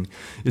learning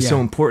is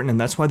so important.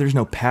 And that's why there's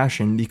no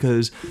passion,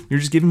 because you're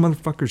just giving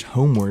motherfuckers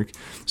homework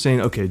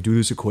saying, okay, do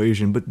this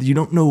equation, but you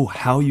don't know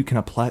how you can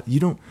apply.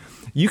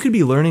 You could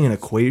be learning an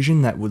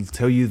equation that would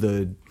tell you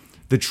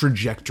the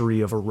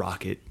trajectory of a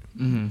rocket.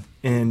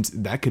 And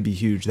that could be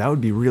huge. That would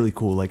be really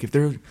cool. Like if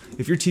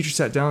your teacher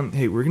sat down,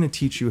 hey, we're going to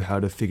teach you how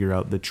to figure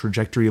out the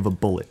trajectory of a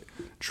bullet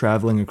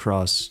traveling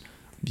across,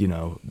 you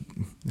know,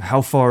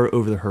 how far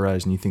over the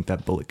horizon you think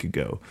that bullet could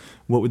go.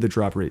 What would the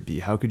drop rate be?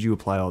 How could you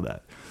apply all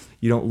that?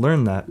 You don't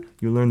learn that.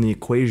 You learn the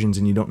equations,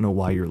 and you don't know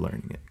why you're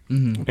learning it.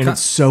 And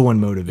it's so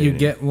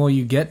unmotivating.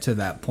 You get to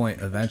that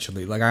point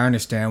eventually. Like I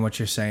understand what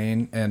you're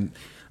saying, and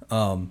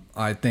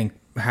I think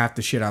half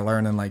the shit I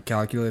learn in like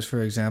calculus,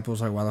 for example,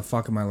 is like, why the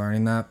fuck am I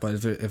learning that?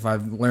 But if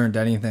I've learned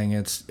anything,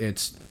 it's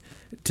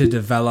to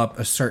develop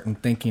a certain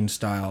thinking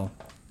style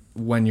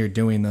when you're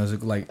doing those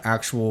like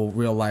actual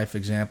real life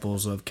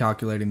examples of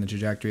calculating the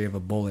trajectory of a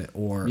bullet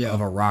or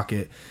of a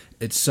rocket.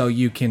 It's so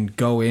you can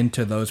go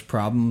into those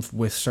problems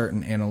with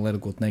certain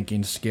analytical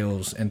thinking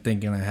skills and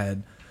thinking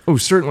ahead. Oh,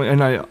 certainly.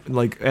 And I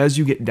like, as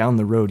you get down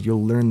the road,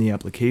 you'll learn the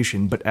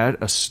application, but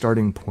at a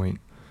starting point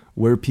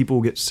where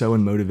people get so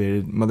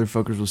unmotivated,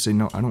 motherfuckers will say,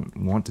 no, I don't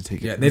want to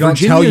take it. Yeah, they don't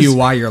tell you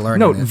why you're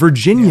learning it.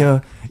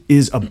 Virginia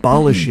is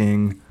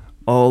abolishing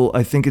all,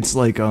 I think it's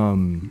like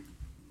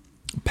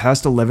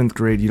past 11th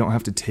grade, you don't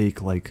have to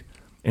take like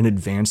an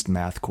advanced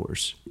math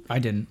course. I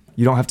didn't.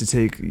 You don't have to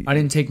take... I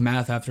didn't take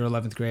math after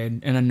 11th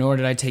grade, and nor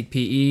did I take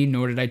PE,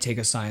 nor did I take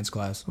a science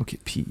class. Okay,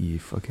 PE,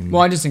 fucking...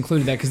 Well, I just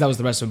included that because that was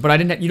the rest of it. But I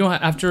didn't. You don't.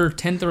 After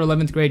 10th or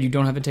 11th grade, you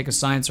don't have to take a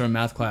science or a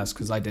math class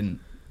because I didn't.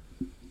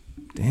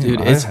 Damn,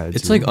 dude,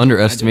 it's like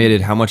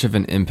underestimated how much of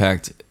an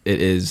impact it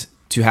is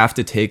to have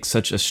to take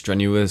such a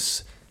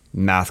strenuous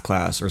math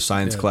class or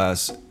science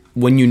class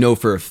when you know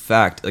for a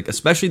fact, like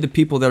especially the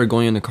people that are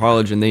going into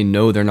college and they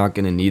know they're not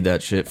going to need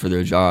that shit for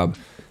their job.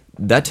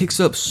 That takes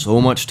up so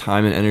much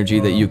time and energy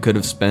that you could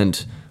have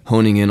spent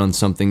honing in on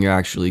something you're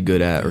actually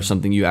good at or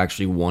something you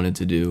actually wanted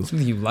to do.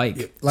 Something you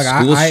like. Like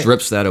School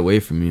strips that away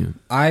from you.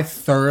 I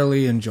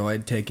thoroughly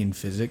enjoyed taking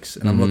physics,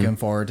 and I'm looking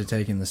forward to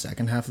taking the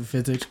second half of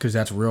physics because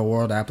that's real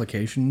world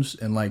applications.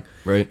 And like,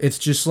 it's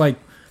just like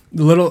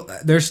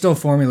there's still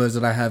formulas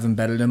that I have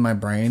embedded in my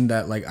brain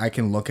that like I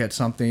can look at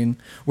something.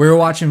 We were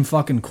watching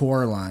fucking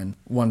Coraline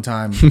one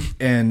time,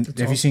 and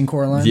have you seen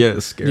Coraline? Yeah,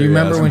 it's scary. Do you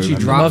remember when she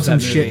dropped some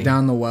shit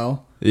down the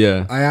well?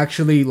 Yeah. I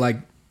actually like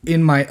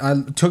when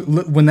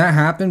that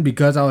happened,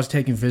 because I was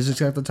taking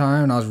physics at the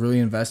time and I was really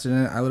invested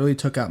in it, I literally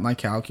took out my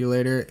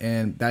calculator,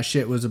 and that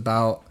shit was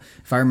about,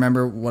 if I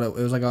remember what it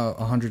was, like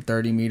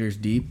 130 meters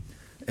deep.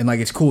 and like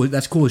it's cool.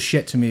 That's cool as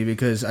shit to me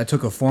because I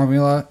took a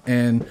formula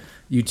and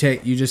you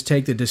just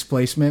take the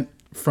displacement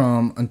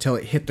from until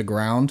it hit the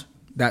ground.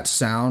 That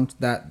sound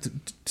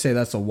say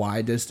that's a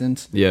y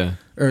distance. Yeah.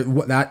 Or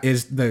what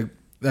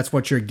that's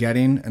what you're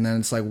getting, and then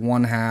it's like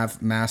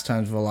 1/2 mass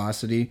times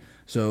velocity.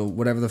 So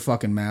whatever the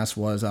fucking mass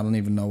was, I don't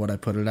even know what I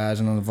put it as,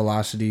 and then the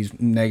velocity's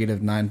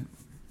 -9.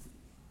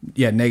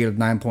 Yeah,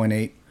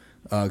 -9.8,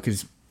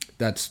 because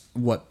that's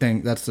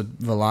the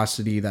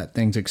velocity that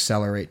things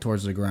accelerate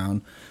towards the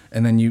ground,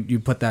 and then you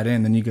put that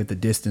in, then you get the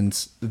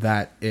distance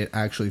that it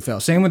actually fell.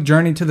 Same with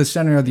Journey to the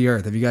Center of the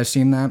Earth. Have you guys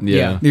seen that?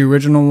 Yeah. The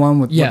original one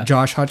with Yeah.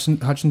 Josh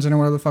Hutchinson or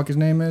whatever the fuck his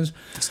name is.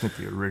 It's not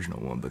the original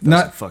one, but that's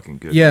Not- fucking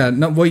good. Yeah,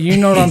 no, well, you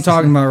know what I'm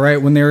talking about,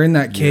 right? When they were in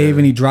that cave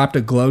and he dropped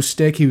a glow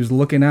stick, he was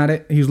looking at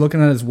it. He was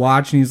looking at his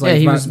watch, and he's like, Yeah,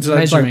 he was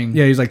measuring.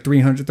 he's like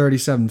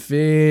 337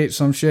 feet,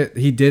 some shit.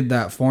 He did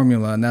that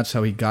formula, and that's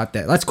how he got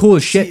that. That's cool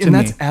as shit to and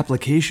me. that's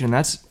application.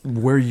 That's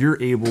where you're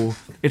able.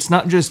 It's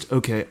not just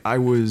okay. I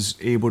was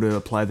able to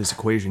apply this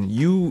equation.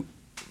 You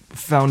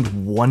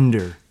found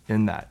wonder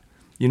in that.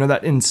 You know,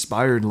 that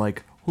inspired.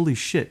 Like, holy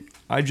shit!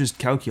 I just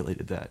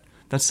calculated that.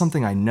 That's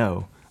something I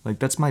know. Like,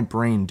 that's my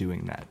brain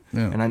doing that,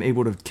 and I'm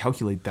able to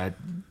calculate that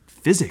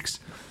physics.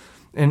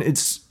 And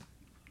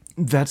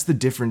that's the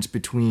difference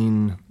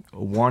between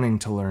wanting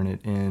to learn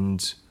it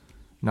and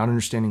not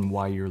understanding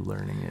why you're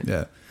learning it.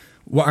 Yeah.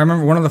 Well, I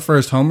remember one of the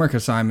first homework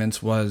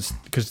assignments was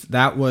because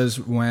that was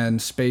when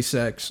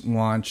SpaceX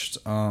launched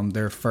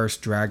their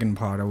first Dragon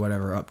pod or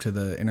whatever up to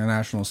the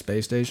International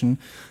Space Station,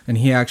 and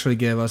he actually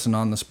gave us an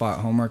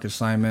on-the-spot homework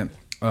assignment.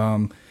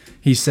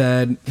 He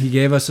said he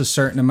gave us a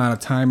certain amount of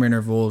time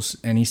intervals,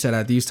 and he said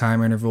at these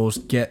time intervals,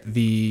 get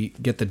the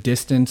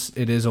distance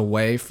it is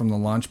away from the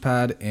launch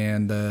pad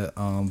and the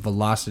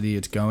velocity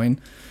it's going.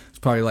 It's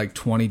probably like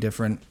 20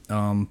 different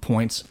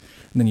points,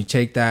 and then you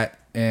take that.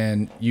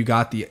 And you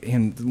got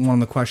one of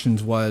the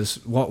questions was,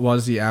 what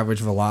was the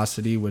average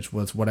velocity, which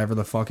was whatever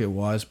the fuck it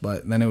was.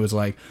 But then it was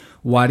like,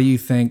 why do you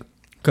think,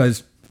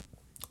 because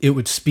it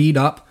would speed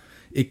up.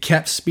 It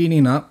kept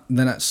speeding up.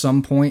 Then at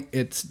some point,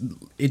 it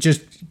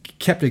just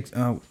kept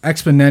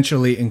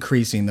exponentially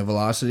increasing the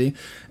velocity.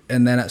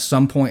 And then at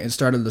some point, it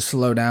started to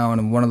slow down.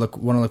 And one of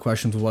the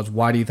questions was,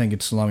 why do you think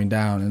it's slowing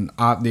down?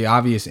 And the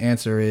obvious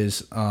answer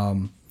is,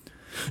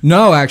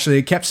 no, actually,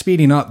 it kept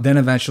speeding up. Then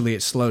eventually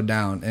it slowed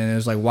down. And it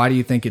was like, why do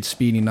you think it's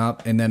speeding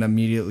up? And then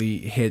immediately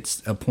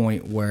hits a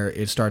point where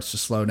it starts to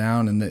slow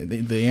down. And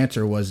the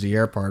answer was the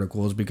air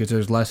particles, because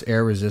there's less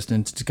air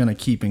resistance. It's going to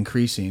keep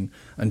increasing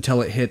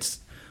until it hits,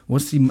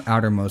 what's the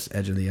outermost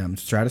edge of the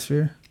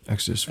stratosphere?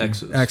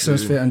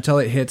 Exosphere. Until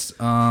it hits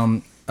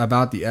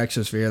about the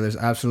exosphere, there's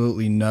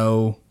absolutely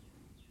no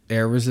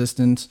air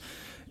resistance.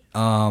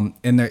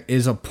 And there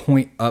is a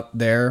point up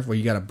there where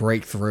you got to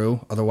break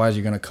through, otherwise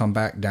you're going to come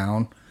back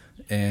down,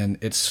 and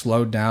it's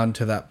slowed down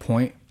to that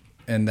point,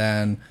 and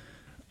then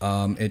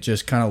it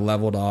just kind of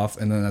leveled off,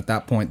 and then at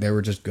that point they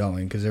were just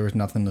going because there was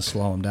nothing to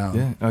slow them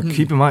down. Yeah,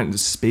 keep in mind,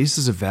 space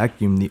is a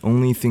vacuum. The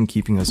only thing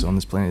keeping us on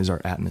this planet is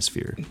our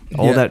atmosphere.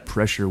 All that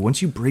pressure,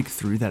 once you break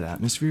through that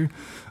atmosphere,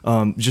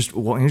 just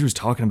while Andrew was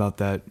talking about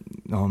that,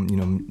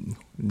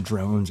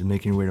 drones and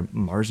making your way to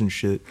Mars and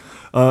shit.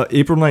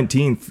 April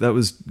 19th, that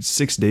was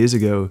 6 days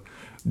ago,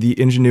 the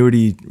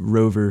Ingenuity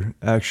rover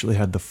actually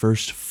had the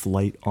first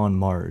flight on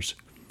Mars.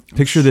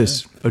 Picture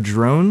this, a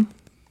drone.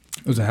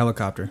 It was a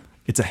helicopter.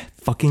 It's a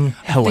fucking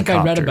helicopter. I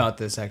think I read about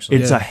this, actually.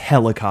 It's a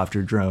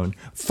helicopter drone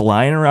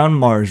flying around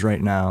Mars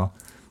right now.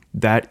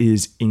 That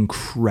is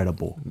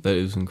incredible. That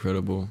is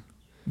incredible.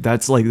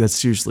 That's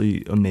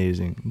seriously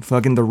amazing.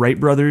 Fucking the Wright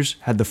brothers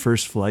had the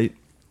first flight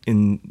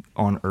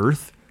on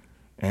Earth,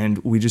 and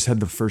we just had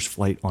the first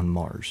flight on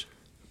Mars.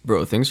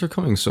 Bro, things are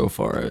coming so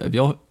far. Have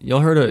y'all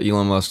heard of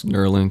Elon Musk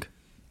Neuralink?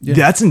 Yeah.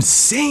 That's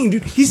insane,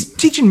 dude. He's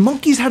teaching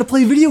monkeys how to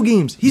play video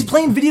games. He's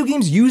playing video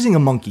games using a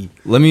monkey.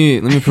 Let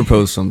me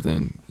propose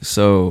something.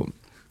 So,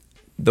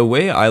 the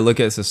way I look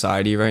at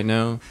society right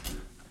now,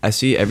 I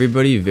see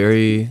everybody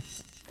very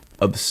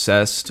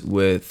obsessed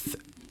with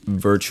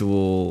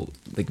virtual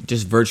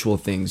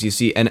things. You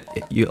see,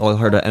 you all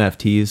heard of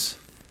NFTs?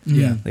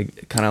 Yeah.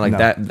 Like kind of like No.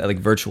 that, like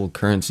virtual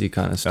currency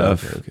kind of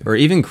stuff, okay. or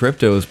even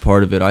crypto is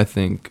part of it, I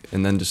think.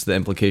 And then just the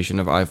implication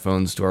of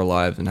iPhones to our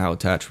lives and how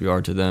attached we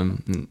are to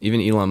them. And even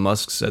Elon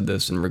Musk said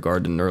this in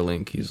regard to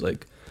Neuralink. He's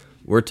like,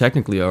 we're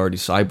technically already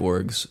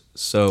cyborgs.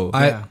 So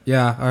I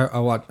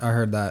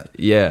heard that.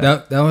 yeah,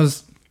 That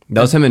was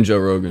him and Joe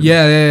Rogan.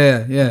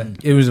 Yeah.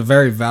 It was a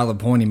very valid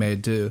point he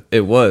made too.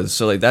 It was.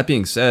 So like that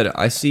being said,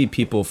 I see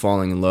people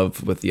falling in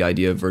love with the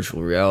idea of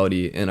virtual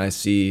reality, and I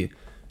see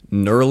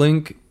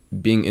Neuralink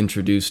being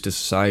introduced to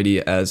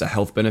society as a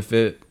health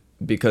benefit,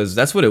 because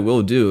that's what it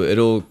will do.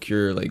 It'll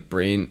cure like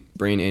brain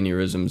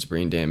aneurysms,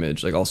 brain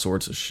damage, like all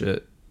sorts of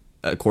shit,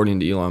 according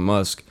to Elon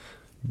Musk.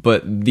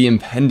 But the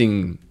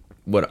impending,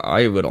 what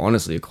I would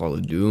honestly call a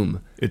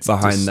doom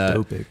behind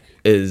dystopic. that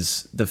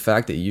is the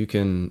fact that you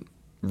can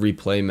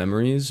replay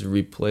memories,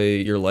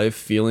 replay your life,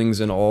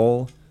 feelings and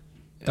all.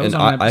 That was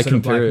on an episode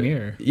of Black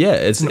Mirror. Yeah,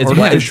 it's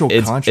artificial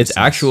it's consciousness.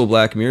 actual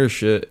Black Mirror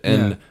shit,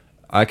 and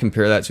I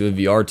compare that to a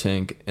VR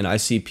tank, and I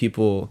see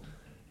people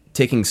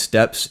taking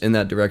steps in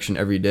that direction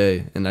every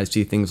day. And I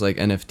see things like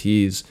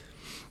NFTs.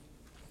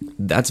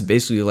 That's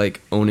basically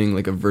like owning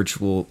like a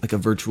virtual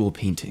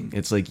painting.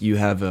 It's like you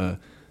have a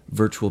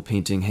virtual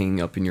painting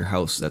hanging up in your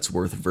house that's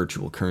worth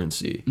virtual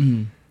currency.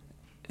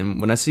 And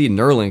when I see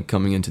Neuralink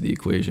coming into the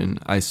equation,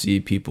 I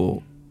see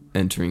people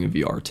entering a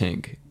VR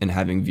tank and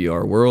having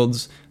VR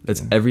worlds.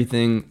 That's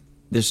everything.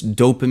 There's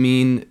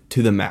dopamine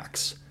to the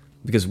max.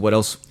 Because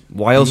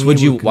why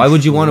would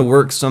you want to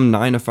work some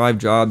 9-to-5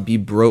 job, be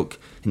broke,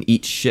 and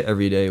eat shit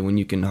every day when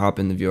you can hop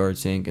in the VR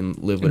tank and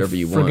live whatever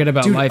you want? Forget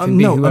about life and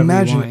be whoever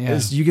imagine you want. Yeah.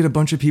 You get a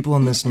bunch of people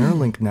on this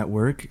Neuralink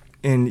network,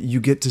 and you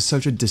get to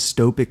such a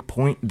dystopic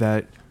point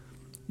that,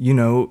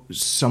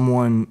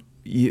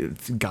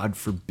 God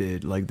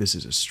forbid, like this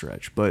is a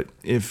stretch, but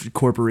if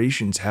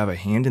corporations have a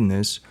hand in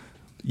this,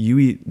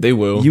 They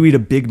will. You eat a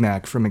Big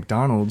Mac from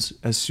McDonald's,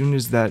 as soon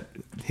as that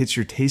hits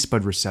your taste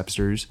bud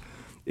receptors,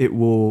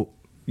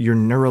 your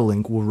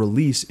Neuralink will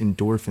release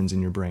endorphins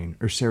in your brain,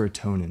 or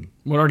serotonin.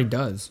 What already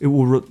does. It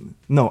will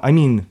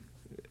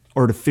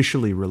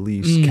artificially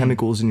release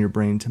chemicals in your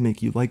brain to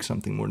make you like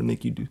something more, to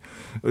make you do.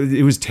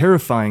 It was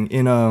terrifying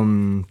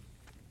in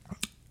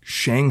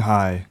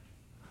Shanghai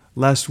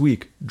last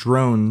week.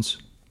 Drones.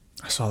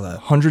 I saw that.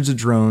 Hundreds of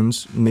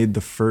drones made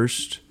the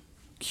first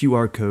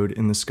QR code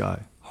in the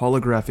sky.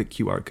 Holographic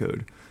QR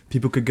code.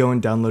 People could go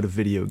and download a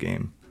video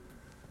game.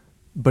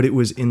 But it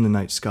was in the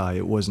night sky.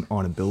 It wasn't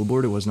on a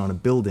billboard. It wasn't on a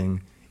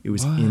building. It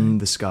was in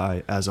the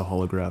sky as a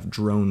holograph.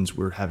 Drones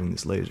were having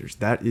these lasers.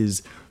 That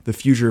is the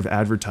future of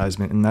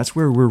advertisement. And that's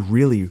where we're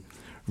really,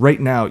 right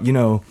now,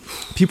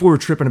 people were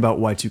tripping about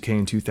Y2K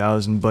in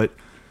 2000, but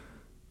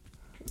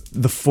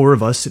the four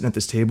of us sitting at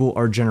this table,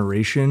 our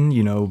generation,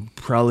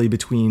 probably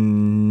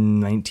between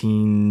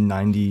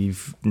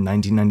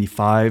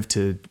 1995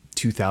 to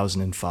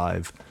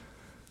 2005,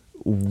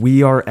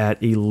 we are at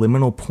a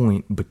liminal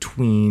point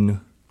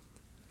between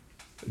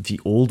the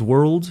old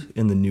world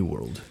and the new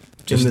world,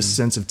 in the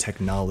sense of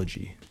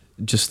technology.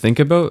 Just think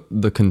about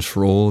the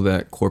control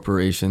that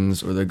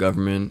corporations or the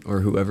government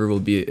or whoever will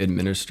be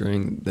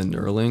administering the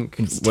Neuralink.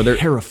 It's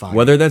terrifying.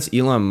 Whether that's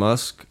Elon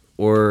Musk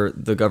or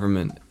the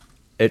government,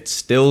 it's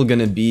still going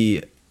to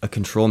be a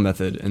control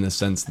method in the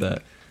sense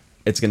that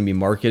it's going to be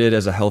marketed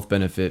as a health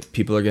benefit.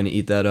 People are going to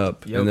eat that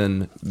up. Yep. And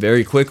then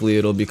very quickly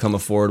it'll become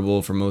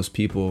affordable for most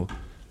people.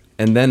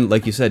 And then,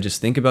 like you said,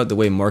 just think about the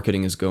way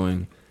marketing is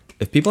going.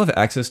 If people have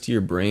access to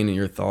your brain and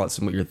your thoughts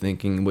and what you're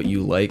thinking and what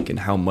you like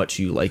and how much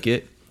you like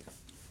it,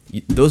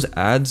 those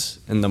ads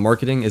and the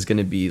marketing is going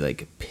to be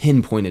like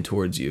pinpointed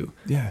towards you.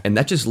 Yeah. And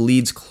that just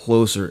leads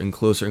closer and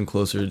closer and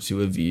closer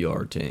to a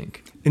VR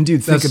tank. And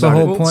dude, think That's the about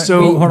whole it. point.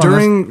 So Well, hold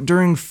on,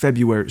 during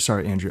February,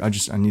 sorry, Andrew, I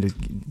need to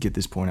get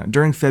this point out.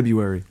 During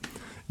February,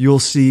 you'll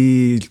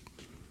see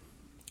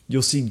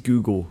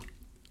Google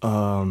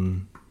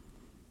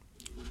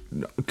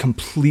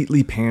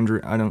completely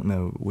pander. I don't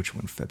know which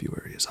one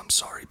February is. I'm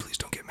sorry. Please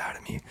don't get mad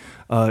at me.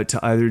 To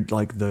either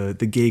like the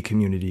gay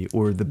community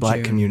or the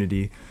black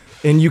community.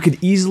 And you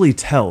could easily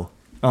tell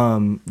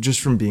just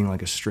from being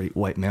like a straight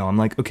white male. I'm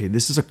like, okay,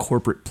 this is a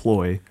corporate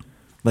ploy.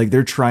 Like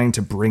they're trying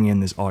to bring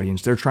in this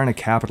audience. They're trying to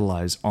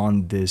capitalize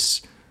on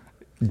this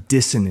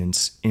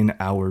dissonance in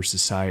our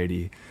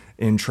society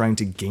and trying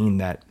to gain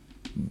that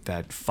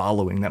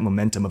following, that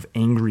momentum of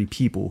angry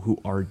people who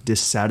are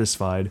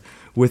dissatisfied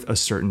with a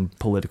certain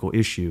political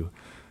issue.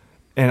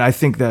 And I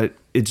think that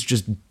it's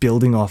just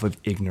building off of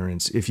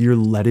ignorance. If you're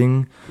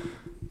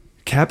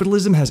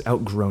capitalism has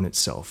outgrown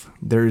itself.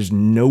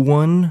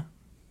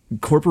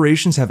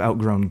 Corporations have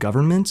outgrown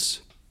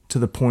governments to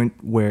the point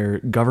where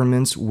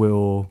governments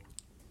will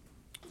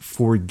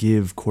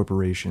forgive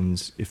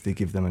corporations if they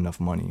give them enough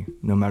money,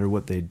 no matter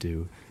what they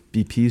do.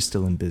 BP is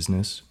still in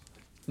business.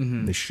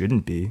 They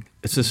shouldn't be.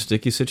 It's a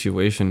sticky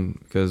situation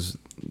because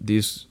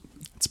it's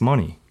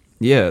money.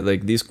 Yeah,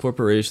 like these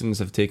corporations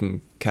have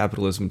taken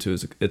capitalism to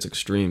its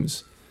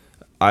extremes.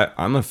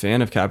 I'm a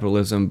fan of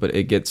capitalism, but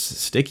it gets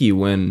sticky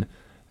when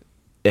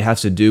it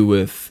has to do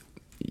with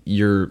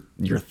your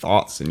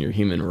thoughts and your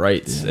human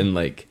rights and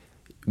like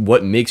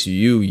what makes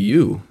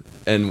you.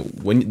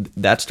 And when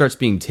that starts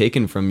being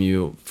taken from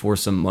you for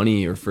some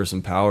money or for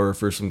some power or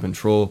for some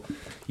control,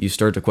 you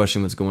start to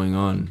question what's going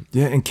on.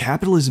 Yeah, and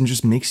capitalism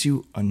just makes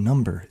you a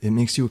number. It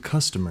makes you a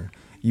customer.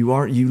 You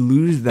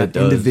lose that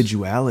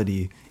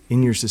individuality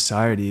in your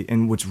society.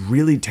 And what's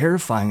really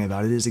terrifying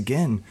about it is,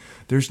 again,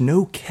 there's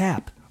no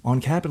cap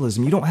on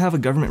capitalism. You don't have a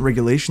government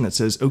regulation that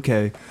says,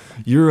 okay,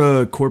 you're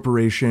a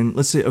corporation.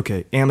 Let's say,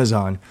 okay,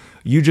 Amazon,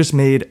 you just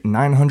made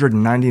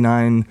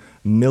 $999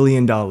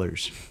 million.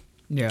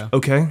 Yeah.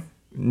 Okay,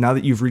 now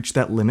that you've reached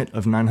that limit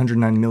of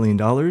 $909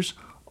 million,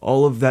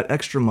 all of that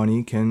extra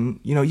money can,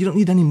 you don't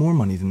need any more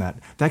money than that.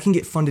 That can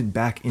get funded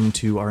back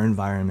into our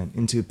environment,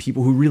 into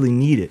people who really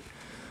need it,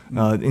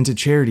 into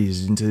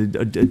charities, into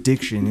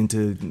addiction,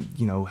 into,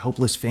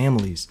 helpless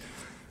families.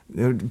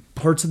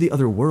 parts of the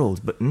other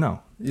world, but no,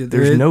 Yeah,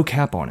 there's no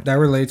cap on it. That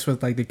relates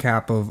with like the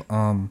cap of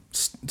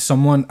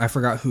someone, I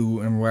forgot who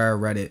and where I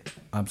read it.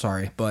 I'm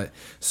sorry, but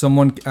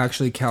someone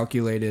actually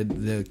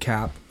calculated the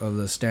cap of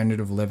the standard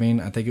of living.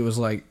 I think it was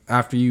like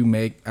after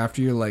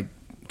you're like,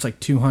 it's like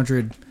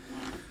 200,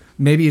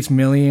 maybe it's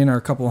million or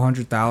a couple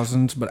hundred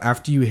thousands, but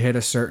after you hit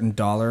a certain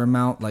dollar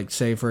amount, like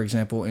say for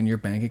example in your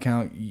bank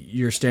account,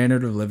 your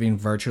standard of living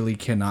virtually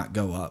cannot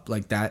go up.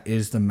 Like that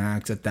is the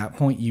max. At that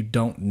point, you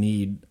don't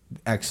need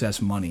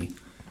excess money.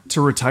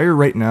 To retire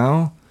right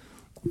now,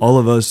 all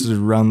of us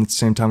around the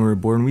same time we were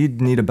born,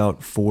 we'd need about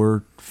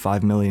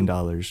 $4-5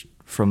 million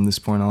from this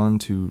point on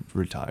to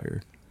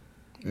retire.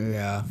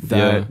 Yeah,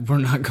 That we're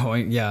not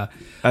going. Yeah,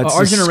 that's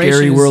our a generation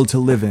scary is- world to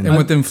live in. And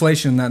with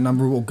inflation, that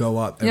number will go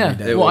up every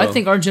day. Yeah, well, I will.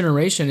 think our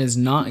generation is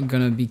not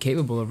going to be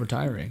capable of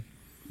retiring.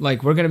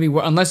 Like we're going to be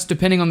unless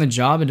depending on the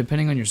job and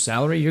depending on your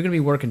salary, you're going to be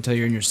working until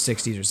you're in your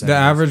 60s or 70s. The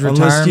average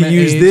Unless you retirement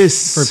use age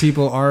this. for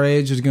people our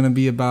age is going to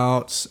be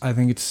about, I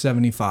think it's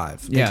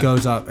 75. Yeah. It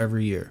goes up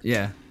every year.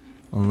 Yeah.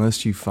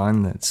 Unless you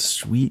find that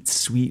sweet,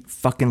 sweet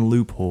fucking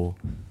loophole.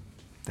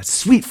 That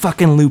sweet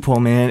fucking loophole,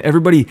 man.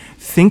 Everybody,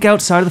 think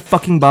outside of the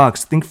fucking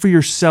box. Think for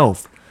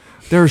yourself.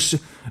 There's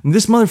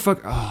this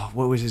motherfucker. Oh,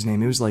 what was his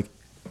name? It was like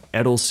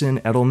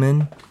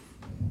Edelman.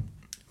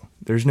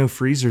 There's no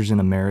freezers in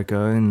America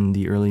in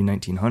the early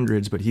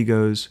 1900s, but he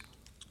goes,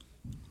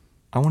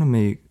 I want to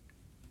make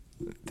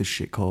this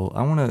shit called,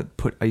 I want to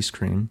put ice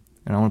cream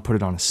and I want to put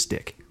it on a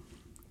stick.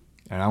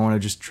 And I want to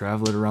just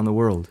travel it around the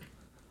world.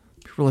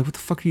 People are like, what the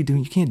fuck are you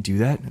doing? You can't do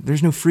that.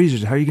 There's no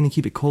freezers. How are you going to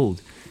keep it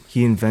cold?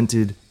 He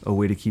invented a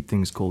way to keep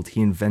things cold.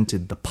 He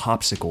invented the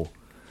popsicle.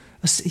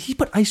 He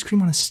put ice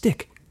cream on a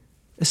stick.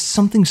 It's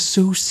something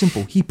so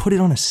simple. He put it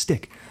on a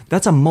stick.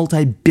 That's a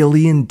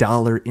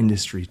multi-billion-dollar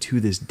industry to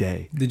this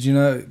day. Did you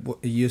know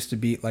it used to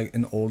be like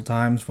in old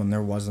times when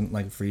there wasn't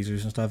like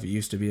freezers and stuff? It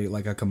used to be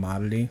like a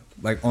commodity.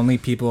 Like only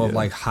people of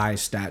like high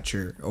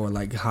stature or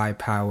like high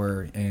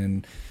power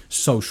and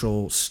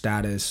social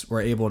status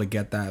were able to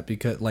get that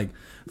because like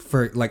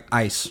for like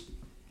ice,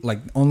 like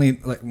only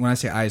like when I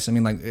say ice, I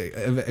mean like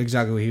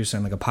exactly what he was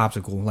saying, like a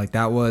popsicle. Like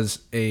that was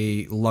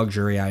a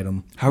luxury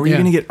item. How are you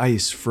Yeah. going to get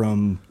ice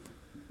from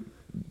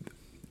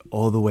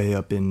all the way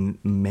up in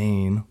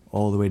Maine,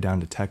 all the way down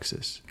to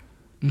Texas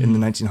in the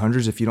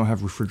 1900s if you don't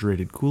have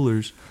refrigerated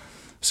coolers?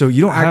 So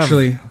you don't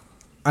Actually,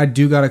 I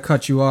do got to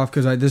cut you off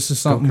because this is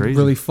something crazy.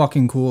 really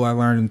fucking cool I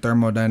learned in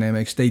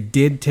thermodynamics. They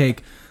did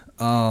take,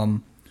 so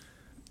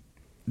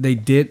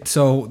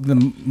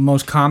the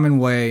most common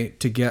way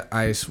to get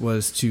ice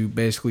was to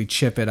basically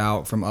chip it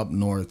out from up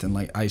north and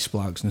like ice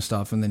blocks and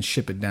stuff and then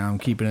ship it down,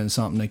 keep it in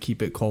something to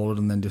keep it cold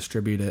and then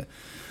distribute it.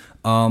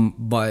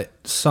 But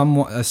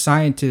a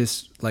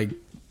scientist like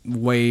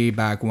way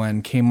back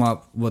when came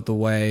up with the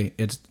way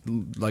it's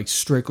like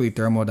strictly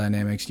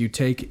thermodynamics. You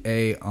take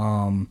a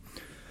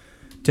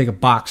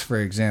box, for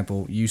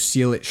example, you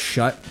seal it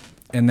shut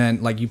and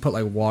then like you put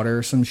like water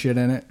or some shit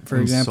in it, for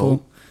And example.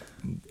 salt.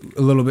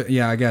 A little bit,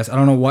 yeah, I guess. I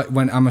don't know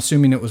when I'm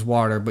assuming it was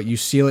water, but you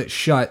seal it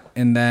shut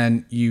and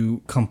then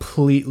you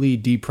completely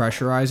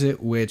depressurize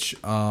it, which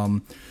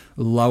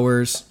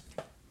lowers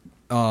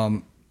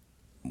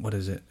what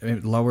is it?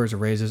 It lowers or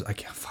raises. I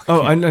can't fucking.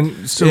 Oh,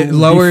 and so it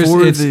lowers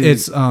before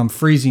its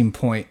freezing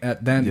point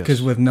at then Yes.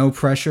 because with no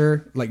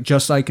pressure, like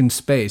just like in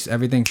space,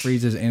 everything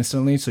freezes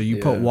instantly. So you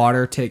put Yeah.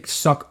 water,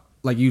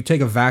 you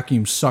take a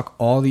vacuum, suck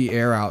all the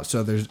air out,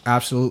 so there's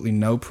absolutely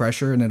no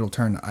pressure, and it'll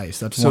turn to ice.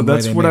 That's So one way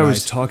that's they what made I was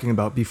ice. talking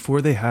about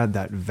before they had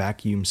that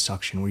vacuum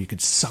suction where you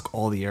could suck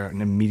all the air out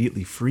and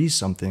immediately freeze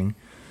something.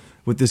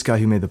 What this guy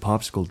who made the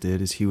popsicle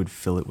did is he would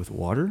fill it with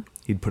water.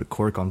 He'd put a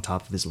cork on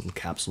top of his little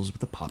capsules with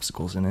the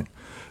popsicles in it,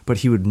 but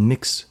he would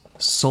mix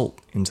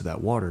salt into that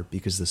water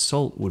because the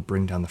salt would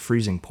bring down the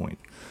freezing point.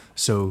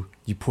 So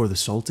you pour the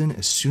salt in,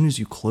 as soon as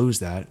you close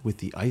that with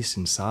the ice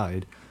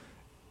inside,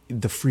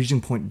 the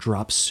freezing point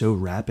drops so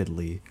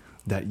rapidly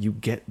that you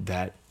get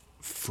that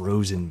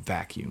frozen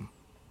vacuum.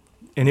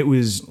 And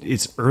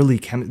it's early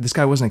this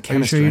guy wasn't a Are you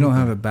chemist. sure or you don't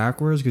anything. have it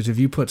backwards? Because if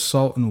you put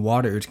salt in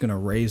water, it's gonna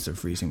raise the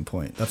freezing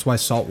point. That's why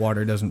salt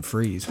water doesn't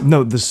freeze.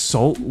 No, the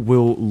salt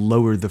will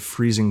lower the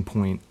freezing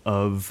point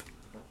of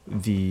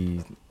the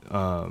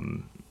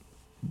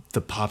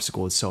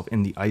popsicle itself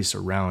and the ice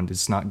around.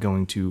 It's not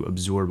going to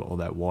absorb all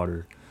that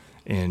water,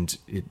 and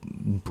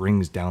it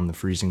brings down the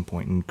freezing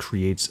point and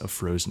creates a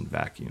frozen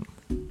vacuum.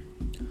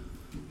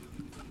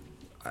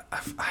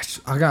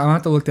 I'll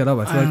have to look that up.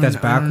 I feel like that's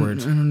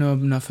backwards. I don't know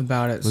enough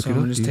about it, Look so it I'm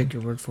up, gonna just dude. take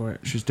your word for it.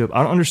 It's just dope.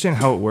 I don't understand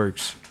how it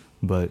works,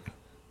 but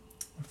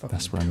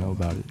that's what I know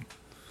about it.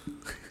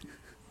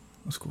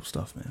 That's cool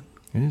stuff, man.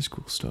 It is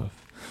cool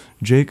stuff.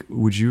 Jake,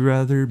 would you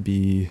rather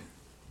be...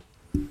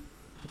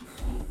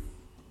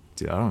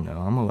 Dude, I don't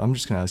know. I'm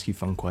just going to ask you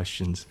fun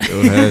questions. Go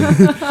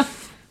ahead.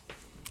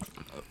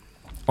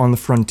 On the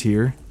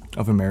frontier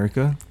of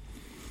America,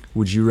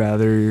 would you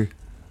rather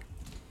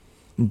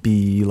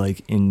be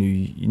like in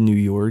New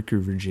York or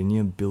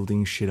Virginia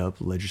building shit up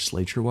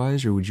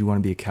legislature-wise, or would you want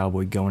to be a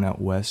cowboy going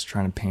out west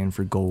trying to pan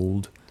for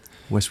gold,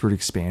 westward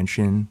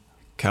expansion,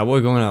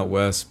 Cowboy going out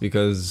west,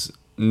 because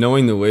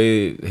knowing the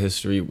way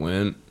history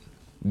went,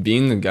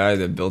 being the guy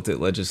that built it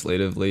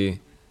legislatively,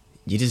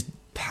 you just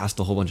passed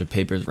a whole bunch of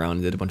papers around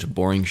and did a bunch of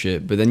boring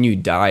shit, but then you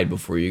died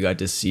before you got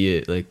to see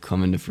it like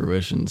come into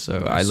fruition. So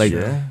I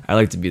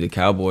like to be the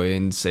cowboy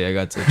and say I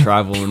got to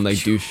travel and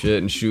like do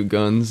shit and shoot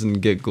guns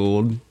and get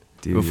gold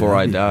before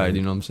I died.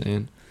 You know what I'm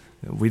saying?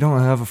 We don't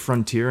have a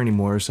frontier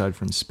anymore aside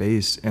from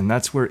space, and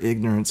that's where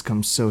ignorance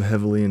comes so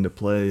heavily into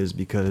play, is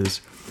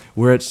because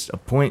we're at a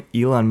point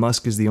Elon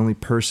Musk is the only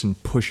person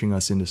pushing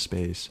us into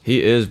space.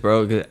 He is,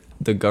 bro. 'Cause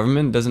the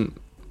government doesn't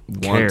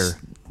Care.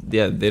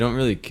 Yeah, they don't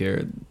really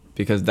care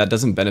because that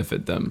doesn't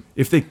benefit them.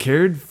 If they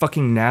cared,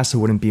 fucking NASA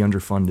wouldn't be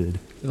underfunded.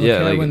 They'll Yeah,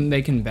 care like- when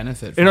they can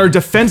benefit. And our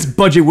defense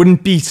budget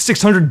wouldn't be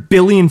 $600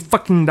 billion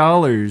fucking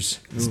dollars.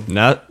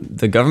 Not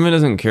the government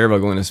doesn't care about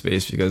going to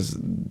space because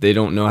they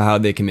don't know how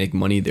they can make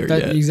money there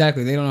yet.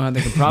 Exactly. They don't know how they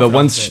can profit. But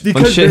once off it.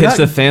 Because shit they're hits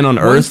not- the fan on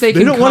Once Earth, They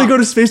can don't want to co- go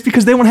to space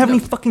because they won't have any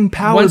fucking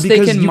power. Once they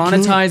because can you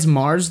can't- monetize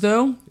Mars,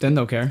 though, then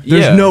they'll care.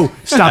 There's Yeah. no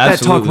stop that talk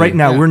Absolutely. right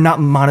now. Yeah. We're not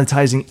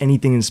monetizing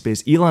anything in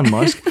space. Elon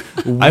Musk.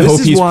 I this hope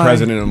is he's why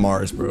president of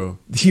Mars, bro.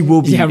 He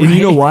will be. Yeah, And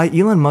you know right. why?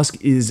 Elon Musk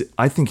is.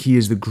 I think he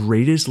is the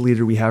greatest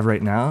leader we have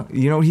right now.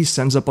 You know what he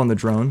sends up on the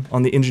drone,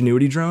 on the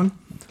Ingenuity drone?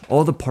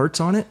 All the parts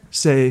on it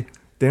say,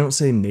 they don't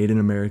say made in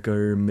America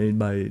or made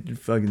by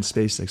fucking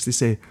SpaceX. They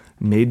say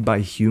made by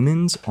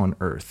humans on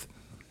Earth.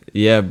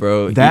 Yeah,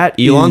 bro. That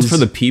Elon's is- for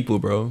the people,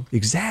 bro.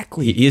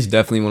 Exactly. He is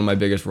definitely one of my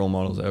biggest role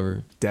models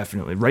ever.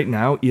 Definitely. Right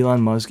now,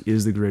 Elon Musk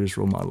is the greatest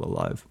role model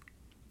alive.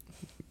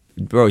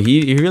 Bro,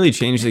 he really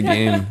changed the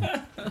game.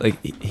 Like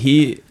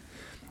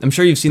I'm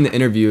sure you've seen the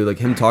interview, like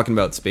him talking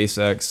about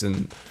SpaceX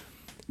and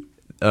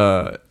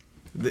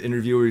The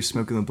interview where he's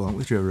smoking the blunt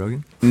with Joe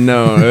Rogan.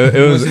 no, it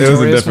was a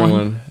Notorious different one?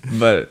 one.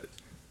 But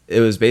it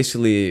was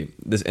basically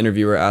this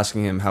interviewer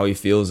asking him how he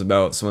feels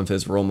about some of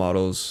his role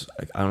models.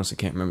 I honestly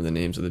can't remember the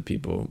names of the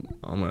people.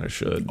 I'm gonna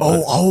should.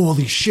 Oh,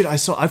 holy shit.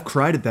 I've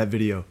cried at that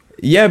video.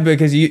 Yeah,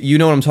 because you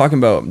know what I'm talking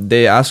about.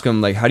 They ask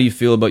him like, how do you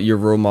feel about your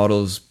role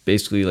models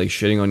basically like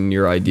shitting on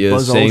your ideas,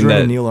 Buzz saying Aldrin that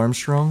and Neil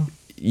Armstrong.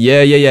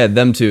 yeah,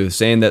 them too,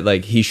 saying that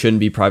like he shouldn't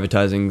be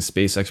privatizing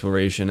space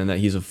exploration and that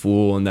he's a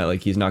fool and that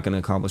like he's not going to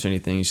accomplish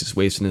anything. He's just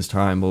wasting his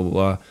time, blah blah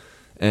blah.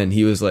 And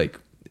he was like,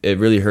 it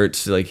really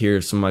hurts to like hear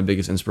some of my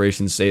biggest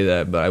inspirations say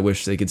that, but I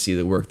wish they could see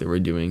the work that we're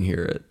doing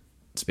here at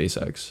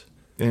SpaceX.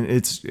 And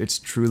it's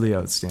truly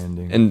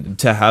outstanding. And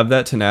to have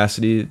that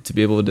tenacity, to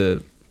be able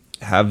to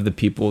have the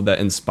people that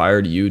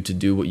inspired you to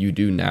do what you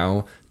do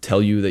now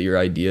tell you that your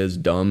idea is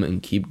dumb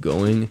and keep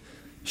going,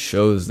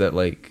 shows that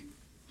like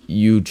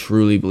you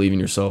truly believe in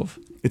yourself.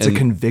 It's And- a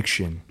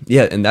conviction.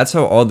 Yeah, and that's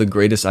how all the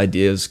greatest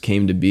ideas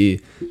came to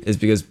be, is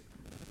because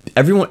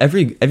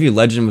every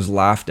legend was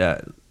laughed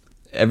at.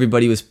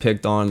 Everybody was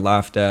picked on,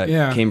 laughed at,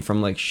 Yeah. came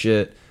from like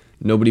shit.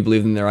 Nobody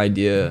believed in their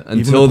idea Even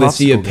until the they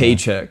see a popsicle guy.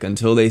 paycheck,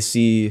 until they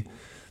see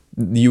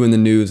you in the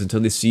news, until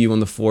they see you on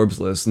the Forbes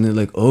list, and they're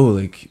like, "Oh,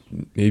 like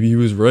maybe he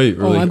was right,"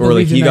 or Oh, I like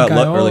believed he in got that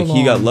guy all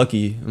he got along.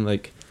 lucky. I'm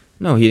like,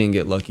 no, he didn't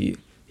get lucky.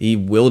 He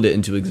willed it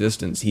into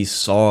existence. He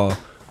saw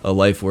a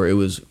life where it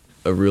was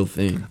a real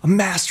thing. A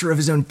master of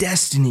his own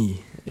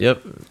destiny.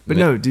 Yep. But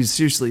no, dude,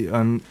 seriously,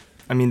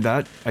 I mean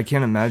that I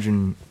can't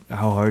imagine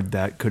how hard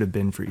that could have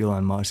been for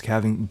Elon Musk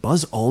having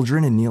Buzz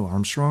Aldrin and Neil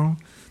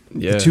Armstrong,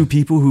 Yeah. the two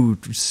people who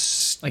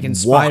Like,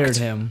 inspired walked-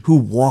 him. who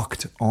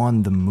walked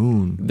on the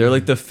moon. They're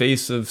like the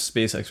face of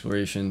space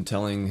exploration,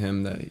 telling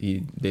him that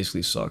he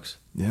basically sucks.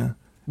 Yeah.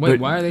 Wait, But-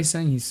 why are they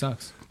saying he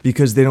sucks?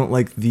 Because they don't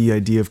like the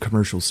idea of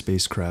commercial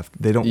spacecraft.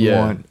 They don't Yeah.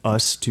 want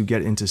us to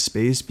get into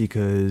space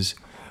because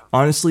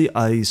honestly,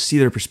 I see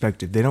their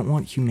perspective. They don't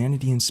want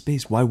humanity in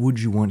space. Why would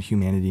you want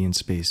humanity in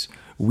space?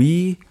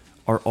 We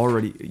are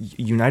already,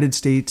 United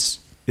States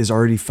is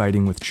already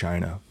fighting with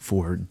China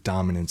for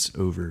dominance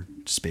over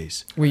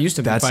space. We used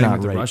to be That's fighting not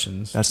with right. the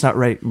Russians. That's not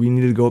right. We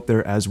need to go up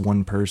there as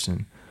one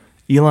person.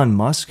 Elon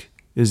Musk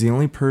is the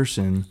only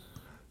person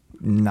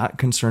not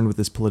concerned with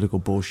this political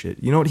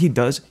bullshit. You know what he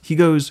does? He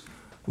goes,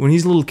 when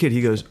he's a little kid,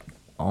 he goes,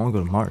 I want to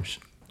go to Mars.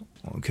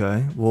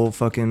 Okay, well,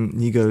 fucking,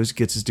 he goes,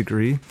 gets his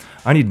degree.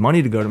 I need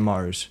money to go to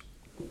Mars.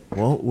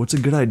 Well, what's a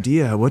good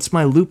idea? What's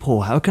my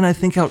loophole? How can I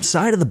think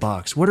outside of the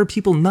box? What are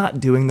people not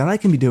doing that I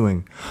can be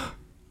doing?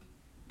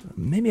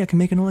 Maybe I can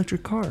make an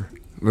electric car.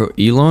 Bro,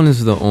 Elon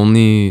is the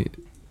only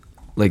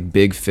like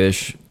big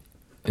fish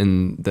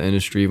in the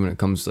industry when it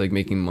comes to like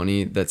making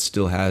money that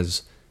still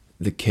has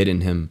the kid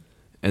in him.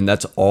 And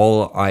that's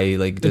all I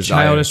like The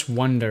desire. childish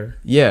wonder.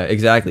 Yeah,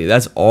 exactly.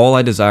 That's all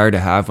I desire to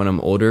have when I'm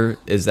older,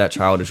 is that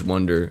childish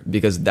wonder,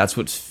 because that's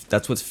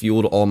what's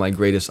fueled all my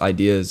greatest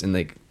ideas. And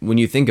like when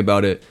you think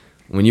about it,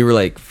 when you were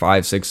like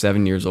 5, 6,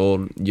 7 years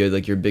old, you had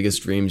like your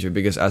biggest dreams, your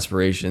biggest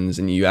aspirations,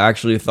 and you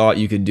actually thought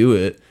you could do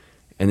it.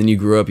 And then you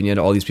grew up and you had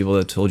all these people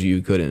that told you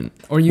couldn't.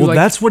 Or you Well, like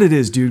that's what it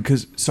is, dude.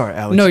 Because, sorry,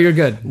 Alex. No, you're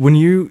good. When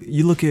you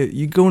look at,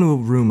 you go into a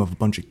room of a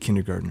bunch of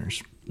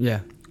kindergartners Yeah.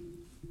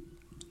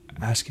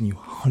 asking you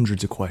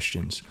hundreds of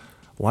questions.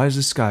 Why is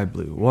the sky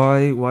blue?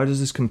 Why does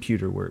this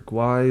computer work?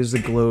 Why is the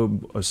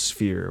globe a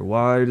sphere?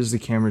 Why does the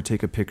camera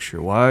take a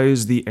picture? Why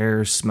does the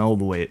air smell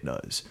the way it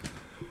does?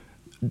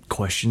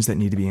 Questions that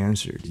need to be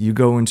answered. You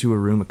go into a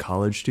room of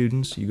college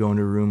students, you go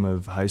into a room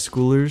of high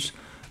schoolers,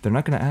 they're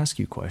not going to ask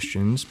you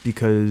questions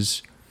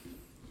because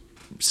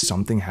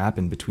something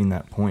happened between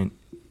that point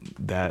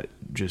that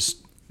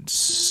just,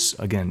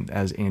 again,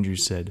 as Andrew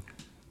said,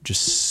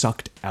 just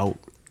sucked out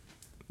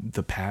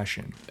the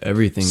passion.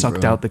 Everything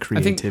sucked out the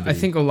creativity. I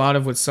think a lot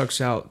of what sucks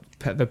out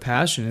the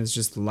passion is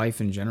just life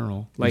in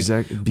general. Like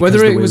exactly,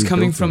 whether it was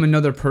coming from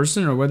another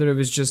person or whether it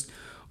was just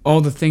all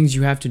the things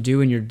you have to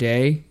do in your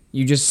day,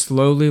 you just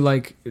slowly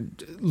like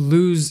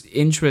lose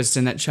interest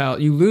in that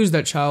child. You lose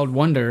that child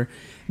wonder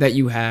that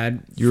you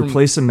had. You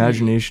replace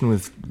imagination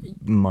with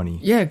money.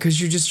 Yeah,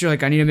 because you're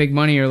like, I need to make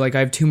money, or like I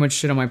have too much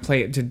shit on my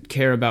plate to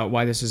care about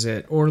why this is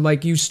it. Or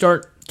like you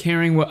start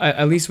caring,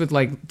 at least with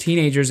like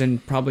teenagers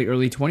and probably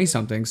early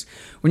 20-somethings.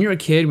 When you're a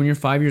kid, when you're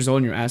 5 years old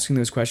and you're asking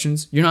those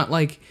questions, you're not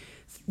like,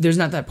 there's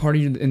not that part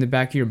of in the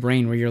back of your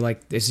brain where you're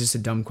like, this is a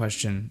dumb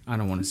question. I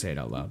don't want to say it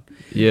out loud.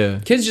 Yeah.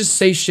 Kids just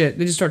say shit.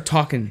 They just start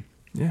talking.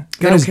 Yeah.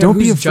 Guys, don't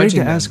be afraid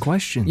to ask them.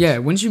 questions. Yeah.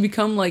 Once you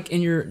become like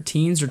in your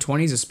teens or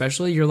 20s,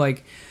 especially, you're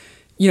like,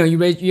 you know,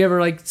 you ever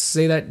like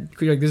say that,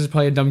 like, this is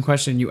probably a dumb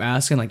question you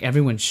ask and like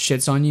everyone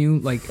shits on you,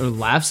 like, or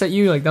laughs at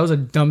you. Like, that was a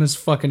dumbest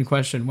fucking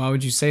question. Why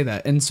would you say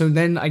that? And so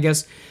then I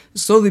guess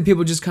slowly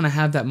people just kind of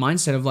have that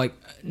mindset of like,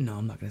 no,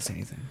 I'm not going to say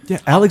anything. Yeah.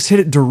 Alex hit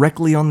it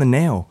directly on the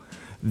nail.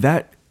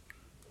 That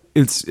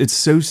it's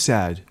so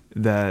sad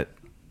that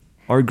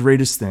our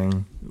greatest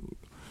thing,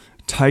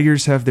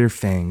 tigers have their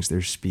fangs,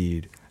 their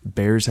speed,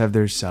 bears have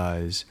their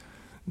size,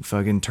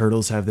 fucking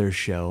turtles have their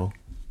shell,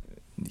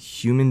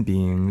 human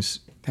beings,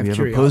 we have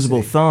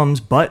opposable thumbs,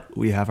 but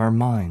we have our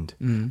mind.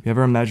 We have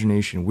our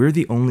imagination. We're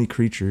the only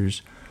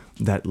creatures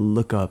that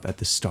look up at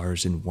the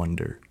stars in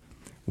wonder.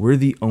 We're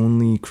the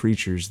only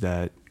creatures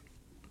that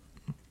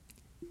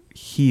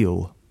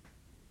heal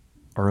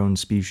our own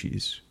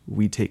species.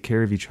 We take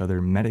care of each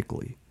other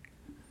medically.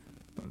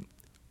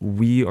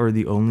 We are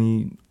the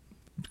only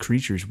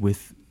creatures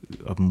with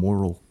a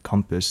moral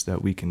compass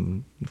that we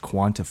can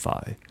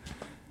quantify.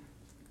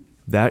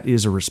 That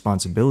is a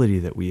responsibility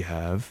that we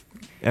have.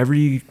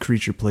 Every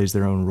creature plays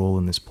their own role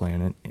in this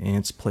planet.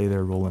 Ants play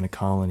their role in a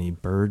colony.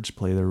 Birds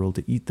play their role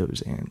to eat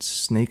those ants.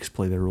 Snakes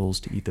play their roles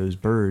to eat those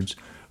birds.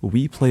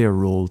 We play a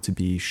role to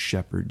be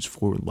shepherds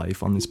for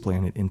life on this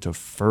planet and to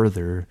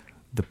further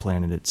the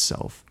planet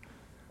itself.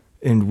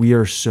 And we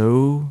are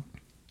so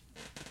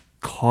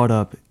caught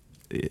up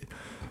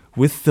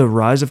with the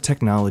rise of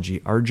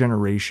technology. Our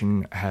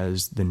generation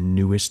has the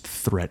newest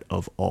threat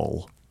of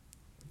all,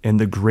 and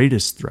the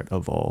greatest threat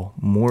of all,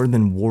 more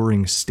than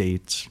warring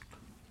states.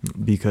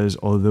 Because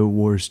although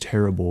war is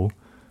terrible,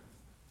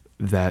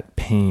 that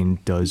pain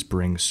does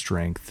bring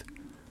strength.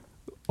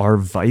 Our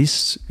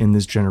vice in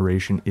this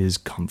generation is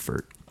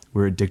comfort.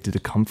 We're addicted to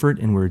comfort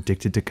and we're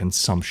addicted to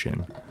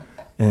consumption.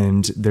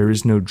 And there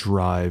is no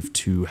drive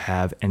to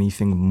have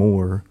anything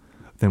more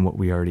than what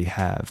we already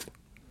have.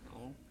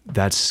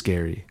 That's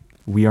scary.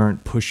 We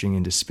aren't pushing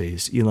into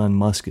space. Elon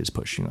Musk is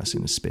pushing us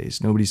into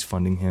space. Nobody's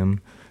funding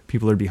him.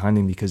 People are behind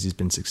him because he's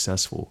been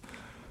successful.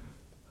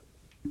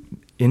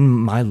 In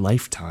my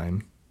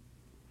lifetime,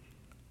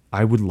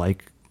 I would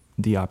like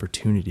the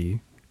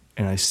opportunity,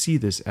 and I see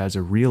this as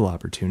a real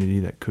opportunity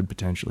that could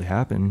potentially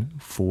happen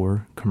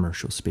for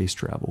commercial space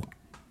travel.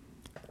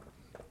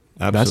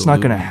 Absolutely. That's not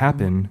going to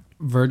happen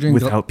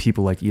without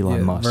people like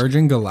Elon Musk.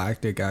 Virgin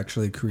Galactic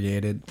actually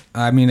created.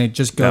 I mean, it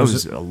just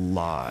goes. That was a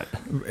lot.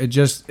 It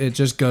just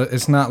goes.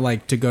 It's not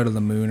like to go to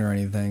the moon or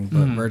anything,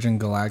 but Virgin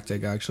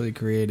Galactic actually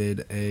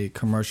created a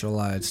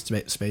commercialized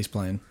space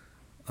plane,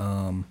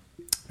 and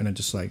it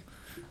just like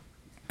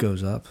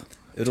goes up.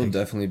 It'll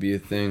definitely be a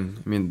thing.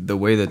 I mean, the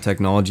way that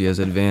technology has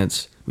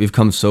advanced, we've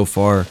come so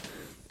far.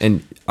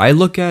 And I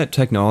look at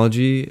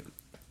technology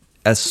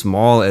as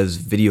small as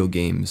video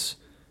games.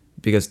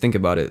 Because think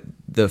about it.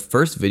 The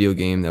first video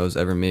game that was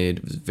ever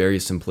made was very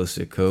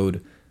simplistic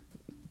code.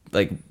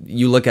 Like,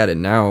 you look at it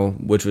now,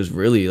 which was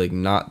really, like,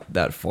 not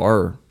that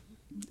far.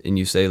 And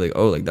you say, like,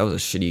 oh, like, that was a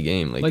shitty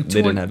game. Like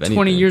they didn't have anything.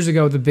 20 years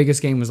ago, the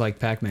biggest game was, like,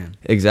 Pac-Man.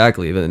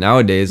 Exactly. But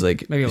nowadays,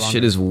 like,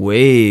 shit is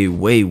way,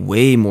 way,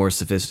 way more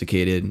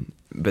sophisticated.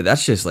 But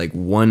that's just, like,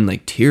 one,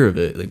 like, tier of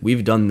it. Like,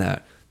 we've done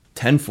that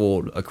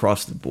tenfold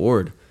across the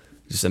board.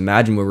 Just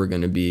imagine where we're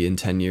going to be in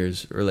 10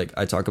 years. Or, like,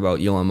 I talk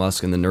about Elon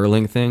Musk and the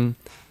Neuralink thing.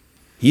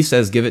 He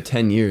says give it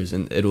 10 years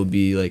and it'll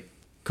be, like,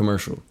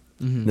 commercial.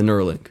 The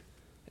Neuralink.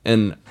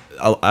 And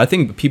I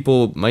think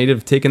people might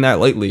have taken that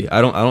lightly.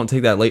 I don't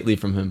take that lightly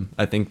from him.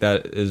 I think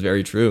that is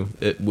very true.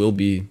 It will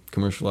be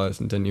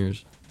commercialized in 10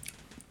 years.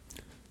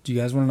 Do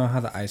you guys want to know how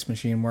the ice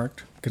machine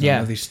worked? Because Yeah.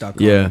 I'm really stuck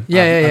on Yeah. it.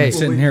 Yeah. I'm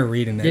sitting here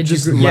reading it. Yeah,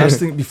 just Last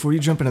thing before you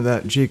jump into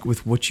that, Jake,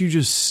 with what you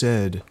just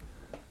said,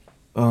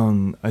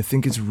 I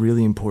think it's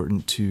really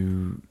important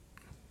to.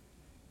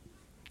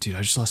 Dude,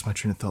 I just lost my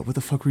train of thought. What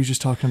the fuck were you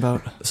just talking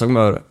about? I was talking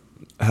about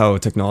how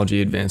technology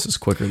advances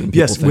quicker than people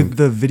Yes, think. with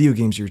the video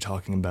games you were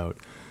talking about.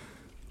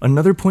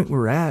 Another point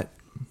we're at,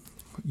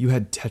 you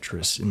had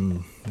Tetris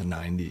in the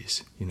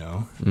 90s, you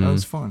know? That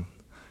was fun.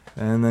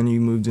 And then you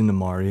moved into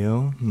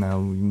Mario. Now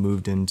we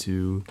moved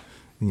into,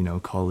 you know,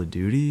 Call of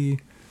Duty.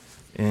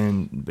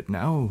 But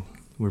now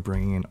we're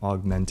bringing in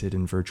augmented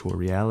and virtual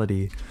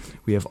reality.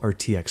 We have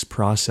RTX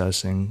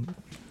processing.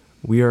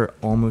 We are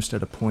almost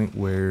at a point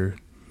where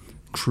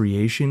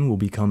creation will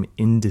become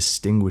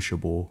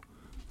indistinguishable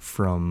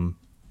from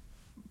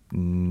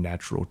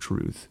natural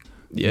truth.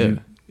 Yeah.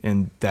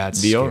 And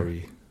that's VR.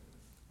 scary.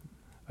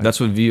 That's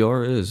what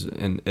VR is,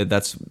 and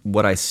that's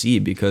what I see,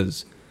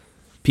 because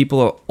people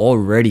are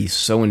already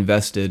so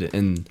invested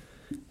in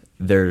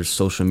their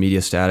social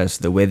media status,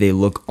 the way they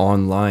look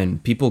online.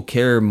 People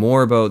care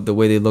more about the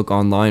way they look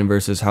online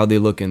versus how they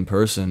look in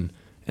person,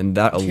 and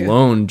that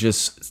alone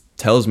just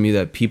tells me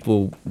that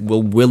people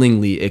will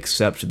willingly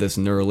accept this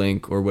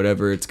Neuralink or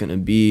whatever it's going to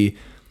be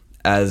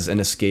as an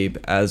escape,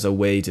 as a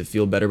way to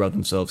feel better about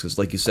themselves. Because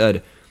like you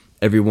said,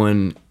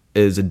 everyone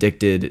is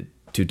addicted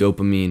to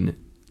dopamine,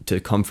 to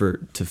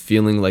comfort, to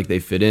feeling like they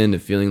fit in, to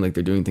feeling like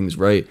they're doing things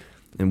right.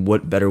 And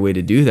what better way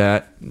to do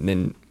that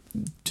than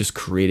just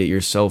create it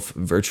yourself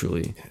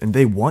virtually? And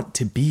they want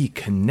to be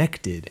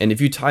connected. And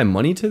if you tie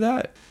money to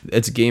that,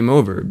 it's game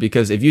over.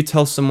 Because if you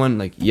tell someone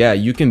like, yeah,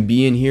 you can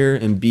be in here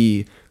and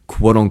be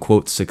quote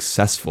unquote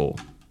successful,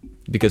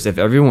 because if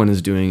everyone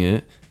is doing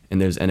it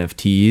and there's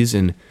NFTs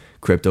and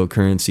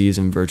cryptocurrencies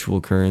and virtual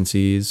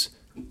currencies,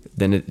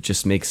 then it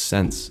just makes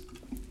sense.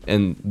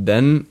 And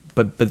then,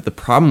 but the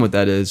problem with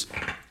that is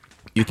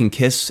you can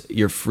kiss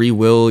your free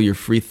will, your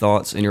free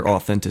thoughts, and your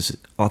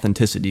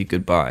authenticity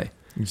goodbye.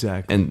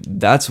 Exactly. And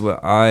that's what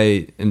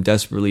I am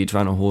desperately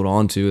trying to hold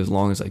on to as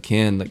long as I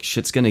can. Like,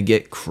 shit's gonna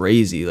get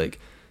crazy. Like,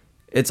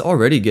 it's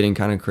already getting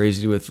kind of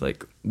crazy with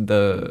like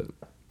the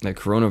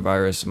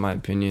coronavirus, in my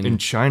opinion. In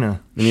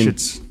China, I mean,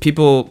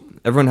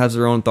 everyone has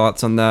their own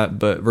thoughts on that,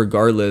 but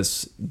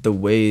regardless, the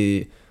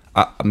way,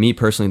 me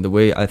personally, the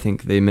way I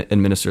think they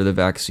administer the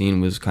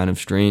vaccine was kind of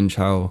strange.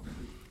 How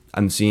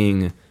I'm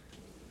seeing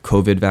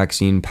COVID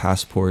vaccine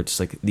passports,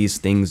 like these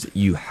things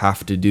you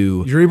have to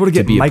do. You're able to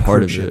get be a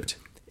part of microchipped. it.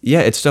 Yeah,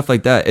 it's stuff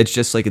like that. It's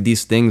just like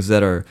these things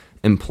that are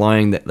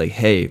implying that like,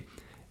 hey,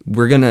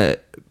 we're gonna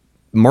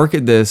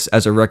market this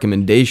as a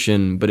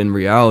recommendation, but in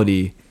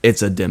reality,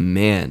 it's a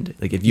demand.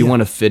 Like if you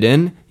want to fit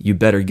in, you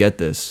better get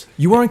this.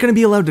 You aren't going to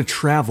be allowed to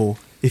travel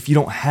if you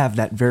don't have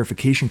that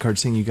verification card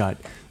saying you got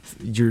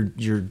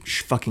your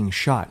fucking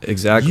shot.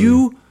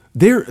 Exactly.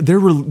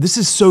 This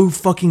is so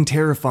fucking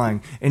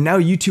terrifying. And now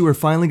you two are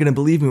finally going to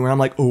believe me where I'm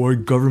like, oh, our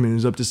government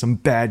is up to some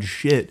bad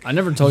shit. I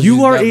never told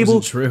you are that able,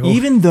 wasn't true.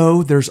 even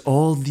though there's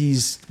all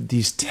these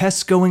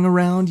tests going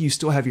around, you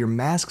still have your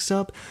masks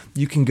up.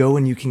 You can go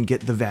and you can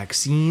get the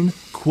vaccine,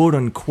 quote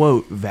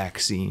unquote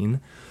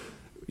vaccine.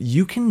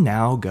 You can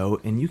now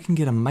go and you can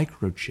get a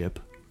microchip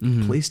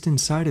placed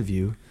inside of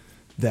you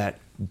that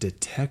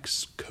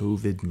detects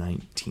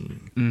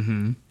COVID-19.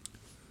 Mm-hmm.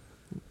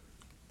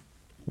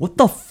 What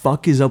the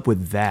fuck is up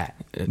with that?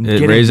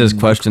 It raises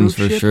questions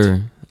for microchipped? sure.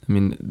 I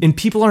mean, And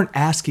people aren't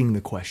asking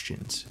the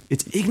questions.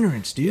 It's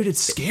ignorance, dude. It's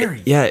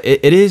scary. yeah,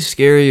 it is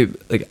scary.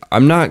 Like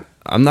I'm not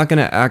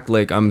gonna act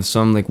like I'm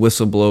some like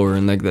whistleblower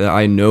and like that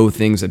I know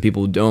things that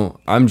people don't.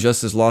 I'm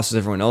just as lost as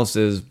everyone else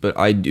is, but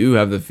I do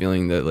have the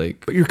feeling that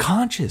like, But you're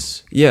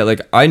conscious. yeah,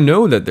 like I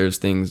know that there's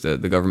things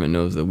that the government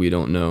knows that we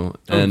don't know,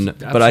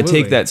 but I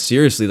take absolutely. that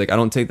seriously. Like I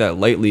don't take that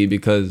lightly,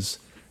 because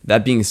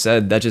that being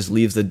said, that just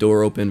leaves the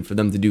door open for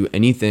them to do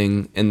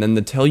anything and then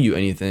to tell you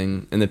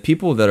anything. And the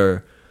people that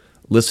are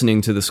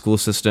listening to the school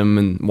system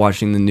and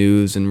watching the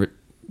news and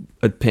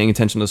paying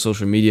attention to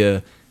social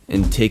media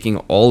and taking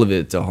all of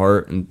it to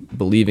heart and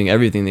believing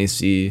everything they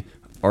see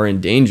are in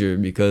danger,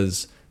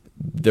 because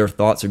their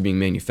thoughts are being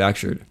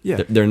manufactured.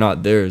 Yeah. They're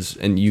not theirs,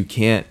 and you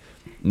can't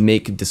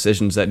make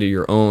decisions that are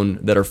your own,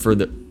 that are for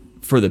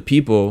the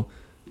people,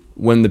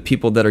 when the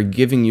people that are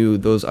giving you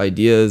those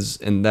ideas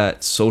and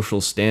that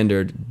social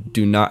standard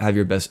do not have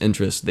your best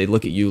interest. They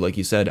look at you, like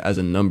you said, as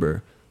a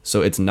number.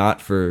 So it's not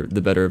for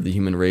the better of the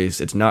human race.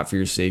 It's not for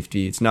your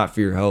safety. It's not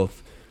for your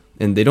health.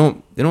 And they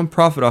don't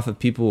profit off of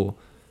people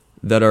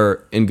that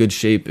are in good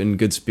shape, in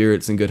good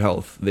spirits, and good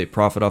health. They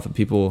profit off of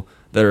people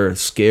that are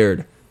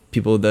scared,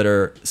 people that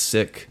are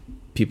sick,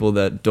 people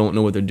that don't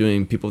know what they're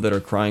doing, people that are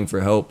crying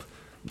for help.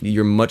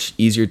 You're much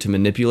easier to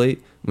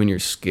manipulate when you're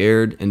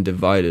scared and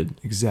divided.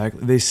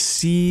 Exactly. They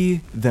see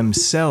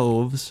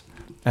themselves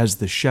as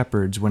the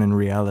shepherds when in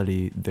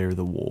reality they're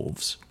the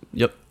wolves.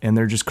 Yep. And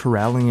they're just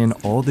corralling in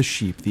all the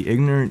sheep, the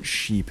ignorant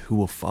sheep who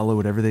will follow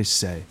whatever they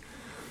say.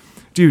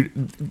 Dude,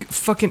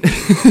 fucking...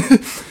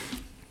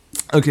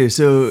 Okay,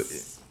 so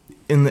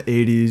in the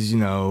 80s, you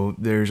know,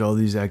 there's all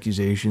these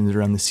accusations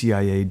around the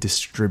CIA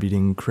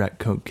distributing crack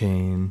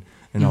cocaine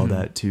and all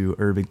that to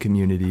urban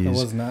communities. It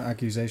was not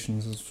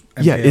accusations. It was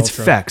MK Yeah, it's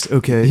Ultra. facts.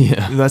 Okay,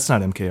 Yeah. That's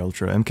not MK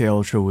Ultra. MK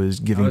Ultra was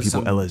giving was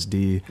people some-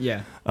 LSD.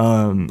 Yeah.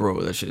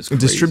 Bro, that shit is crazy.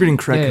 Distributing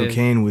crack Yeah.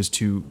 cocaine was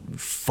to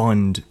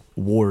fund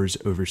wars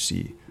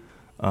overseas,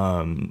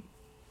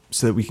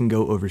 so that we can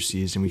go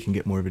overseas and we can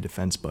get more of a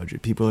defense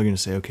budget. People are going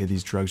to say, okay,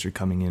 these drugs are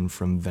coming in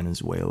from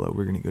Venezuela.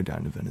 We're going to go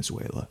down to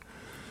Venezuela.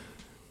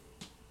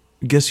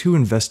 Guess who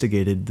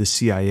investigated the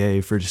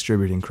CIA for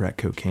distributing crack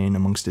cocaine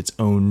amongst its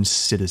own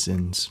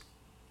citizens?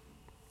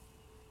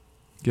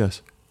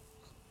 Guess.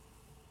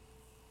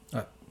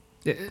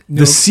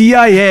 The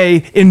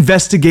CIA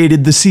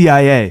investigated the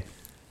CIA.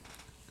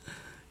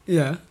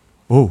 Yeah.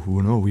 Oh,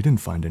 no, we didn't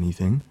find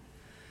anything.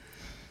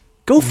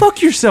 Go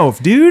fuck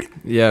yourself, dude.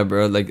 Yeah,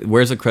 bro. Like,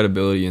 where's the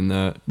credibility in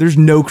that? There's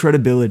no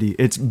credibility.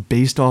 It's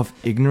based off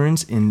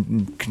ignorance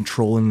and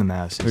controlling the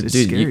masses. It's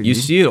Dude, scary, you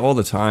see it all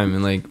the time,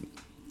 and like,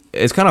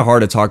 it's kind of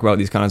hard to talk about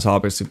these kind of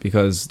topics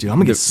because, dude, I'm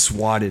gonna get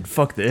swatted.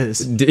 Fuck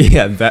this.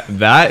 Yeah,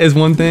 that is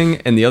one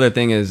thing, and the other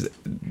thing is,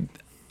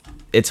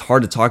 it's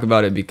hard to talk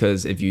about it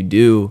because if you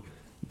do,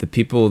 the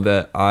people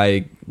that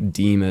I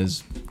deem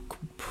as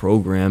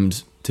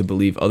programmed to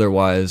believe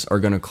otherwise are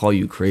gonna call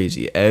you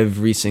crazy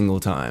every single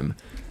time.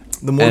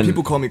 The more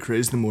people call me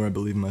crazy, the more I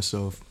believe in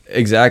myself.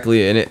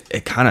 Exactly, and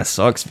it kind of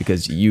sucks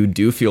because you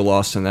do feel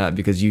lost in that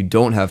because you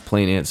don't have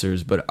plain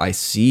answers, but I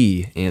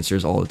see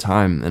answers all the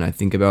time, and I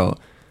think about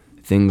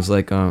things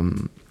like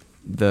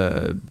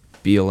the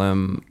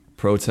BLM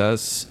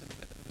protests.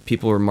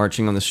 People are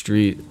marching on the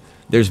street.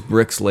 There's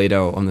bricks laid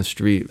out on the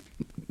street,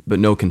 but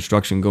no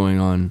construction going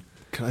on.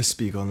 Can I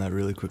speak on that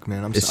really quick,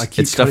 man?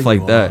 It's stuff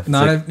like that.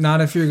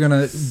 Not if you're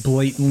gonna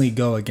blatantly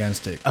go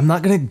against it. I'm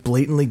not gonna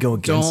blatantly go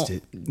against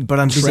it, but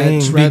I'm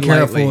saying Be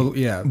careful.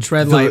 Yeah,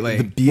 Tread lightly.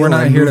 The BLM we're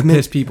not here movement, to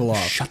piss people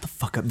off. Shut the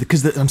fuck up.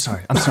 Because I'm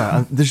sorry.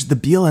 There's the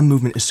BLM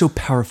movement is so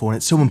powerful and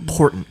it's so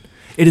important.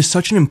 It is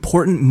such an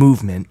important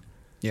movement.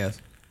 Yes.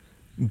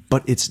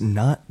 But it's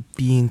not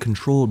being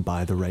controlled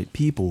by the right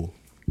people.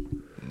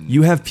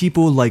 You have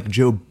people like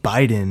Joe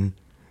Biden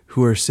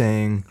who are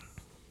saying,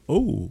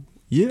 "Oh,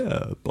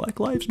 yeah, Black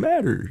Lives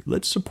Matter.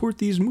 Let's support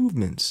these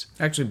movements."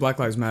 Actually, Black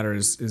Lives Matter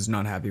is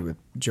not happy with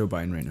Joe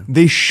Biden right now.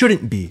 They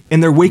shouldn't be,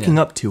 and they're waking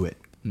up to it.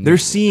 They're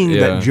seeing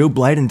that Joe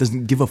Biden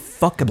doesn't give a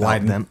fuck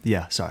about them.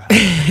 Yeah, sorry.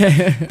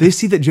 They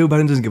see that Joe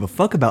Biden doesn't give a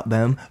fuck about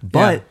them,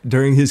 but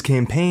during his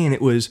campaign,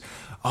 it was,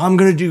 I'm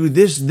going to do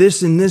this,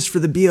 this, and this for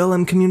the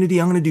BLM community.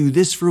 I'm going to do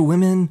this for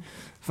women.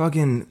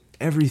 Fucking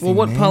everything, Well,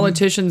 what man.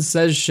 politician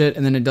says shit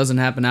and then it doesn't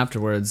happen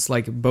afterwards?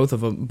 Like,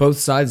 both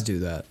sides do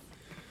that.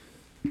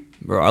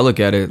 Bro, I look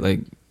at it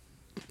like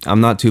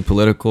I'm not too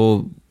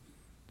political.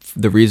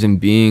 The reason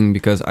being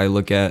because I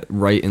look at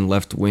right and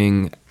left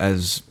wing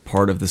as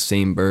part of the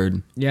same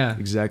bird. Yeah.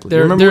 Exactly.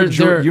 You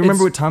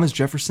remember what Thomas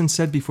Jefferson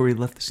said before he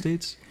left the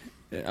States?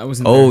 I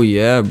wasn't Oh, there.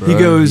 yeah, bro. He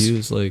goes, He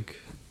was like,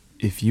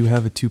 if you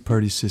have a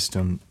two-party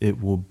system,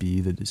 it will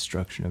be the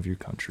destruction of your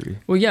country.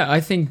 Well, yeah, I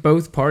think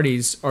both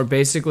parties are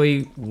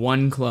basically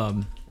one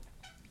club.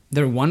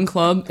 They're one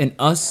club, and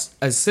us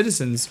as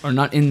citizens are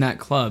not in that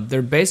club.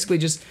 They're basically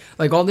just,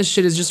 like, all this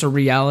shit is just a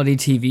reality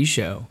TV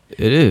show.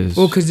 it is.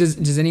 Well, because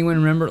does anyone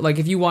remember, like,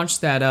 if you watch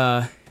that,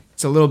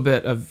 it's a little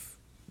bit of,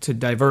 to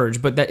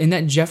diverge, but that in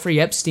that Jeffrey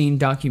Epstein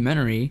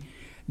documentary,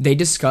 they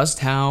discussed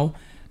how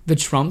the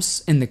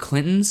Trumps and the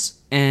Clintons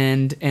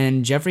and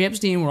Jeffrey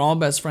Epstein were all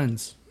best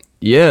friends.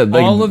 Yeah,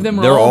 like, all of them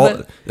were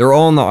they're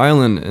all on the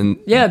island, and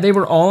Yeah, they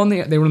were all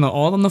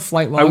all on the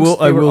flight logs.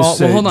 I will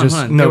say, hold on, just,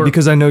 hold on. no,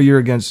 because I know you're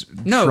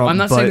against No, Trump, I'm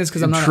not saying this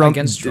because I'm not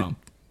against Trump.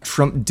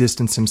 Trump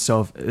distanced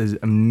himself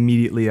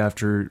immediately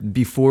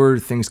before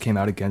things came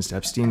out against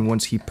Epstein.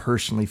 Once he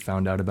personally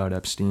found out about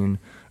Epstein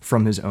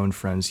from his own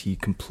friends, he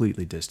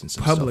completely distanced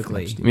himself Publicly. from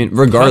I Epstein. mean,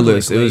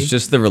 regardless, Publicly. it was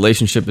just the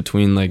relationship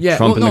between like Yeah,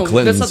 Trump and the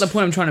Clintons. that's not the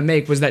point I'm trying to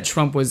make. Was that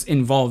Trump was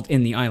involved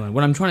in the island?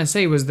 What I'm trying to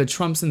say was the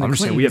Trumps and the I'm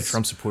just Clintons. saying we have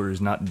Trump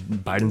supporters, not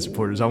Biden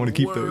supporters. I want to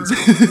keep those.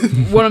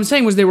 What I'm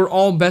saying was they were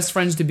all best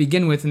friends to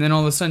begin with, and then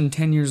all of a sudden,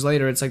 10 years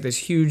later, it's like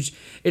this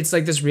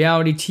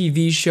reality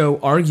TV show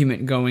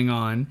argument going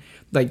on,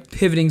 like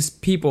pivoting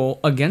people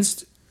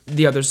against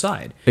the other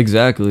side.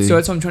 Exactly. So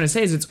that's what I'm trying to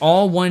say is it's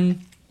all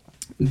one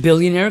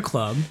billionaire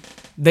club.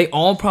 They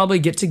all probably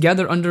get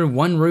together under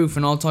one roof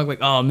and all talk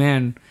like, oh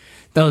man,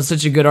 that was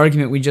such a good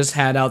argument we just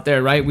had out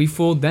there, right? We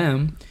fooled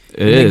them.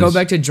 And they go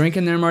back to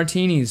drinking their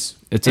martinis.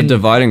 It's a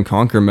divide and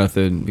conquer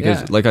method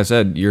because, Yeah. like I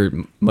said, you're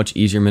much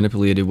easier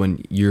manipulated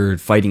when you're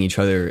fighting each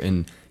other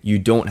and you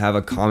don't have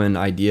a common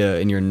idea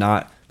and you're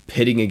not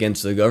pitting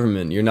against the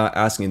government. You're not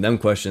asking them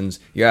questions.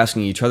 You're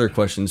asking each other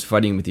questions,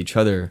 fighting with each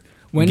other,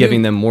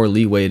 giving them more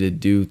leeway to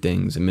do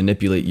things and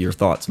manipulate your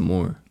thoughts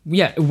more.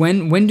 Yeah,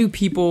 when do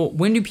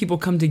people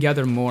come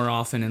together more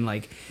often and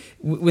like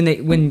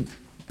when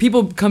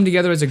people come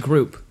together as a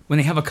group when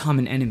they have a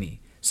common enemy.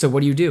 So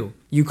what do?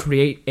 You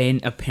create an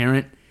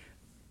apparent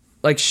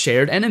like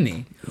shared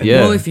enemy.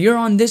 Yeah. Well, if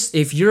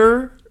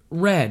you're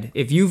red,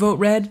 if you vote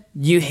red,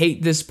 you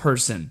hate this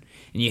person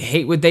and you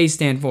hate what they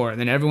stand for. And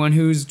then everyone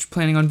who's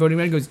planning on voting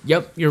red goes,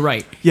 "Yep, you're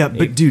right." Yeah,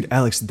 but dude,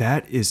 Alex,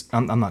 that is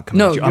I'm not coming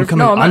No, at you. you're-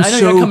 no, I know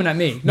you're not coming at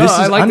me. No,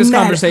 I like this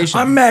conversation.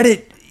 I'm mad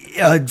at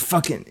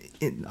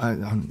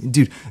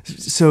dude.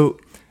 So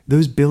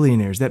those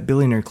billionaires, that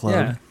billionaire club,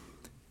 Yeah.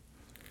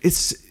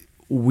 it's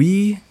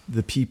we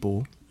the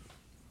people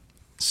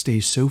stay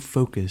so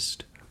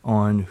focused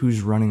on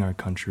who's running our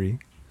country.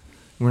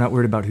 We're not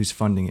worried about who's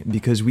funding it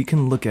because we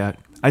can look at,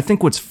 I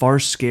think what's far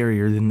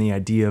scarier than the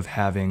idea of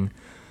having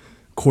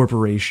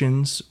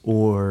corporations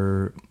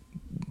or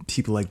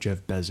people like Jeff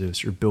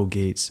Bezos or Bill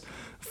Gates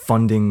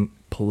funding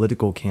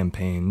political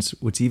campaigns,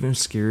 what's even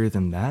scarier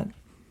than that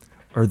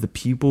are the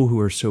people who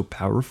are so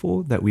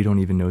powerful that we don't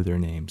even know their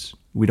names.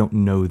 We don't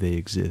know they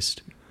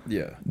exist.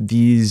 Yeah.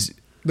 These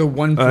The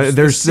 1%.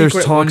 there's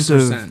talks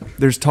 1%. of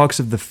there's talks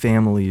of the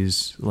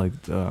families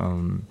like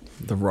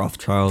The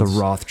Rothschilds. the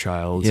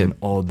Rothschilds Yeah. and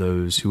all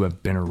those who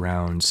have been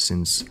around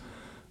since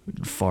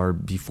far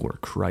before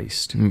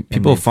Christ.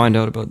 People And find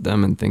out about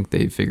them and think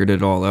they figured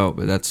it all out,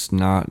 but that's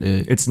not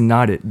it. it's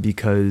not it,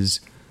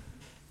 because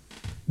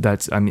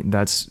that's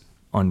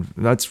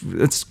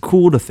it's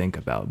cool to think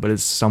about, but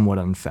it's somewhat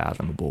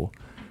unfathomable.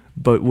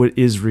 But what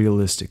is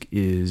realistic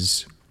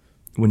is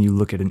when you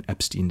look at an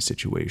Epstein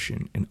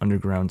situation, an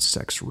underground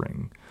sex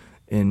ring,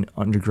 an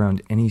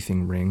underground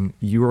anything ring,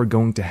 you are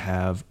going to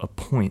have a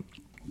point.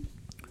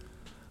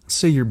 Let's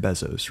say you're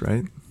Bezos,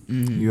 right?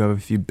 Mm-hmm. You have a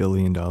few $1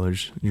 billion.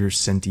 You're a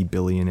centy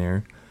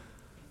billionaire.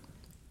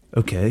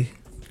 Okay,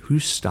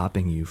 who's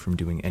stopping you from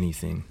doing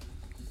anything?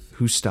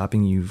 Who's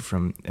stopping you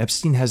from...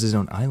 Epstein has his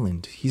own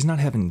island. He's not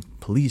having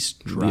police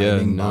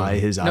driving no. by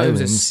his No, it island.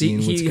 was a seeing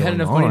what's he had going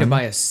enough money to on.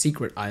 buy a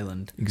secret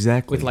island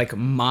Exactly. with like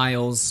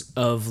miles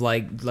of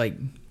like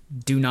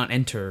do not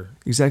enter.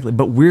 Exactly.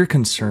 But we're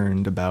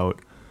concerned about,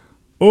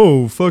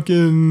 oh,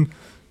 fucking,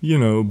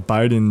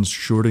 Biden's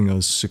shorting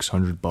us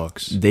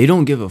 $600. They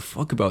don't give a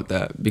fuck about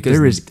that because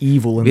There is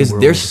evil in the because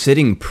world. they're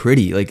sitting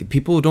pretty. Like,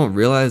 people don't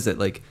realize that,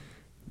 like,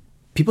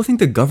 people think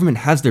the government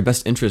has their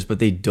best interest, but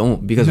they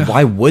don't, because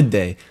why would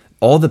they?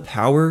 All the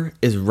power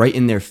is right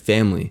in their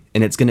family,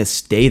 and it's gonna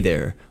stay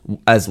there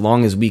as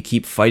long as we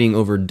keep fighting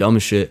over dumb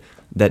shit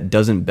that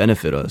doesn't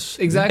benefit us.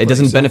 Exactly. It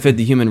doesn't So- benefit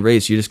the human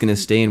race. You're just gonna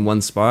stay in one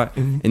spot,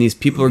 and these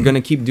people are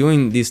gonna keep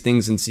doing these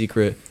things in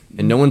secret,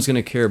 and no one's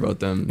gonna care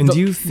about them. And The- do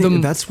you think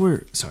the- that's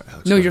where... Sorry,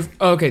 Alex. No, go you're ahead.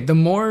 okay.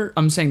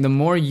 The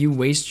more you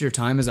waste your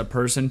time as a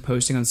person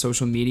posting on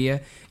social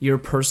media your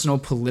personal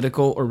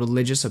political or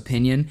religious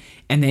opinion,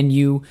 and then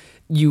you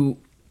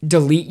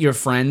delete your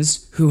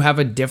friends who have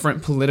a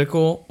different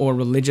political or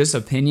religious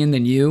opinion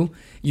than you're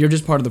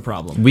just part of the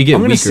problem. We get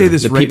I'm gonna weaker. say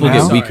this the right people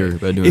now. get weaker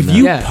by doing If that.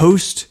 you Yeah.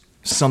 post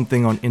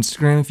something on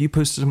Instagram, if you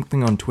post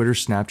something on Twitter,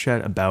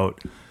 Snapchat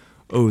about,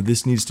 oh,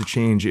 this needs to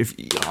change. If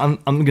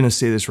I'm gonna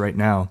say this right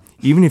now,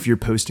 even if you're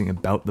posting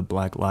about the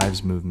Black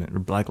Lives Movement or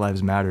Black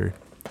Lives Matter,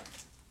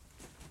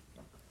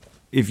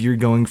 if you're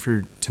going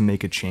to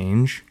make a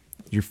change,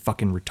 you're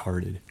fucking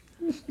retarded.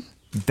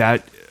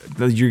 That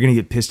you're gonna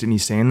get pissed at me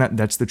saying that.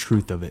 That's the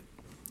truth of it.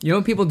 You know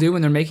what people do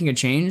when they're making a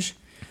change?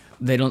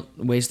 They don't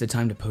waste the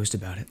time to post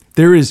about it.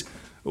 There is,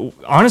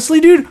 honestly,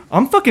 dude,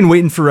 I'm fucking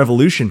waiting for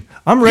revolution.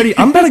 I'm ready.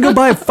 I'm about to go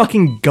buy a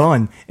fucking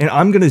gun, and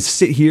I'm gonna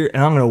sit here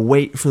and I'm gonna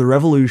wait for the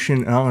revolution,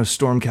 and I'm gonna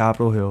storm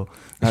Capitol Hill.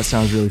 That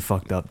sounds really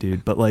fucked up,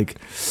 dude. But like,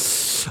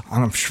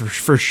 I'm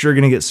for sure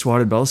gonna get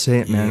swatted. But I'll say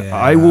it, man. Yeah.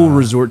 I will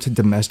resort to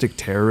domestic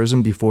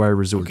terrorism before I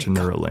resort to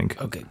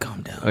Neuralink. Okay,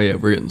 calm down. Oh yeah,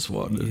 we're getting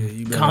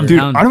swatted. Calm Dude,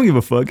 down. I don't give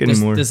a fuck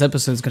anymore. This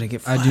episode's gonna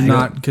get. I do fired.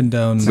 not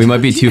condone. We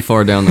might be too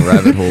far down the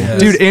rabbit hole.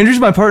 Dude, Andrew's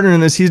my partner in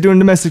this. He's doing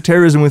domestic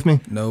terrorism with me.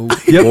 No.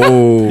 Yep.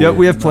 Whoa. Yep,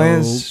 we have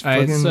plans. All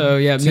right, Fucking- so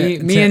yeah, me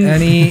to and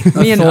any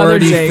me and other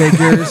authority Jake.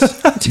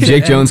 figures.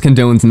 Jake Jones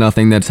condones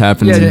nothing that's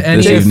happening To any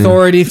this evening.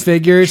 authority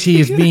figures, he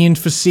is being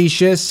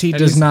facetious. He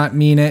does is- not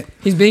mean it.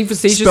 He's being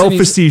facetious. Spell and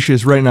he's-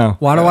 facetious right now.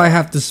 Why do I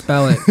have to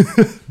spell it?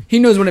 He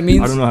knows what it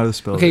means. I don't know how to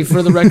spell Okay, it.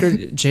 for the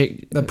record,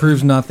 Jake. That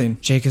proves nothing.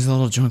 Jake is a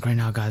little drunk right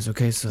now, guys.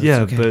 Okay, so it's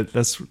Yeah, okay. but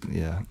that's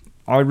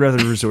I'd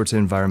rather resort to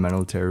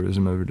environmental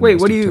terrorism over domestic Wait,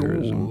 what do you?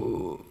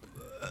 terrorism.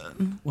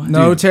 What?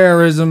 No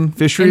terrorism.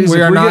 Fisheries. We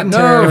if are we're not getting,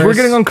 terrorists. If we're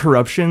getting on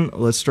corruption,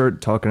 let's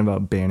start talking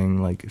about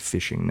banning like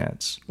fishing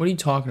nets. What are you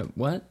talking about?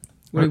 What?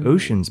 Our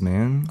oceans,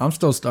 man. I'm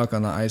still stuck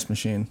on the ice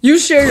machine. You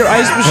share your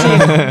ice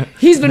machine.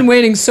 He's been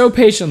waiting so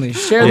patiently.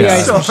 Share the Yeah.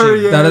 ice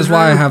machine. That is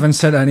why I haven't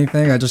said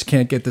anything. I just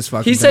can't get this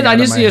fucking. He said, thing "I out of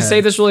just my need to head."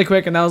 say this really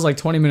quick," and that was like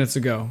 20 minutes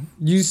ago.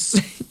 You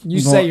Well,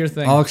 say your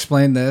thing. I'll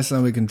explain this,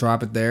 and we can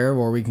drop it there,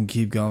 or we can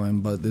keep going.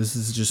 But this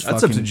is just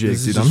That's fucking, up to Jake, this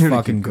is dude. I'm just here to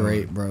fucking keep going.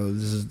 great, bro.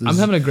 This I'm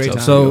having a great time.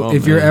 So Oh,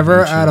 if you're man,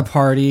 ever I'm at a chill.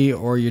 party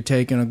or you're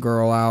taking a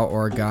girl out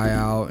or a guy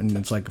out and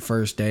it's like a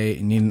first date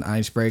and you need an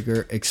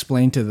icebreaker,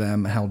 explain to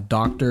them how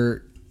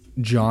Dr.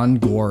 John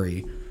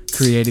Gorey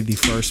created the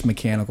first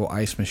mechanical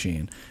ice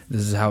machine.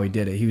 This is how he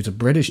did it. He was a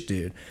British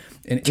dude.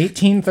 In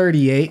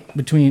 1838,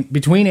 between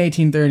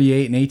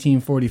 1838 and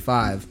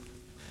 1845,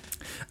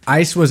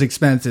 ice was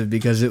expensive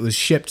because it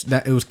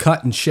was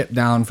cut and shipped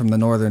down from the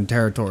northern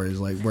territories,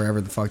 like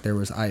wherever the fuck there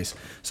was ice.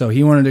 So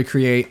he wanted to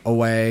create a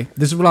way.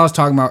 This is what I was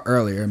talking about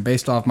earlier, and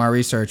based off my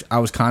research, I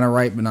was kind of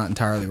right, but not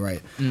entirely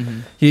right.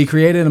 He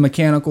created a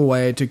mechanical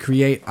way to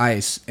create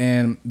ice,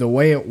 and the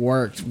way it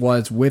worked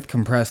was with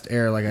compressed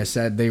air. Like I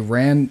said, they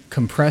ran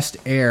compressed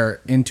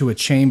air into a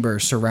chamber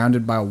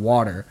surrounded by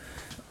water,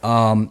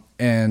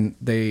 and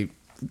they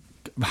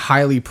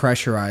highly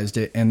pressurized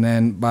it, and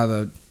then by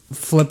the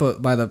flip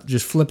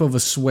of a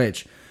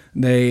switch,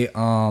 they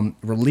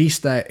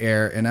released that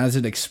air, and as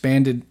it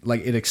expanded,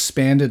 like it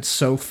expanded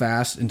so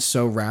fast and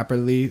so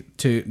rapidly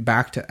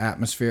back to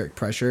atmospheric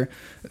pressure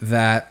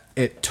that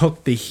it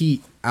took the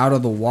heat out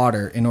of the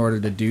water in order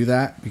to do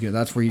that, because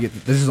that's where you get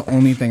this is the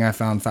only thing I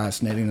found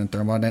fascinating in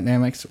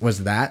thermodynamics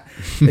was that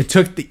it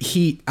took the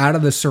heat out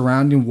of the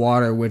surrounding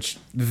water, which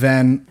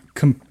then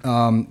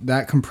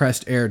that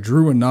compressed air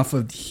drew enough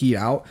of the heat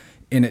out,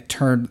 and it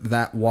turned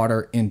that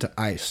water into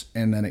ice,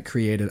 and then it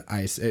created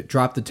ice. It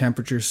dropped the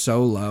temperature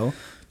so low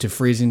to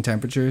freezing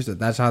temperatures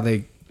that's how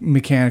they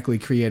mechanically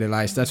created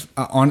ice.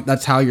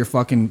 That's how your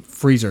fucking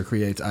freezer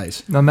creates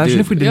ice. Now imagine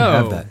if we didn't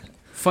have that.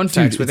 Fun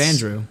facts with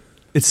Andrew.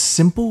 It's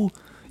simple.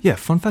 Yeah,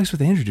 fun facts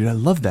with Andrew, dude. I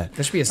love that.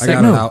 That should be a I got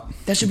segment. it out.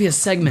 That should be a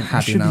segment.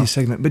 That should be a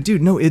segment. But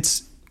dude, no,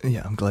 it's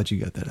yeah. I'm glad you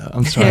got that out.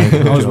 I'm sorry.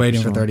 I was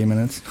waiting for 30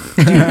 minutes.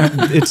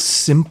 It's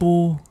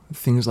simple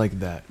things like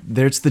that.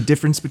 There's the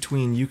difference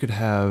between you could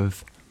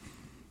have.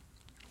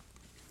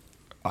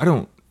 I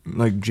don't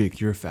like Jake.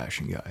 You're a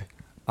fashion guy.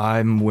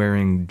 I'm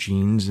wearing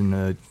jeans and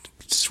a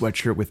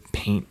sweatshirt with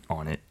paint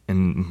on it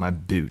and my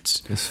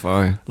boots. It's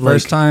fine.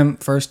 First time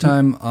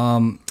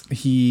when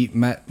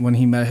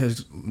he met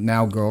his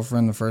now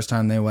girlfriend, the first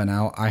time they went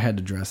out, I had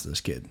to dress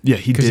this kid. Yeah,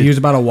 he because did. he was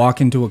about to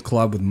walk into a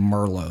club with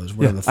Merlots.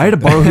 Yeah, I had to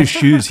borrow his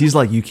shoes. He's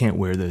like, you can't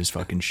wear those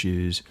fucking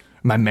shoes.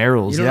 My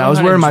Merrells. You don't Yeah, know I was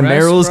how to wearing my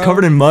dress, Merrells bro?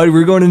 covered in mud. We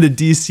were going into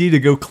DC to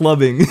go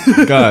clubbing.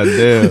 God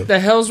damn. What the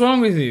hell's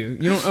wrong with you?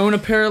 You don't own a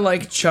pair of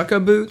like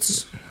Chukka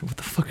boots? What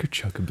the fuck are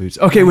Chukka boots?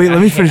 Okay, wait, let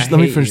me finish. Let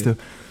me hate finish you. though.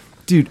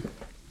 Dude,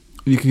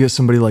 you could get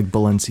somebody like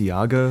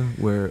Balenciaga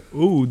where,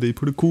 they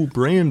put a cool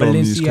brand on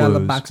these clothes.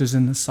 Balenciaga boxes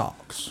in the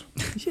socks.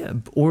 Yeah,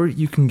 or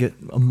you can get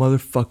a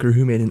motherfucker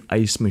who made an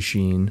ice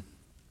machine,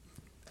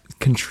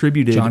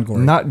 contributed John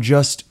Gorey. not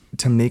just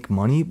to make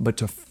money, but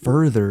to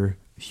further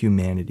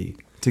humanity,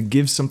 to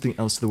give something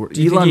else to the world.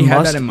 Do you think he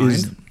had that in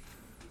mind?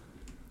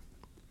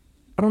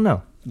 I don't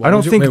know. What I don't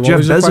was your- think wait, what Jeff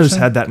was your Bezos question?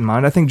 had that in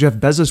mind. I think Jeff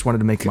Bezos wanted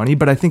to make money,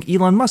 but I think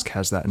Elon Musk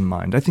has that in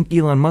mind. I think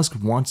Elon Musk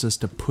wants us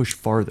to push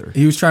farther.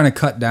 He was trying to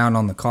cut down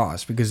on the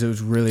cost because it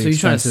was really So he's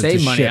trying to expensive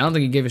save money. ship. I don't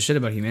think he gave a shit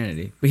about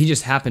humanity, but he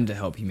just happened to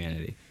help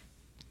humanity.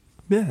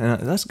 Yeah,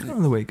 and that's kind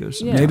of the way it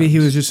goes. Yeah. Maybe he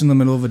was just in the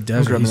middle of a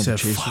desert. grabbing He another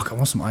said, chaser. "Fuck, I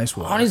want some ice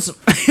water. I need some,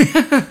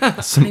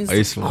 Some I need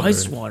ice some water.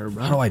 ice water,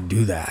 bro. How do I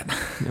do that?"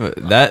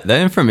 That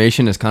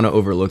information is kind of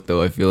overlooked,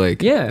 though. I feel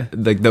like, Yeah.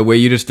 like the way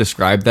you just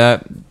described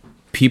that,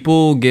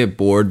 people get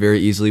bored very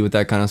easily with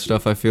that kind of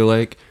stuff. I feel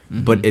like,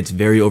 but it's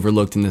very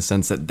overlooked in the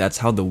sense that that's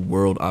how the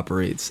world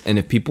operates. And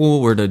if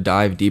people were to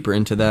dive deeper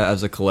into that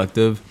as a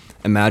collective,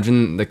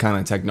 imagine the kind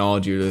of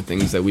technology or the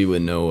things that we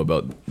would know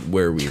about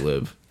where we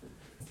live.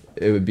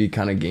 It would be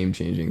kind of game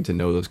changing to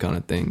know those kind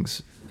of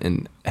things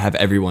and have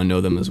everyone know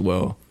them as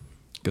well.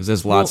 Because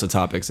there's lots of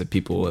topics that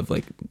people have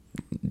like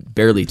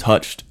barely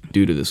touched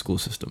due to the school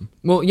system.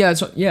 Well, yeah,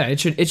 it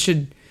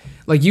should,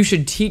 like, you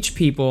should teach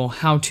people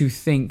how to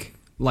think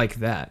like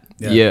that.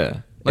 Yeah.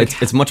 Like,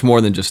 It's much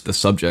more than just the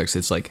subjects.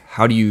 It's like,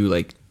 how do you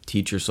like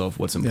teach yourself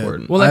what's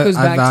important? Well, that goes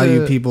I back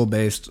value to- people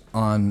based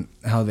on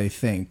how they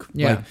think.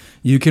 Yeah. Like,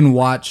 you can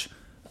watch.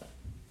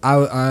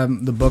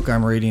 The book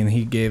I'm reading,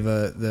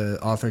 the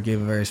author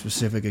gave a very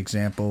specific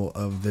example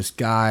of this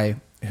guy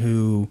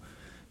who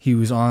he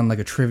was on like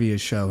a trivia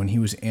show and he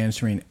was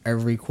answering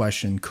every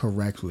question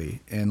correctly.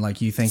 And like,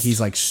 you think he's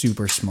like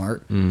super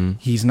smart.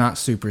 He's not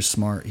super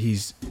smart.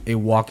 He's a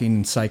walking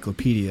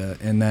encyclopedia.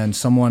 And then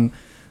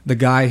the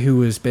guy who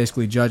was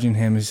basically judging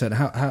him, he said,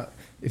 how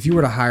if you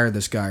were to hire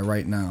this guy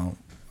right now,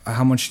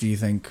 how much do you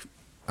think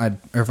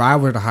if I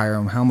were to hire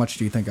him, how much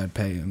do you think I'd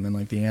pay him? And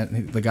like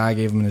the guy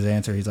gave him his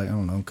answer. He's like, I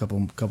don't know, a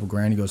couple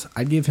grand. He goes,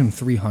 I'd give him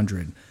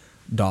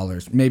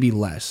 $300, maybe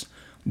less.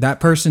 That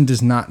person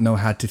does not know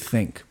how to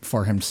think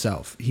for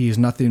himself. He is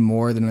nothing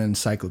more than an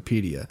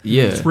encyclopedia.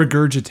 Yeah. It's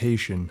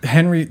regurgitation.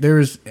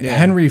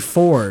 Henry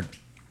Ford.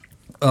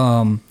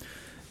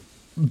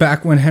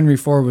 Back when Henry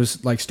Ford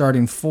was like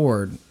starting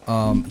Ford,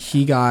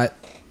 he got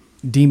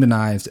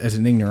demonized as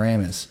an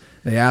ignoramus.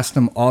 They asked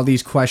him all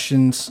these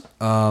questions.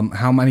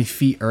 How many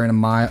feet are in a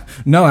mile?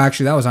 No,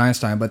 actually, that was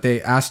Einstein. But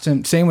they asked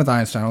him, same with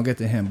Einstein, I'll get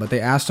to him. But they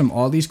asked him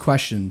all these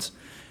questions,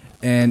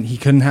 and he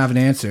couldn't have an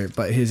answer.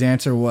 But his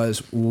answer was,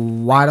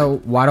 why do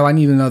I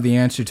need to know the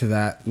answer to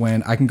that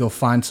when I can go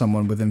find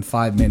someone within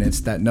 5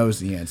 minutes that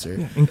knows the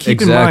answer? And keep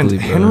Exactly,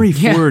 in mind, bro. Henry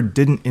Yeah. Ford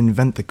didn't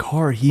invent the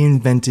car. He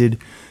invented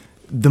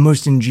the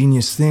most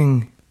ingenious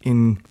thing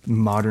in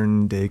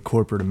modern day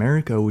corporate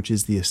America, which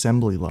is the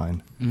assembly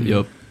line.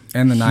 Yep.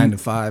 And the 9 to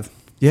 5.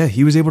 Yeah,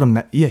 he was able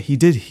to. He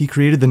did. He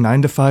created the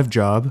 9 to 5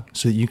 job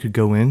so that you could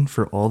go in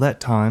for all that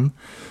time,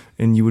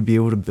 and you would be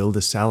able to build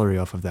a salary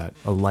off of that,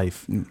 a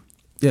life.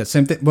 Yeah,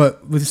 same thing.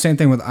 But with the same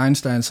thing with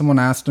Einstein, someone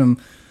asked him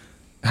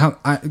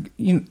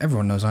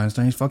everyone knows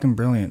Einstein. He's fucking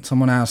brilliant.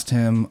 Someone asked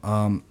him,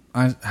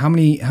 how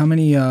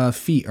many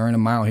feet are in a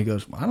mile? He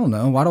goes, I don't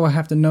know. Why do I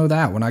have to know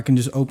that when I can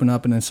just open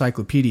up an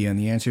encyclopedia and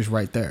the answer's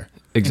right there?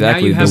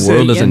 Exactly. you The have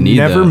world the doesn't need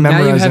never that. mem- Now you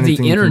memorize have the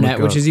anything you can internet,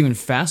 look which up. is even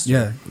faster.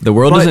 Yeah. The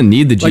world But, doesn't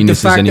need the Like the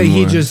geniuses fact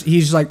anymore. that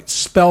he's like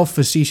spell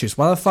facetious.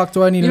 Why the fuck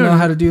do I need to You know don't-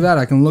 how to do that?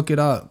 I can look it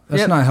up.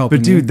 That's Yeah. not helping.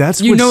 But dude, me. that's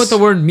You know what what's- the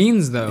word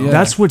means, though. Yeah.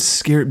 That's what's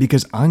scary,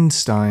 because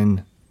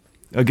Einstein,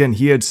 again,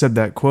 he had said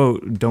that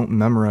quote, "Don't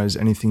memorize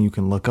anything you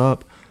can look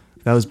up."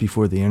 That was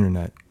before the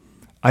internet.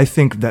 I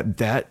think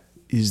that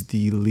is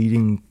the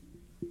leading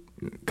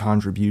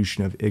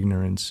contribution of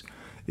ignorance,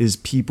 is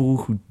people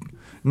who,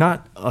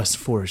 not us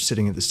four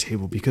sitting at this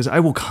table, because I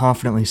will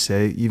confidently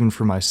say, even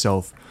for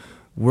myself,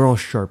 we're all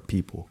sharp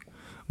people.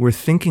 We're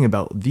thinking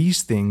about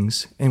these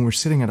things and we're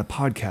sitting at a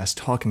podcast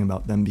talking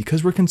about them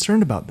because we're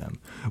concerned about them.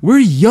 We're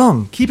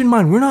young. Keep in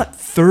mind, we're not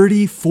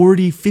 30,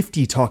 40,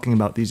 50 talking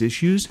about these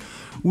issues.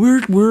 We're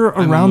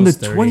around the almost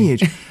 30. 20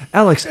 age.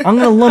 Alex, I'm going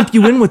to lump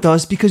you in with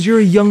us because you're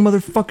a young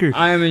motherfucker.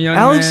 I am a young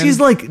Alex man.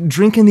 is like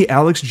drinking the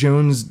Alex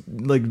Jones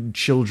like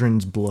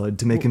children's blood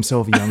to make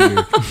himself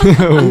younger.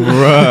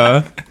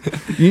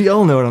 You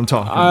all know what I'm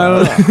talking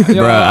about.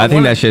 Bruh, I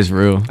think that shit's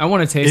real. I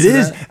want to taste It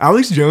is that.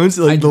 Alex Jones.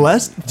 Like the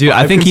last Dude,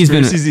 I five think he's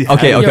been conspiracies he had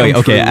okay.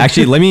 come true.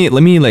 Actually, let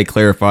me like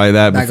clarify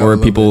that Back up a before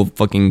little people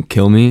fucking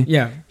kill me.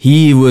 Yeah.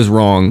 He was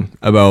wrong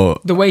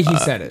about The way he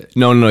said it.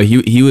 no.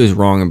 He was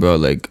wrong about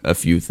like a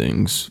few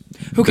things.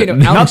 Okay, no,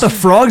 Not Alex, the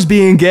frogs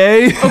being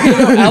gay.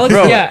 Alex,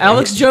 yeah,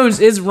 Alex Jones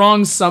is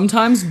wrong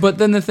sometimes, but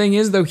then the thing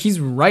is, though, he's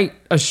right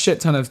a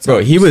shit ton of times. Bro,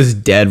 he was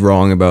dead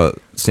wrong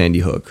about Sandy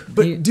Hook.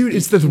 But dude,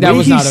 it's the That way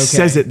was he not okay.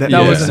 says it that That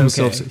makes wasn't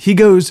himself. okay. He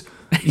goes,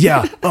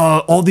 "Yeah,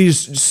 all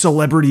these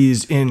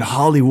celebrities in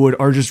Hollywood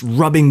are just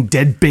rubbing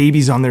dead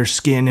babies on their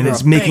skin, and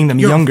it's making them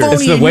younger."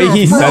 It's the way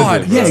he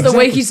says it. Yeah, It's the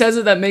way exactly. he says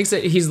it that makes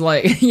it. He's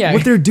like, yeah,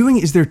 What they're doing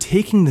is they're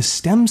taking the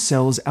stem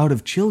cells out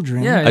of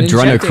children, yeah, and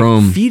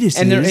Adrenochrome. fetuses,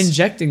 and they're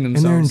injecting and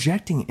themselves, they're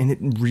injecting, and it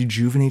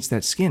rejuvenates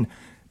that skin.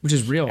 which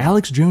is real.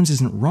 Alex Jones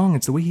isn't wrong.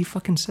 It's the way he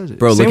fucking says it.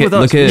 Bro, Same look with at-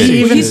 us. look at- He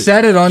even He's-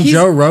 said it on he's-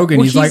 Joe Rogan.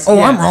 well, he's like, he's- "Oh,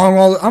 yeah. I'm wrong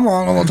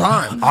all the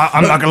time."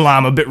 I'm not gonna lie.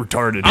 I'm a bit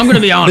retarded. I'm gonna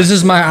be honest. This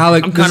is my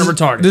Alex. I'm kinda this is-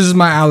 retarded. This is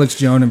my Alex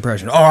Jones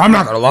impression. Oh, I'm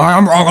not gonna lie.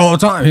 I'm wrong all the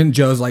time. And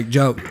Joe's like,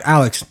 "Joe,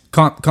 Alex,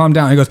 calm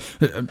down." He goes,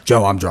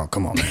 "Joe, I'm drunk.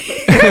 Come on, man.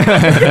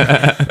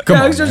 Come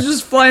on, Alex man. is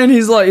just flying.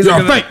 He's like,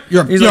 You're a fake.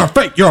 You're a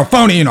fake. You're a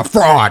phony and a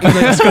fraud.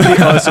 It's gonna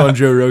be us on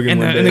Joe Rogan and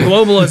one the day.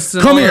 globalists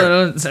and Come all here.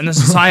 the- and the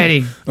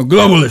society. A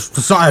globalist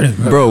society."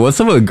 Bro, what's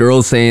up with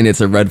girls saying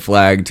it's a red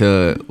flag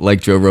to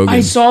like Joe Rogan?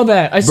 I saw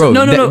that. I saw,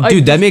 Bro, no, that-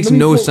 dude, that makes let me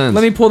no pull- sense.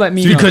 Let me pull that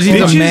meme. Because up. he's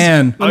Hold a on.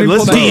 man. Let me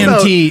let's pull talk that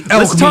about, DMT,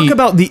 let's elk talk meat,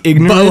 about the bow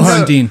ignorance.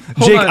 hunting.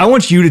 Hold Jake, on. I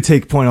want you to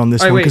take point on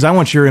this All right, one because wait. I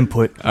want your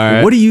input. All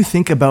right. What do you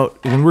think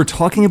about when we're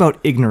talking about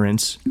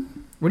ignorance?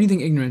 What do you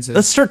think ignorance is?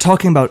 Let's start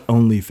talking about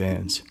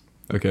OnlyFans.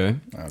 Okay.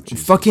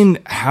 Fucking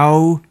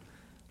how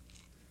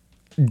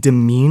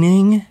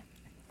demeaning,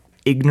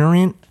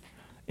 ignorant,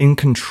 and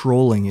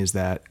controlling is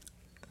that?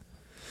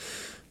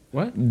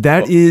 what?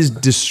 That is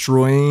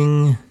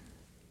destroying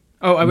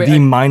Oh, wait. the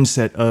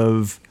mindset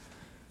of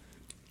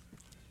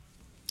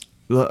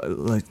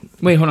like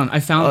Wait, hold on. I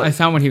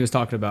found what he was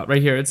talking about.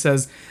 Right here. It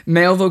says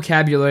male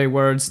vocabulary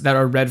words that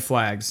are red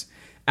flags.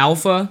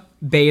 Alpha,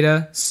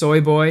 beta, soy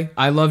boy,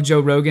 I love Joe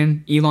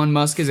Rogan, Elon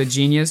Musk is a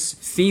genius,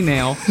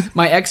 female,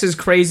 my ex is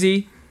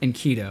crazy, and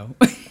keto.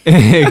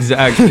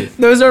 Exactly.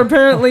 Those are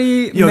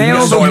apparently Yo, you male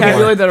guys-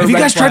 vocabulary that are Have you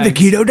red guys tried the flags.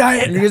 keto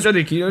diet? You guys tried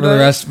the keto For the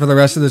diet?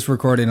 rest of this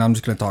recording, I'm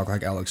just gonna talk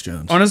like Alex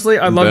Jones. Honestly,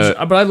 I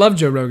Bet. love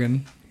Joe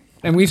Rogan.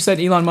 And we've said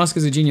Elon Musk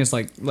is a genius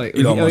like Elon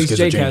at Musk least is a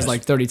Jake has genius.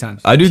 like 30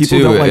 times. I do People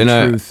too. don't like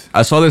and truth.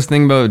 I saw this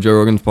thing about Joe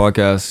Rogan's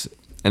podcast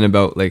and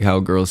about like how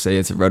girls say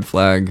it's a red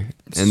flag.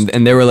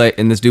 And they were like,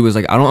 and this dude was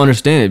like, I don't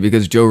understand it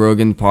because Joe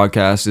Rogan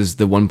podcast is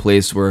the one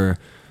place where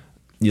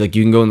you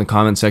can go in the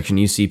comment section,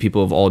 you see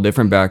people of all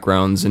different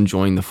backgrounds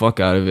enjoying the fuck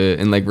out of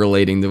it and like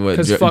relating to what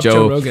 'Cause fuck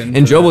Joe Rogan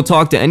and for Joe that. will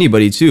talk to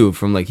anybody too,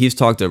 from like he's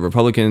talked to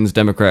Republicans,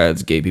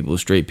 Democrats, gay people,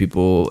 straight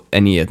people,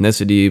 any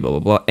ethnicity, blah blah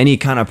blah, any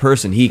kind of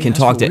person. He can that's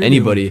talk what to we're doing.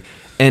 anybody.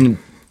 And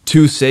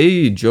to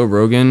say Joe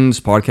Rogan's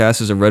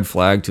podcast is a red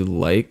flag to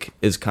like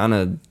is kind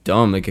of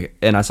dumb. Like,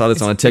 and I saw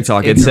this on a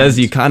TikTok. It says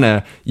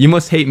you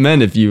must hate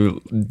men if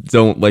you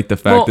don't like the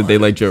fact Well, that they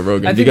like Joe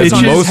Rogan I think because it's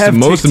on- most have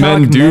most TikTok,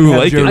 men do men have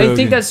like Joe it. Rogan. I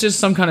think that's just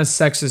some kind of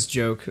sexist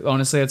joke.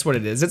 Honestly, that's what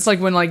it is. It's like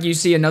when like you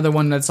see another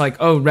one that's like,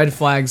 oh, red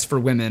flags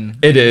for women.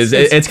 It is.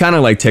 It's kind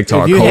of like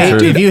TikTok If you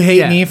culture. hate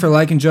Yeah. me for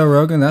liking Joe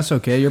Rogan, that's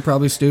okay. You're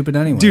probably stupid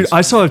anyway. Dude,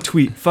 I saw a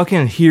tweet.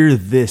 Fucking hear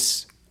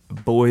this,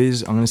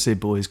 boys. I'm gonna say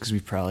boys because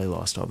we've probably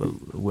lost all the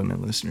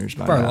women listeners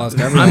by probably now. lost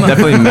everyone.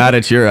 Definitely mad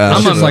at your ass.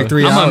 I'm bro. just like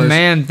 3 I'm hours. a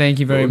man. Thank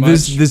you very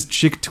much. This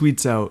chick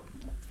tweets out,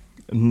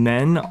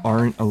 men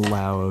aren't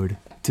allowed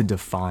to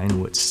define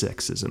what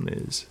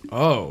sexism is.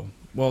 Oh,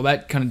 well,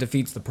 that kind of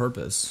defeats the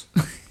purpose.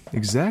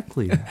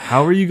 Exactly.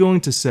 How are you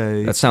going to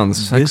say That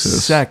sounds this sexist.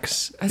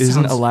 sex That isn't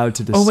sounds- allowed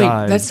to decide? Oh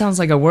wait, that sounds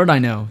like a word I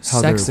know.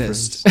 how they're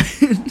Sexist.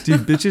 oppressed?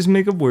 Dude, bitches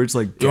make up words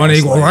like you want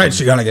equal gaslighting, rights,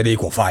 you gotta get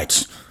equal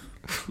fights.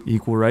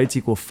 equal rights,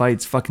 equal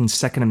fights, fucking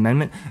Second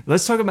Amendment.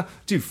 Let's talk about,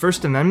 dude,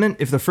 First Amendment.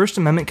 If the First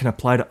Amendment can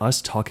apply to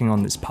us talking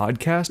on this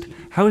podcast,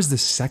 how is the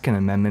Second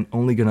Amendment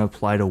only going to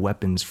apply to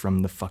weapons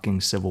from the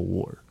fucking Civil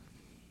War?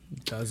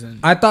 doesn't.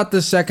 I thought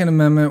the Second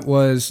Amendment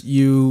was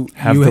you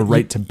Have you the had-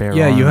 right to bear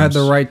Yeah, you had arms.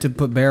 the right to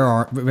put bear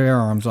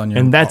arms on your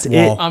And that's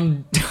wall. it.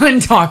 I'm done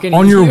talking.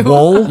 On to your you.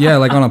 wall? Yeah,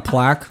 like on a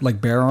plaque,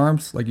 like bear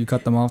arms, like you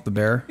cut them off the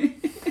bear.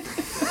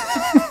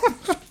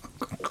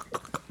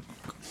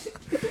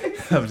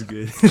 That was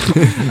good.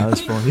 That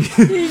was funny.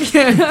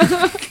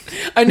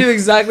 I knew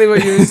exactly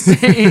what you were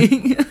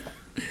saying.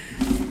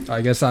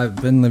 I guess I've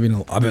been living a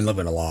lie. I'm living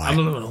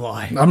a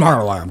lie. I'm not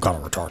gonna lie. I'm kind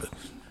of retarded.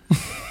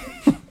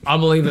 I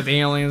believe that the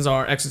aliens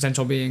are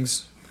existential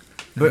beings.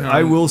 But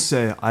I will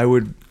say, I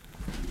would.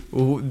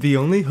 Well, the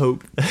only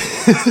hope,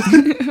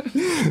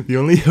 the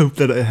only hope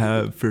that I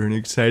have for an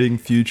exciting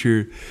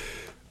future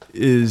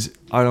is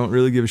I don't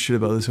really give a shit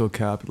about this whole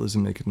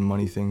capitalism making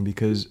money thing,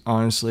 because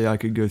honestly, I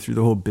could go through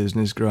the whole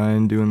business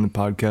grind, doing the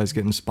podcast,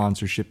 getting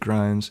sponsorship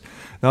grinds.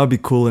 That would be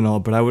cool and all,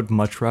 but I would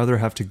much rather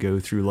have to go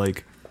through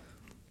like,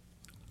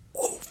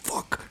 oh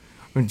fuck,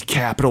 when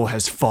capital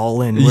has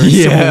fallen, we're in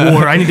civil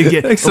war. I need to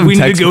get. Like some we need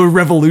to textbook- go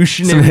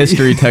revolutionary. Some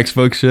history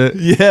textbook shit.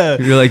 Yeah.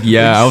 You're like,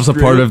 yeah, I was a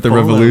Straight part up of the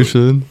Fallout.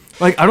 revolution.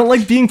 Like, I don't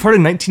like being part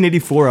of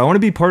 1984. I want to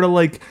be part of,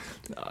 like,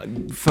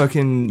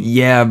 fucking...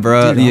 Yeah,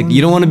 bro. Dude,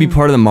 You don't want to be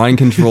part of the mind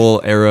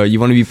control era.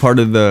 You want to be part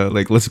of the,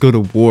 like, let's go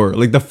to war.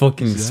 Like the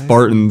fucking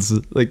Spartans.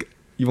 Like,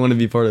 you want to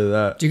be part of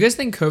that. Do you guys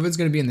think COVID's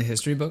going to be in the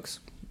history books?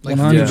 Like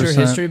 100%. future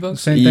history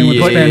books? Same thing with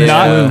Yeah. Spanish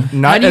Not- flu.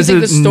 Not How do you as think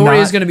a- the story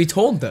not- is going to be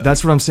told, though?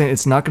 That's what I'm saying.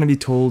 It's not going to be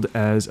told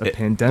as a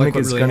pandemic. like what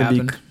It's really going to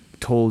be happened?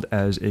 told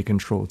as a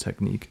control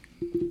technique.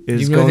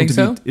 It's You really going think to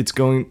so? be... It's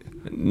going...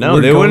 No,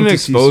 we're they going wouldn't to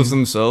see expose some-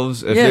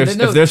 themselves. If, Yeah, they're,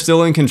 they if they're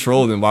still in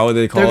control, then why would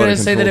they call They're it going a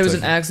to say that it was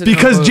an control accident.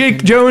 Because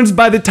Jake Jones,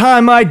 by the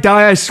time I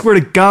die, I swear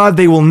to God,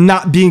 they will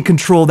not be in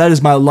control. That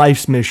is my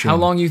life's mission. How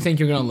long you think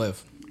you're going to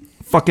live?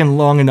 Fucking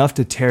long enough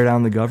to tear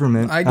down the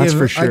government. That's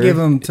for sure. I give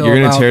them till You're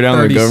gonna about tear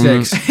down the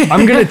 36.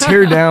 I'm going to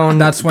tear down...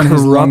 That's when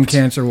his lung corrupt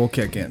cancer will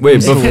kick in. Wait,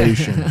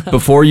 installation.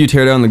 before you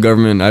tear down the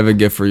government, I have a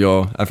gift for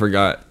y'all. I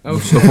forgot. Oh,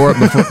 shit. Before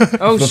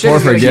Oh, before shit. I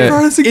forget,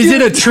 Is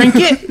it a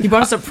trinket? He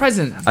bought us a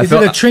present. I Is it a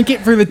felt trinket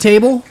for the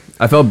table?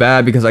 I felt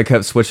bad because I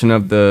kept switching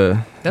up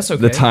the That's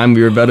okay. the time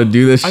we were about to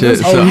do this I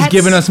shit. know- Oh, so he's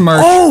giving us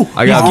merch.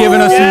 I got He's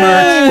giving us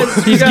yes!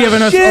 merch. He's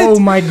giving us. shit. Oh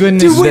my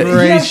goodness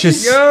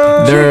gracious!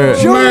 they're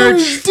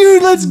Merch,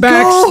 dude, let's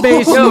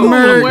backspace Yo, I'm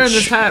wearing merch.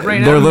 this hat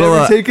right They're now.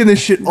 little taking this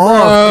shit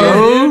off,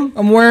 bro.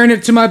 I'm wearing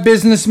it to my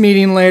business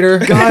meeting later.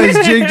 Guys,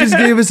 Jake just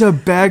gave us a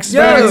backspace.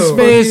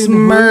 Backspace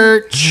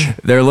merch.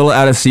 they're a little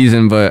out of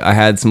season, but I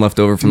had some left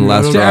over from the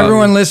last To drop.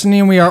 everyone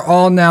listening, we are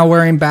all now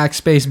wearing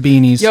backspace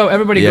beanies. Yo,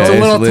 everybody Yeah, it's go. a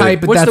it's little lit.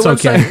 tight, but What's that's the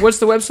website? okay. What's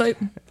the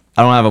website?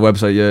 I don't have a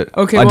website yet.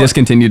 Okay, I well,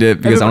 discontinued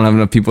it because I don't have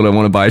enough people that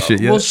want to buy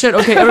shit yet. Well, shit.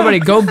 Okay, everybody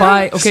go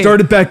buy. Okay.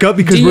 Start it back up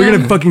because we're DM.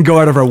 gonna fucking go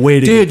out of our way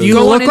to Dude, get you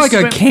those. Go on look like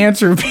a Instagram.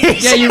 cancer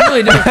patient. Yeah, you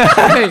really do.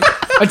 Okay.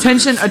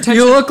 Attention.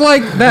 You look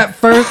like that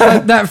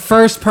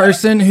first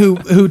person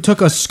who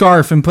took a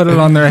scarf and put it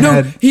on their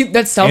No, head.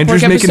 that South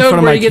Andrew's Park making episode fun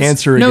of where my he gets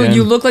cancer no. again.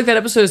 You look like that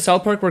episode of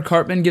South Park where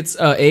Cartman gets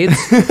AIDS,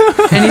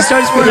 and he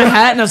starts wearing a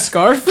hat and a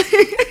scarf.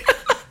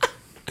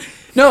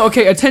 No,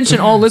 okay. Attention,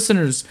 all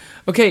listeners.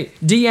 Okay,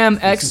 DM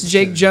X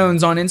Jake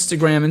Jones on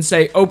Instagram and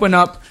say open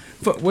up.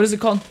 What is it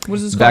called? What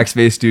is this called?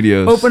 Backspace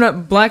Studios. Open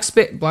up Black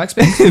Space.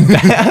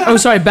 Oh,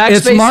 sorry, Backspace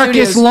It's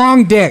Marcus Studios.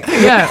 Long Dick.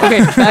 Yeah, okay.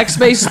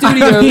 Backspace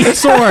Studios.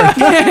 Sword.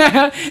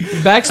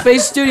 Backspace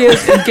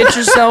Studios and get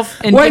yourself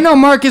and Wait, no,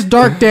 Marcus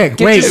Dark Dick.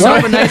 get Wait,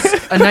 yourself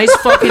what? a nice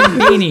fucking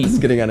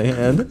beanie Getting out of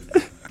hand.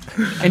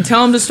 and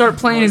tell him to start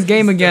playing his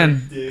game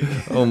again.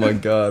 Oh my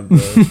god, bro.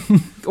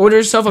 Order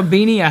yourself a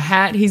beanie, a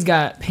hat. He's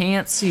got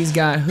pants. He's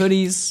got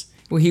hoodies.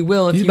 Well, he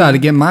will. If He's you, about to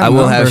get my I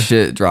will number. have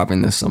shit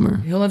dropping this summer.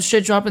 He'll have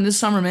shit dropping this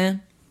summer,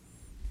 man.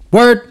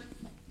 Word.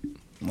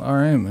 All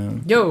right,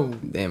 man. Yo,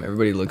 Damn,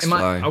 everybody looks am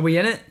fly. are we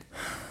in it?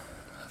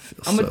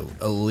 I'm So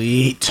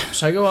elite.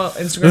 Should I go out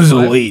Instagram? This is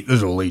Live? elite. This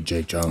is elite,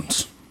 Jake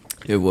Jones.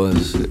 It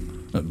was,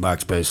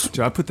 Backspace.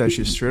 Dude, I put that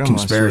shit straight on my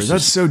story. Conspiracies.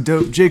 That's so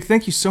dope, Jake.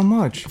 Thank you so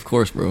much. of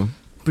course, bro.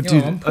 But Yo,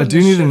 dude, I'm I putting do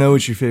this need to shit- know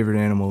what your favorite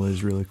animal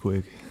is, really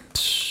quick.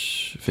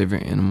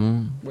 Favorite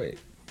animal? Wait,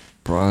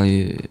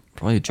 Probably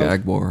a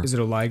jaguar. is it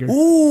a liger?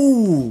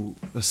 Ooh,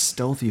 a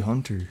stealthy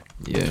hunter.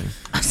 Yeah.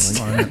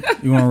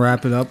 You want to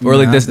wrap it up? Or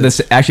like this.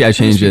 Actually, I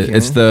changed it. Speaking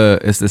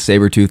It's the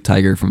saber-toothed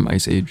tiger from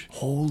Ice Age.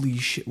 Holy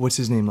shit! What's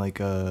his name?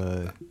 Like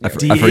I for-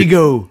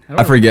 Diego.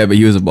 I forget, but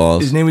he was a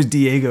boss. His name was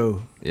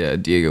Diego. Yeah,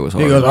 Diego was He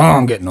hard. goes, oh,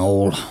 I'm getting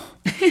old.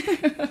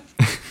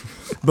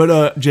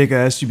 But Jake, I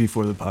asked you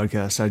before the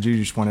podcast. I do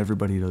just want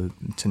everybody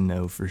to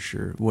know for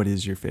sure. What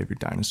is your favorite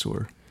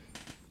dinosaur?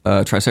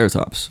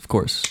 Triceratops, of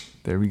course.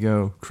 There we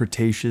go.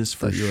 Cretaceous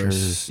for sure.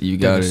 You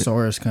got it.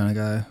 Stegosaurus kind of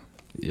guy.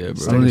 Yeah, I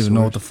bro. don't even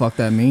know what the fuck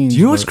that means. Do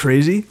you know what's but-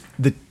 crazy?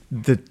 The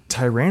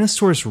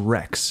Tyrannosaurus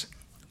Rex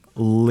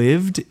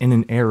lived in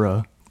an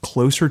era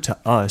closer to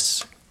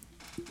us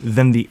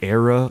than the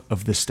era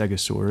of the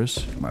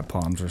Stegosaurus. My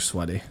palms are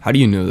sweaty. How do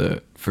you know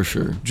that for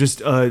sure? Just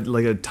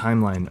like a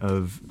timeline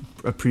of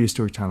a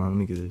prehistoric timeline. Let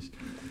me get this.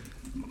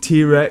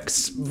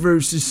 T-Rex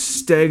versus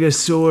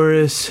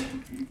Stegosaurus.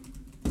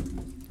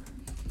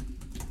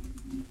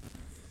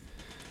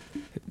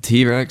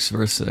 T-Rex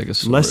versus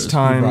Stegosaurus. Less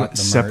time brought the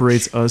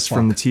separates merch. us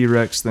from the Fuck.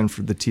 T-Rex than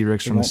for the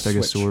T-Rex from the won't switch.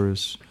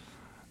 Stegosaurus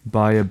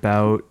by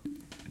about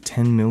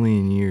 10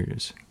 million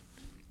years.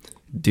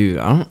 Dude,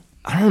 I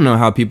don't know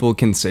how people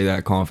can say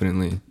that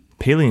confidently.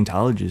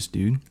 Paleontologist,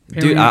 dude.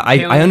 Dude, I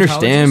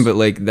understand, Paleontologist? but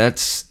like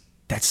that's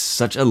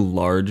such a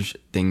large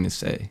thing to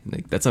say.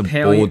 Like that's a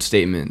Paleo- bold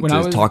statement when to I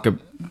was- talk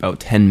about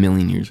 10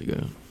 million years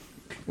ago.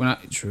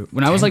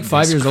 When I was like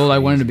 5 years old, I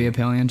wanted to be a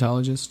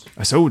paleontologist.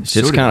 So It's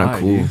did kind I, of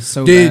cool. dude.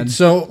 So Dude, bad.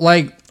 so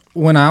like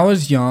when I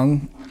was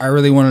young, I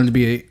really wanted to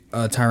be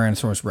a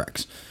Tyrannosaurus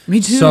Rex. Me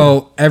too.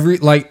 So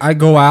I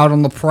go out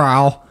on the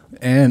prowl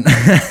and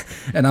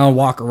and I'll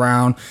walk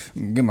around,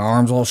 get my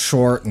arms all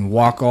short and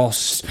walk all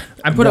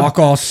I put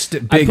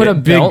a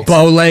big belt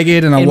bow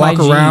legged, and I in my walk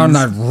around and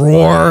I jeans.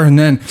 roar, and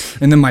then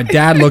my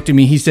dad looked at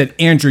me. He said,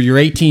 "Andrew, you're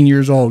 18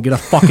 years old. Get a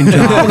fucking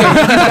job."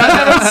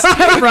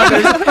 Step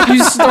Brothers.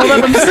 You stole that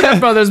from Step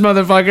Brothers,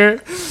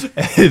 motherfucker.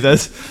 Hey,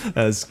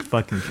 that's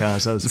fucking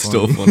counts. That was It's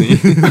funny.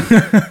 still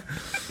funny.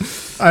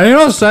 I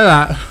didn't say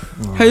that.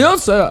 Hey, don't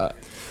say that.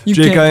 You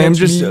Jake, can't I am catch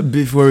just me.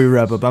 before we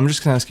wrap up, I'm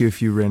just gonna ask you a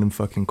few random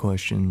fucking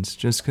questions,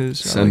 just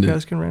because I Send like it.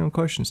 asking random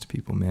questions to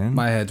people, man.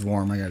 My head's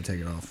warm. I gotta take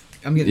it off.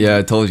 I'm getting. Yeah,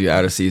 I told you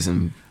out of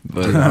season,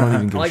 but I don't even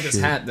I give like a this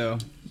shit. hat though.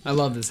 I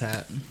love this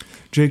hat.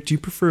 Jake, do you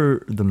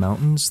prefer the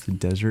mountains, the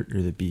desert,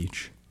 or the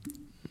beach,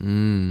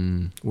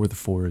 I or the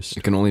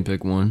forest? can only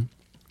pick one.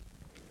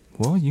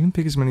 Well, you can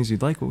pick as many as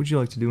you'd like. What would you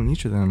like to do in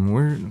each of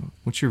them?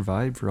 What's your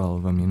vibe for all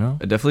of them? You know.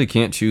 I definitely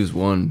can't choose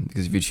one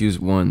because if you choose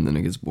one, then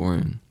it gets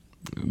boring.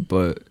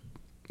 But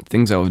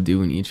things I would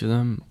do in each of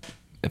them,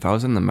 if I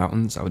was in the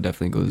mountains, I would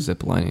definitely go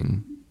zip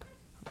lining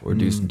or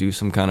do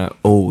some kind of.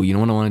 Oh, you know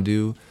what I want to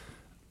do?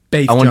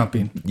 Base I want,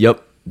 jumping.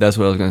 Yep, that's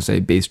what I was gonna say.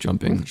 Base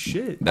jumping. Holy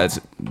shit. That's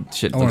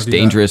shit. I wanna Looks do that.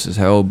 dangerous as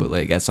hell, but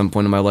like at some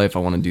point in my life, I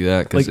want to do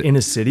that because Like in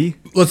a city.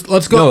 Let's No,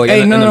 go. like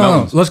Hey, in the no.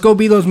 mountains. Let's go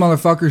be those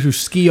motherfuckers who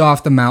ski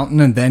off the mountain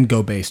and then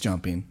go base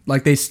jumping.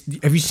 Like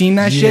have you seen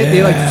that shit?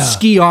 They like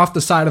ski off the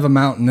side of a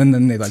mountain and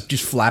then they like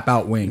just flap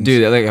out wings.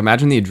 dude, like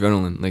imagine the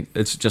adrenaline. Like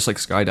it's just like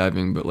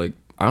skydiving, but like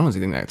I honestly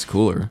think that's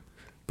cooler.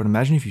 But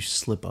imagine if you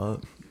slip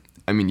up.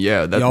 I mean,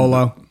 yeah,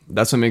 YOLO.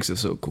 That's what makes it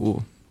so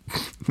cool.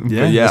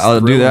 Yeah, But yeah, that's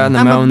I'll do that in the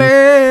I'm a mountain.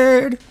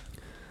 bird.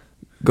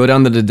 Go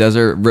down to the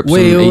desert, rip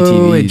Wait, some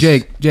ATVs.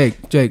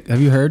 wait, Jake.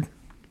 Have you heard?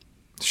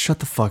 Shut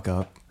the fuck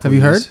up. Have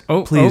you heard? please.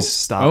 Oh, Please oh,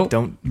 stop. oh.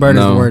 Don't. Bird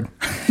is No. the word.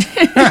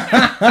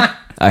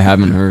 I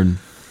haven't heard.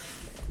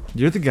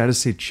 You're the guy to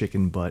say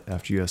chicken butt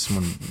after you ask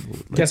someone.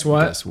 Like, Guess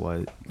what? Guess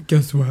what?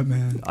 Guess what,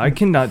 man? I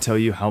cannot tell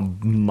you how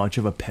much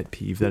of a pet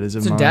peeve that is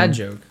of It's a mine. dad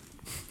joke.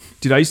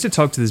 Dude, I used to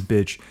talk to this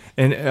bitch,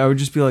 and I would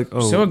just be like,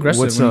 "Oh, So aggressive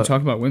what's when up? you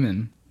talk about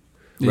women.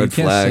 Yeah, you Red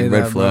can't say flag,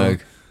 red that, bro.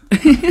 flag.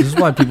 This is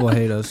why people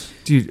hate us.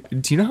 Dude,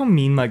 do you know how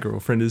mean my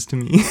girlfriend is to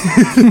me?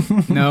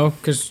 No,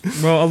 because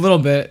well, a little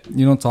bit.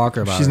 You don't talk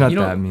about She's it. not You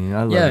that don't- mean.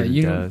 I love yeah, her to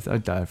you- death.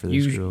 I'd die for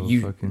this you- girl.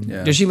 you- fucking.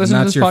 Yeah. Does she listen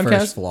And to that's this your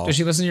first podcast? flaw. Does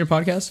she listen to your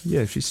podcast?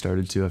 Yeah, she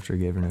started to after I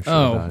gave her an extra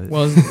Oh, about it.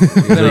 well,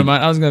 never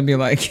mind. I was gonna be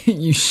like,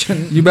 you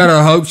shouldn't. You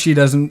better hope she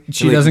doesn't.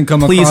 She Like, doesn't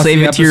come please across save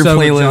the it to your episode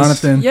with playlist.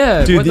 Jonathan.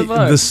 Yeah, Dude, what the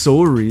fuck? the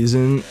sole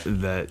reason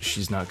that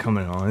she's not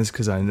coming on is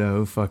because I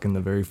know fucking the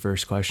very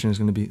first question is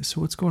going to be,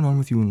 so what's going on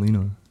with you and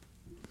Lena?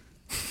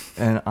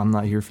 And I'm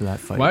not here for that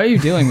fight. Why are you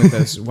dealing with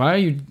this? Why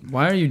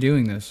are you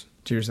doing this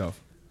to yourself?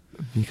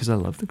 Because I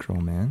love the girl,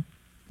 man.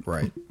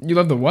 Right. You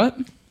love the what?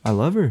 I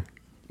love her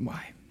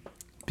Why?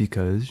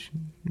 because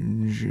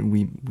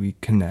we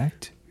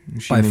connect.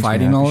 She By makes me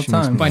fighting happy, all the she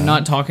makes time. me By happy.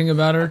 not talking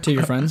about her to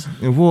your friends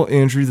Well,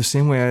 Andrew, the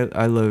same way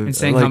I love and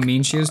saying like, how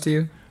mean she is to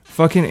you?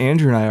 Fucking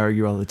Andrew and I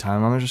argue all the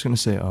time. I'm not just gonna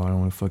say, oh, I don't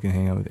want to fucking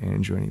hang out with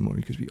Andrew anymore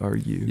because we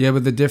argue. Yeah,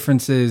 but the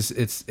difference is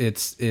it's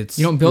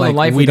You don't build a like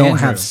life we with don't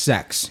Andrew. have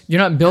sex.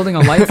 You're not building a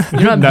life.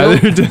 You're not Neither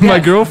building. did my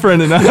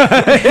girlfriend and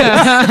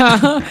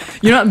I.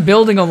 You're not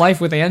building a life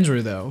with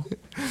Andrew though.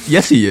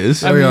 Yes, he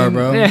is. There we are, mean,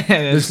 bro. yeah,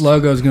 This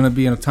logo is gonna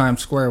be in a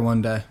Times Square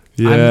one day.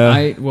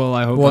 I hope. Well,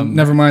 I'm,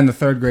 never mind the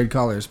third grade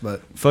colors,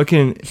 but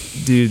Fucking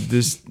dude,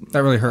 this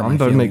that really hurt I'm my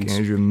about to make feelings.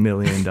 Andrew $1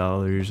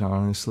 million,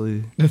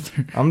 honestly.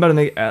 I'm about to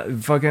make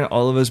fucking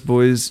all of us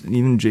boys,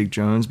 even Jake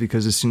Jones,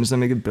 because as soon as I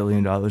make $1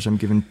 billion, I'm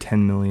giving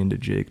 $10 million to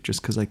Jake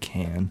just because I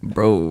can.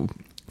 Bro,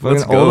 Fucking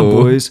let's all the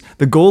go. boys.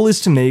 The goal is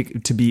to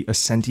be a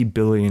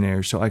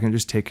centi-billionaire so I can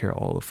just take care of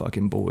all the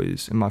fucking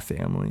boys in my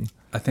family.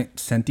 I think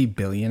centi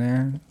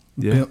billionaire.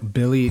 Yeah.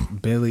 Billy,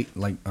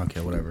 like okay,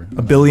 whatever.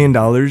 $1 billion,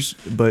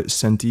 but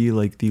centi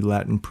like the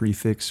Latin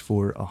prefix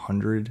for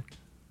 100.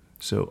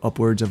 So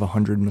upwards of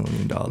 $100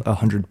 million,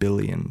 $100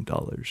 billion.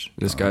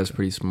 This guy's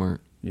pretty smart.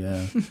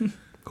 Yeah,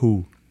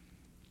 Who?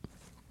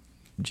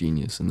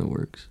 Genius in the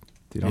works.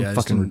 Dude, I'm yeah.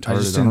 fucking retarded. I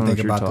just don't didn't know think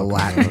what you're about the talking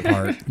Latin about.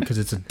 part because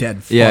it's a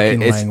dead Yeah,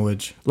 fucking it's-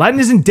 language. Latin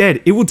isn't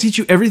dead. It will teach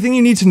you everything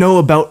you need to know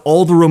about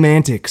all the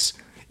romantics.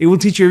 It will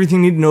teach you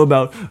everything you need to know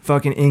about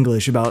fucking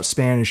English, about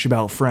Spanish,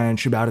 about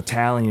French, about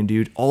Italian,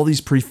 dude. All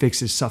these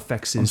prefixes, I'm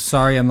suffixes.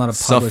 sorry, I'm not a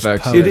published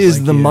Suffix. poet It is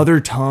like the you. mother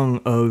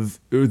tongue of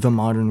the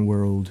modern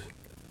world.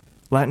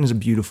 Latin is a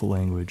beautiful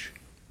language.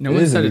 no It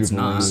one is a said it's beautiful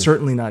not. language.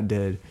 Certainly not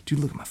dead. Dude,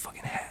 look at my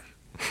fucking hat.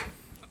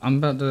 I'm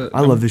about to.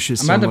 I love this shit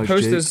so much, I'm about to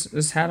post Jake.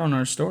 this hat on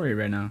our story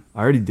right now.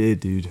 I already did,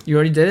 dude. You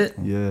already did it?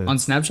 Yeah. On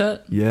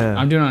Snapchat? Yeah.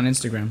 I'm doing it on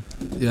Instagram.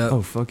 Yeah.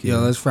 Oh, fuck Yeah, yeah.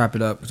 let's wrap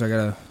it up because I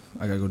gotta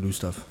go do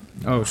stuff.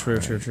 Oh, true.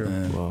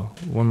 Well,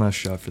 one last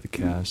shot for the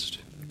cast.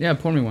 Yeah,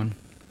 pour me one.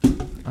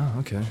 Oh,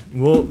 okay.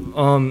 Well,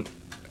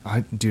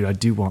 I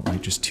do want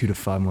like just 2 to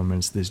 5 more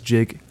minutes of this.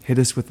 Jake, hit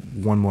us with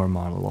one more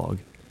monologue.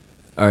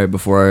 All right,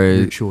 before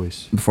Your I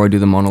choice. do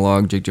the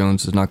monologue, Jake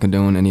Jones does not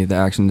condone any of the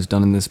actions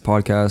done in this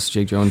podcast.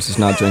 Jake Jones does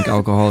not drink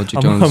alcohol.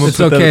 Jake Jones. I'm It's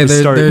put that okay. at the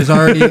start.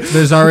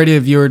 There's already a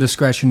viewer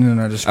discretion in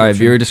our description. All right,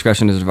 viewer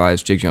discretion is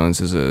advised. Jake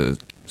Jones is a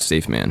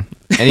safe man.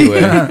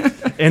 Anyway,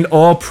 And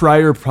all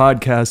prior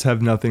podcasts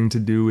have nothing to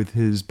do with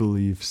his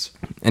beliefs.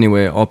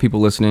 all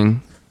people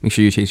listening, make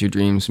sure you chase your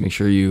dreams. Make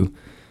sure you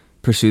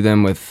pursue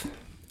them with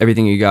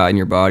everything you got in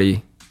your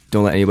body.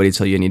 Don't let anybody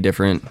tell you any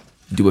different.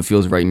 Do what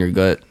feels right in your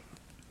gut.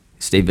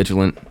 Stay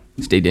vigilant.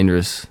 Stay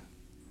dangerous.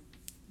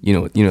 You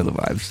know the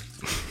vibes.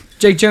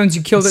 Jake Jones,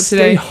 you killed it Stay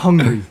today.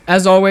 hungry.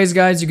 As always,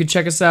 guys, you can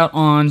check us out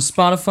on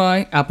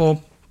Spotify,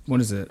 Apple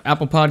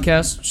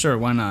Podcasts? Sure,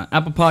 why not?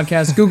 Apple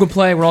Podcasts, Google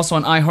Play. We're also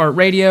on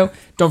iHeartRadio.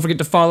 Don't forget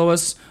to follow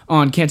us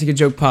on Can't Take a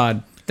Joke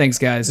Pod. Thanks,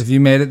 guys. If you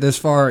made it this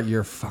far,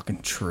 you're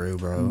fucking true,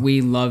 bro.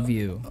 We love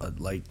you.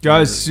 Like,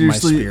 Guys, you're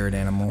seriously, my spirit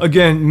animal.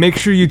 Again, make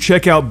sure you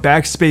check out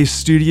Backspace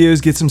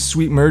Studios. Get some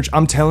sweet merch.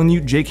 I'm telling you,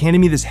 Jake handed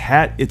me this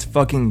hat. It's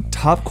fucking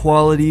top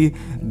quality.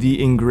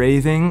 The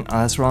engraving,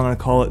 that's what I'm going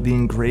to call it. The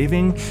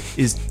engraving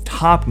is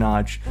top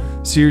notch.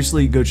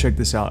 Seriously, go check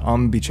this out. I'm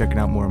going to be checking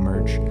out more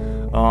merch.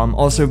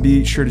 Also,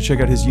 be sure to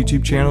check out his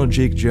YouTube channel,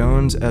 Jake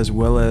Jones, as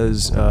well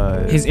as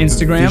His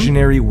Instagram?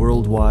 Visionary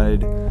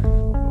Worldwide.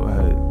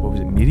 What was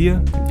it?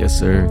 Media? Yes,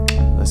 sir.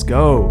 Let's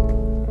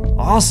go.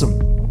 Awesome.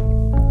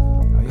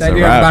 Thank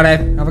you, wrap.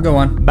 everybody. Have a good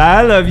one. Bye.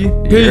 I love you.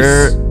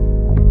 Peace.